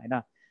அப்படின்னா, ஏன்னா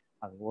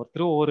அது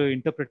ஒவ்வொருத்தரும் ஒரு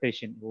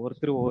இன்டர்பிரிட்டேஷன்,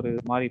 ஒவ்வொருத்தரும் ஒரு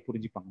மாதிரி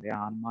புரிஞ்சுப்பாங்க இல்லையா.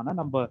 ஆன்மானா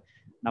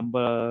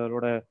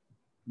நம்மளோட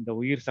இந்த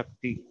உயிர்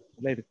சக்தி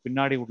இல்லை, இதுக்கு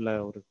பின்னாடி உள்ள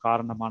ஒரு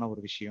காரணமான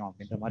ஒரு விஷயம்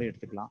அப்படின்ற மாதிரி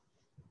எடுத்துக்கலாம்.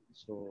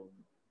 ஸோ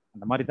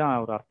அந்த மாதிரி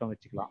தான் ஒரு அர்த்தம்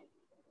வச்சுக்கலாம்.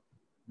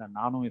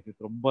 நானும் இது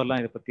ரொம்பலாம்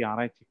இதை பத்தி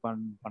ஆராய்ச்சி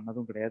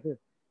பண்ணதும் கிடையாது,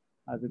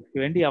 அதுக்கு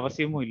வேண்டிய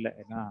அவசியமும் இல்லை.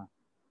 ஏன்னா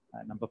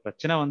நம்ம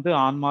பிரச்சனை வந்து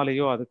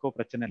ஆன்மாலேயோ அதுக்கோ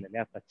பிரச்சனை இல்லை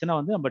இல்லையா. பிரச்சனை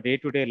வந்து நம்ம டே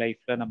டு டே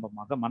லைஃப்ல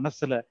நம்ம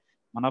மனசுல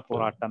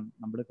போராட்டம்,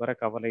 நம்மளுக்கு வர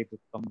கவலை,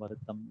 துக்கம்,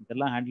 வருத்தம்,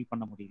 இதெல்லாம் ஹேண்டில்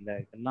பண்ண முடியல,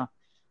 இதெல்லாம்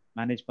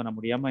மேனேஜ் பண்ண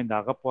முடியாம இந்த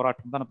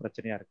அகப்போராட்டம் தான்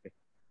பிரச்சனையா இருக்கு.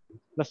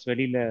 ப்ளஸ்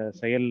வெளியில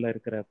செயல்ல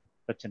இருக்கிற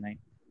பிரச்சனை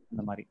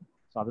அந்த மாதிரி.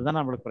 ஸோ அதுதான்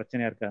நம்மளுக்கு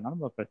பிரச்சனையா இருக்கு. அதனால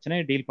நம்ம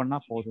பிரச்சனையை டீல் பண்ணா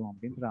போதும்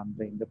அப்படின்ற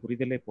இந்த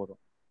புரிதலே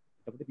போதும்.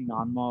 அதை பத்தி நீங்க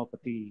ஆன்மாவை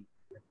பத்தி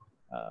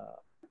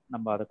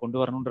நம்ம அதை கொண்டு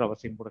வரணுன்ற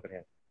அவசியம் கூட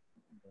கிடையாது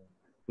இந்த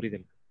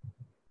புரிதல்.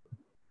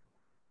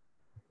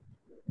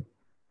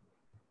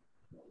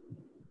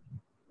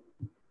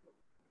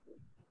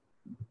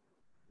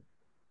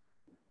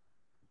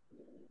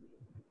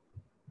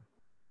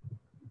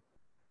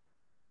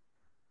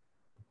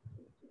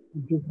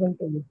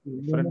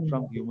 டிஃபரெண்ட்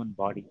ஃப்ரம் ஹியூமன்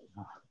பாடி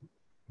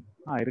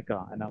இருக்கா?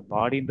 ஏன்னா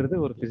பாடின்றது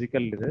ஒரு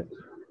பிசிக்கல் இது.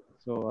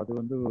 ஸோ அது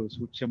வந்து ஒரு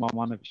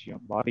சூட்சமமான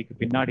விஷயம், பாடிக்கு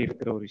பின்னாடி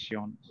இருக்கிற ஒரு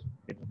விஷயம்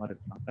அப்படின்ற மாதிரி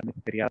இருக்கலாம்,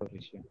 கண்ணுக்கு தெரியாத ஒரு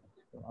விஷயம்.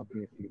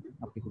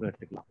 அப்படி கூட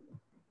எடுத்துக்கலாம்.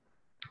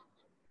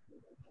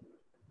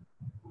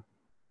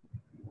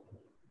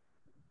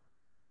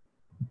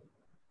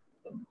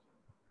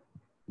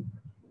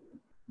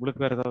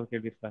 உங்களுக்கு வேற ஏதாவது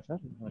கேள்வி இருக்கா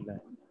சார்? இல்ல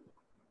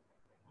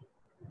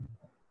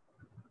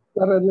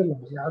வேற எதுவும் இல்லை.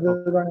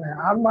 அதுதாங்க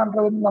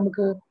ஆன்மான்றது வந்து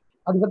நமக்கு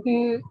அதை பத்தி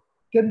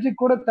தெரிஞ்சு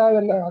கூட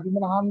தேவையில்லை. அது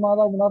மாதிரி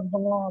ஆன்மாதான்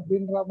உணர்த்தணும்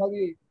அப்படின்ற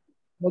மாதிரி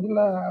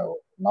முதல்ல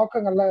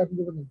நோக்கங்கள்லாம்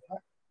இருந்தது.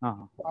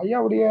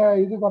 ஐயாவுடைய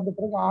இதுக்கு வந்த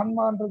பிறகு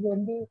ஆன்மான்றது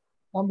வந்து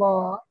நம்ம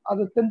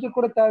அது தெரிஞ்சு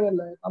கூட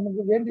தேவையில்லை.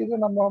 நமக்கு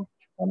வேண்டியது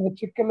நம்ம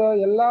சிக்கல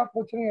எல்லா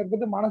பிரச்சனையும்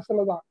இருக்குது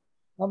மனசுலதான்.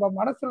 நம்ம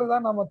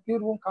மனசுலதான் நம்ம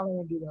தீர்வும் காண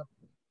வேண்டியதா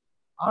இருக்கு.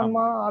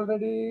 ஆன்மா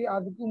ஆல்ரெடி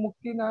அதுக்கு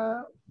முக்தின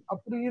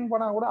அப்படின்னு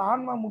போனா கூட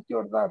ஆன்மா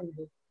முக்தியோட தான்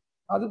இருக்குது.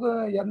 அதுக்கு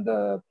எந்த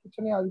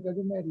பிரச்சனையும் அதுக்கு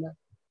எதுவுமே இல்லை.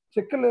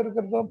 சிக்கல்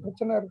இருக்கிறதோ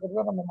பிரச்சனை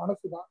இருக்கிறதோ நம்ம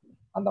மனசுதான்.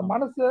 அந்த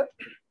மனசு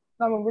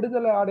நம்ம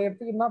விடுதலை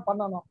அடையறதுக்கு என்ன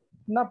பண்ணணும்,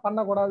 என்ன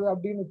பண்ணக்கூடாது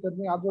அப்படின்னு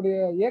தெரிஞ்சு அதோடைய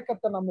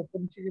இயக்கத்தை நம்ம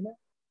புரிஞ்சுக்கின்னு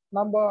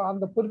நம்ம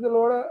அந்த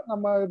புரிதலோட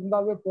நம்ம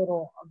இருந்தாவே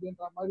போறோம்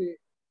அப்படின்ற மாதிரி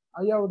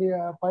ஐயாவுடைய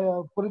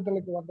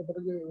புரிதலுக்கு வந்த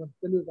பிறகு ஒரு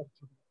தெளிவு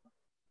கிடைச்சது.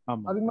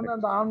 அதுக்கு முன்னாடி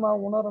அந்த ஆன்மா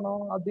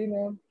உணரணும்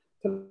அப்படின்னு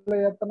சில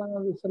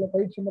எத்தனை சில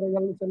பயிற்சி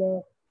முறைகள், சில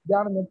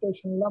தியான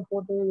மெடிடேஷன் எல்லாம்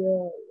போட்டு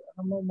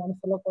நம்ம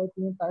மனசெல்லாம்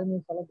குழப்பீங்க,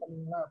 டைமிங் செலவு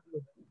பண்ணீங்கன்னா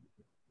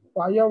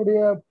ஐயாவுடைய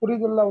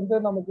புரிதல்ல வந்து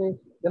நமக்கு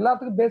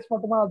எல்லாத்துக்கும் பேஸ்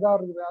மட்டுமா அதான்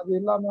இருக்குது. அது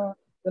இல்லாம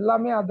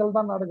எல்லாமே அதில்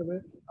தான் நடக்குது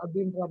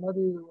அப்படின்ற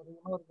மாதிரி ஒரு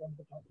உணர்வு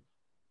வந்துட்டோம்.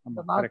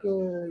 இந்த நாக்கு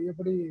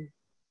எப்படி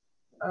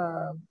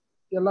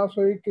எல்லா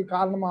சுவைக்கு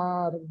காரணமா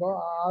இருக்குதோ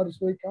 6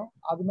 சுவைக்கும்,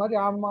 அது மாதிரி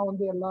ஆன்மா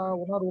வந்து எல்லா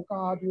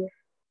உணர்வுக்கும்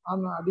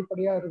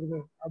அடிப்படையா இருக்குது.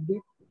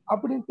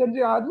 அப்படின்னு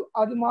தெரிஞ்சு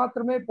அது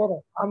மாத்திரமே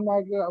போதும்.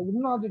 ஆன்மாவுக்கு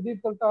இன்னும் அது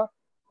டீட்டெயில்டா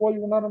போய்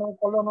உணரணும்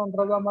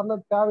கொள்ளணும்ன்றத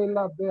மாதிரிலாம்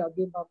தேவையில்லாது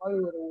அப்படின்ற மாதிரி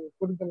ஒரு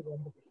புரிதலுக்கு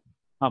வந்து.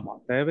 ஆமா,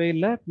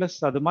 தேவையில்லை. பிளஸ்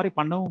அது மாதிரி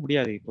பண்ணவும்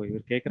முடியாது. இப்போ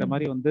இவர் கேட்குற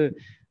மாதிரி வந்து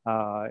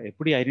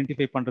எப்படி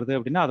ஐடென்டிஃபை பண்றது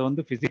அப்படின்னா, அது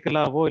வந்து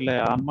பிசிக்கலாவோ இல்லை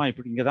ஆன்மா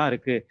இப்படி இங்கதான்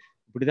இருக்கு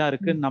இப்படிதான்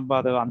இருக்குன்னு நம்ம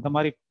அதை அந்த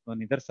மாதிரி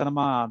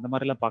நிதர்சனமா அந்த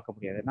மாதிரி எல்லாம் பார்க்க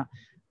முடியாது. ஏன்னா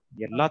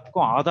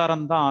எல்லாத்துக்கும்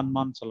ஆதாரம் தான்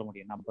ஆன்மான்னு சொல்ல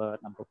முடியும்.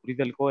 நம்ம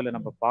புரிதலுக்கோ இல்லை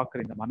நம்ம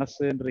பார்க்குற இந்த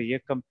மனசுன்ற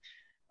இயக்கம்,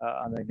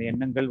 அந்த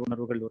எண்ணங்கள்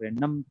உணர்வுகள் ஒரு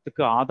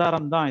எண்ணத்துக்கு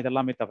ஆதாரம் தான்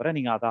இதெல்லாமே தவிர,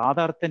 நீங்க அந்த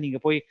ஆதாரத்தை நீங்க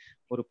போய்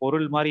ஒரு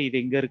பொருள் மாதிரி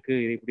இது எங்க இருக்கு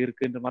இது இப்படி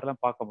இருக்குன்ற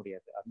மாதிரிலாம் பார்க்க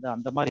முடியாது.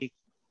 அந்த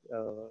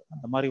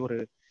மாதிரி ஒரு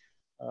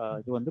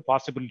இது வந்து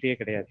பாசிபிலிட்டியே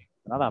கிடையாது.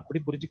 அதனால அப்படி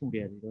புரிஞ்சிக்க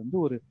முடியாது. இது வந்து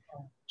ஒரு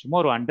சும்மா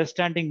ஒரு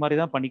அண்டர்ஸ்டாண்டிங் மாதிரி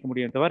தான் பண்ணிக்க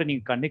முடியும் தவிர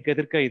நீங்க கண்ணுக்கு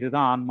எதிர்க்க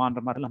இதுதான்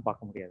ஆன்மான்ற மாதிரி எல்லாம்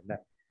பார்க்க முடியாதுல்ல.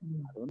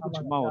 அது வந்து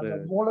சும்மா ஒரு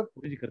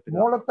புரிஞ்சுக்கிறதுக்கு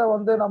மூலத்தை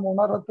வந்து நம்ம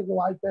உணர்றதுக்கு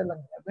வாய்ப்பே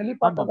இல்லைங்க.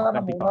 வெளிப்பாட்டை தான்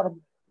நம்ம உணர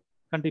முடியும்.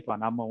 கண்டிப்பா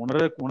நம்ம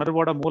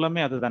உணர்வோட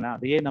மூலமே அதுதானே.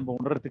 அதையே நம்ம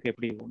உணர்றதுக்கு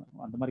எப்படி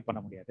அந்த மாதிரி பண்ண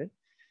முடியாது.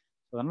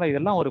 அதனால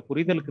இதெல்லாம் ஒரு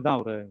புரிதலுக்கு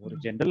தான், ஒரு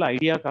ஜென்ரல்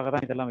ஐடியாக்காக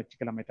தான் இதெல்லாம்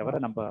வச்சுக்கலாமே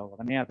தவிர நம்ம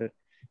உடனே அது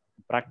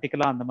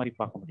ப்ராக்டிக்கலா அந்த மாதிரி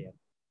பார்க்க முடியாது.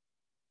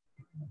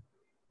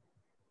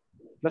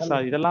 பிளஸ்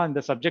இதெல்லாம்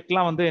இந்த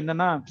சப்ஜெக்ட்லாம் வந்து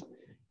என்னன்னா,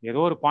 ஏதோ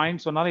ஒரு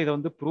பாயிண்ட் சொன்னாலும் இதை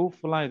வந்து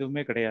ப்ரூஃப் எல்லாம்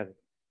எதுவுமே கிடையாது.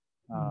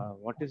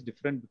 வாட் இஸ்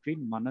டிஃபரெண்ட்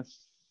பிட்வீன் மனசு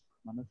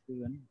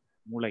அண்ட்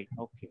மூளை?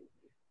 Okay,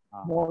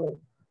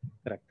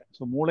 correct.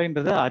 ஸோ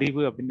மூளைன்றது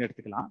அறிவு அப்படின்னு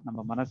எடுத்துக்கலாம்.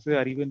 நம்ம மனசு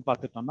அறிவுன்னு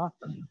பார்த்துட்டோம்னா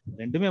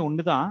ரெண்டுமே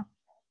ஒண்ணுதான்.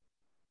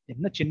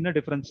 என்ன சின்ன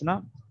டிஃபரன்ஸ்னா,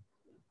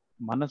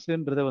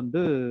 மனசுன்றத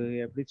வந்து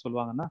எப்படி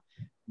சொல்லுவாங்கன்னா,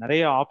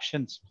 நிறைய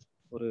ஆப்ஷன்ஸ்,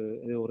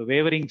 ஒரு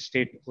வேவரிங்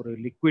ஸ்டேட், ஒரு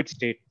லிக்விட்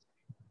ஸ்டேட்,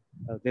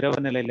 திரவ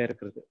நிலையில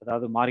இருக்கிறது.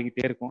 அதாவது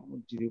மாறிக்கிட்டே இருக்கும்.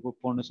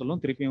 இப்போ ஒன்று சொல்லும்,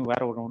 திருப்பியும்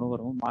வேற ஒன்று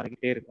வரும்,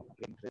 மாறிக்கிட்டே இருக்கும்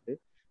அப்படின்றது.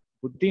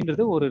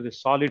 புத்தின்றது ஒரு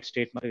சாலிட்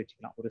ஸ்டேட் மாதிரி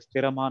வச்சுக்கலாம், ஒரு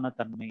ஸ்திரமான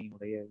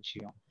தன்மையுடைய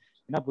விஷயம்.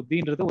 ஏன்னா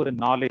புத்தின்றது ஒரு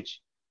நாலேஜ்,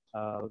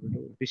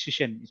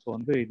 டிசிஷன், இப்போ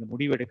வந்து இந்த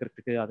முடிவு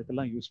எடுக்கிறதுக்கு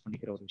அதுக்கெல்லாம் யூஸ்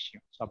பண்ணிக்கிற ஒரு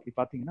விஷயம். ஸோ அப்படி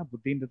பார்த்தீங்கன்னா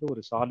புத்தின்றது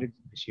ஒரு சாலிட்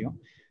விஷயம்,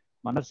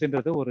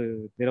 மனசுன்றது ஒரு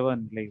திரவ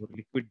நிலை, ஒரு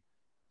லிக்விட்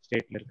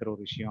ஸ்டேட்ல இருக்கிற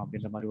ஒரு விஷயம்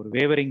அப்படின்ற மாதிரி, ஒரு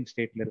வேவரிங்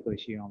ஸ்டேட்ல இருக்கிற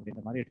விஷயம்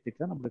அப்படின்ற மாதிரி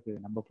எடுத்துக்கிட்டா நம்மளுக்கு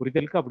நம்ம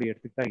புரிதலுக்கு அப்படி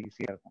எடுத்துக்கிட்டா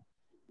ஈஸியா இருக்கும்.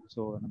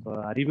 ஸோ நம்ம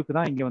அறிவுக்கு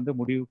தான் இங்கே வந்து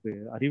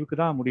அறிவுக்கு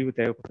தான் முடிவு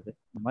தேவைப்படுது.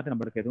 இந்த மாதிரி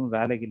நம்மளுக்கு எதுவும்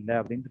வேலை இல்லை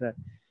அப்படின்ற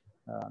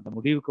அந்த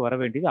முடிவுக்கு வர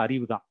வேண்டியது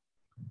அறிவு தான்.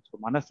 ஸோ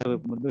மனசு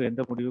வந்து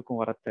எந்த முடிவுக்கும்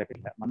வர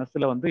தேவையில்லை.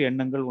 மனசுல வந்து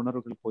எண்ணங்கள்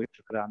உணர்வுகள் போயிட்டு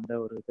இருக்கிற அந்த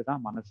ஒரு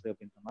இதுதான் மனசு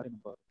அப்படின்ற மாதிரி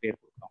நம்ம பேர்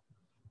கொடுக்குறோம்.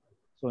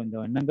 ஸோ இந்த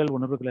எண்ணங்கள்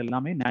உணர்வுகள்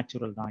எல்லாமே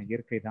நேச்சுரல் தான்,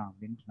 இயற்கை தான்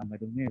அப்படின்னு நம்ம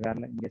எதுவுமே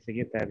வேலை இங்கே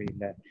செய்ய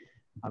தேவையில்லை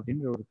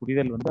அப்படின்ற ஒரு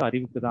புரிதல் வந்து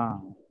அறிவுக்கு தான்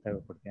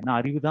தேவைப்படுது. ஏன்னா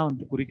அறிவு தான்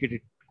வந்து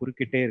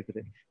குறுக்கிட்டே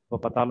இருக்குது. இப்போ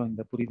பார்த்தாலும்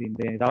இந்த புரிது,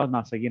 இந்த ஏதாவது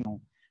நான்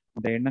செய்யணும்,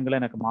 இந்த எண்ணங்களை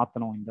எனக்கு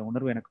மாற்றணும், இந்த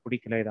உணர்வு எனக்கு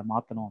பிடிக்கல இதை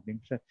மாற்றணும்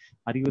அப்படின்ற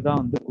அறிவு தான்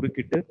வந்து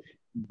குறுக்கிட்டு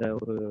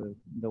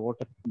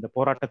இந்த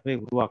போராட்டத்தை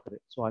உருவாக்குது.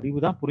 ஸோ அறிவு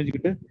தான்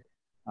புரிஞ்சுக்கிட்டு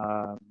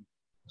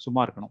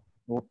சும்மா இருக்கணும்.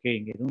 ஓகே,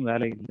 இங்க எதுவும்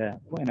வேலை இல்லை,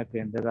 அப்போ எனக்கு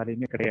எந்த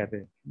வேலையுமே கிடையாது,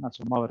 நான்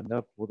சும்மா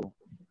இருந்தால் போதும்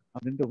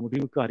அப்படின்ற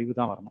முடிவுக்கு அறிவு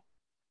தான் வரணும்.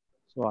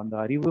 ஸோ அந்த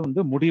அறிவு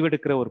வந்து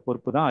முடிவெடுக்கிற ஒரு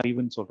பொறுப்பு தான்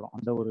அறிவுன்னு சொல்றோம்.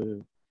 அந்த ஒரு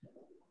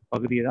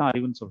பகுதியை தான்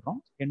அறிவுன்னு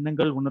சொல்றோம்.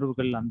 எண்ணங்கள்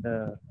உணர்வுகள் அந்த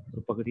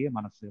ஒரு பகுதியை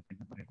மனசு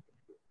அப்படின்ற மாதிரி.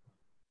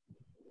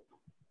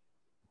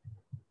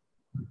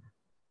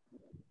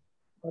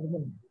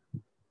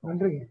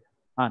 நன்றி.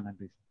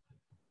 நன்றி.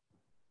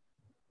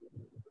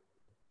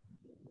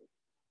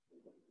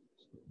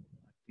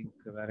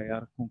 வேற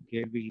யாருக்கும்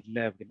கேள்வி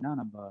இல்லை அப்படின்னா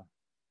நம்ம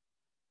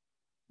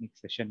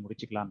நெக்ஸ்ட் செஷன்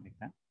முடிச்சுக்கலாம்னு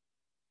நினைக்கிறேன்.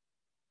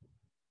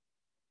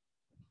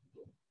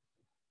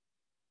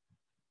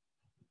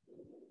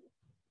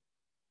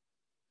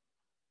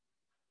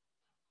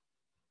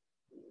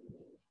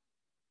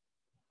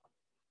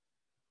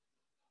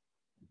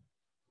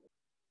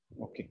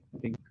 ஓகே, ஐ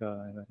திங்க்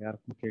வேற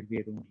யாருக்கும் கேள்வி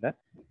எதுவும் இல்லை.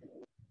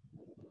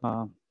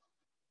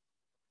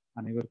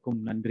 அனைவருக்கும்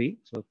நன்றி.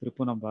 ஸோ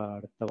திருப்பும் நம்ம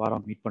அடுத்த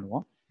வாரம் மீட்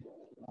பண்ணுவோம்.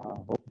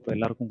 ஹோப்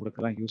எல்லாருக்கும்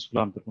கொடுக்கலாம்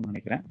யூஸ்ஃபுல்லாக இருந்திருக்கும்னு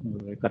நினைக்கிறேன்.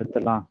 உங்களுடைய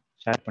கருத்தெல்லாம்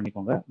ஷேர்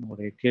பண்ணிக்கோங்க.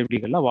 உங்களுடைய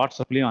கேள்விகள்லாம்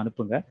வாட்ஸ்அப்லேயும்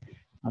அனுப்புங்க.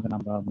 அதை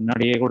நம்ம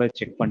முன்னாடியே கூட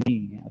செக் பண்ணி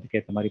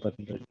அதுக்கேற்ற மாதிரி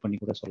பதில் ரெடி பண்ணி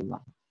கூட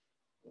சொல்லலாம்.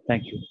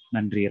 தேங்க்யூ.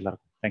 நன்றி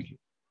எல்லாருக்கும். தேங்க்யூ.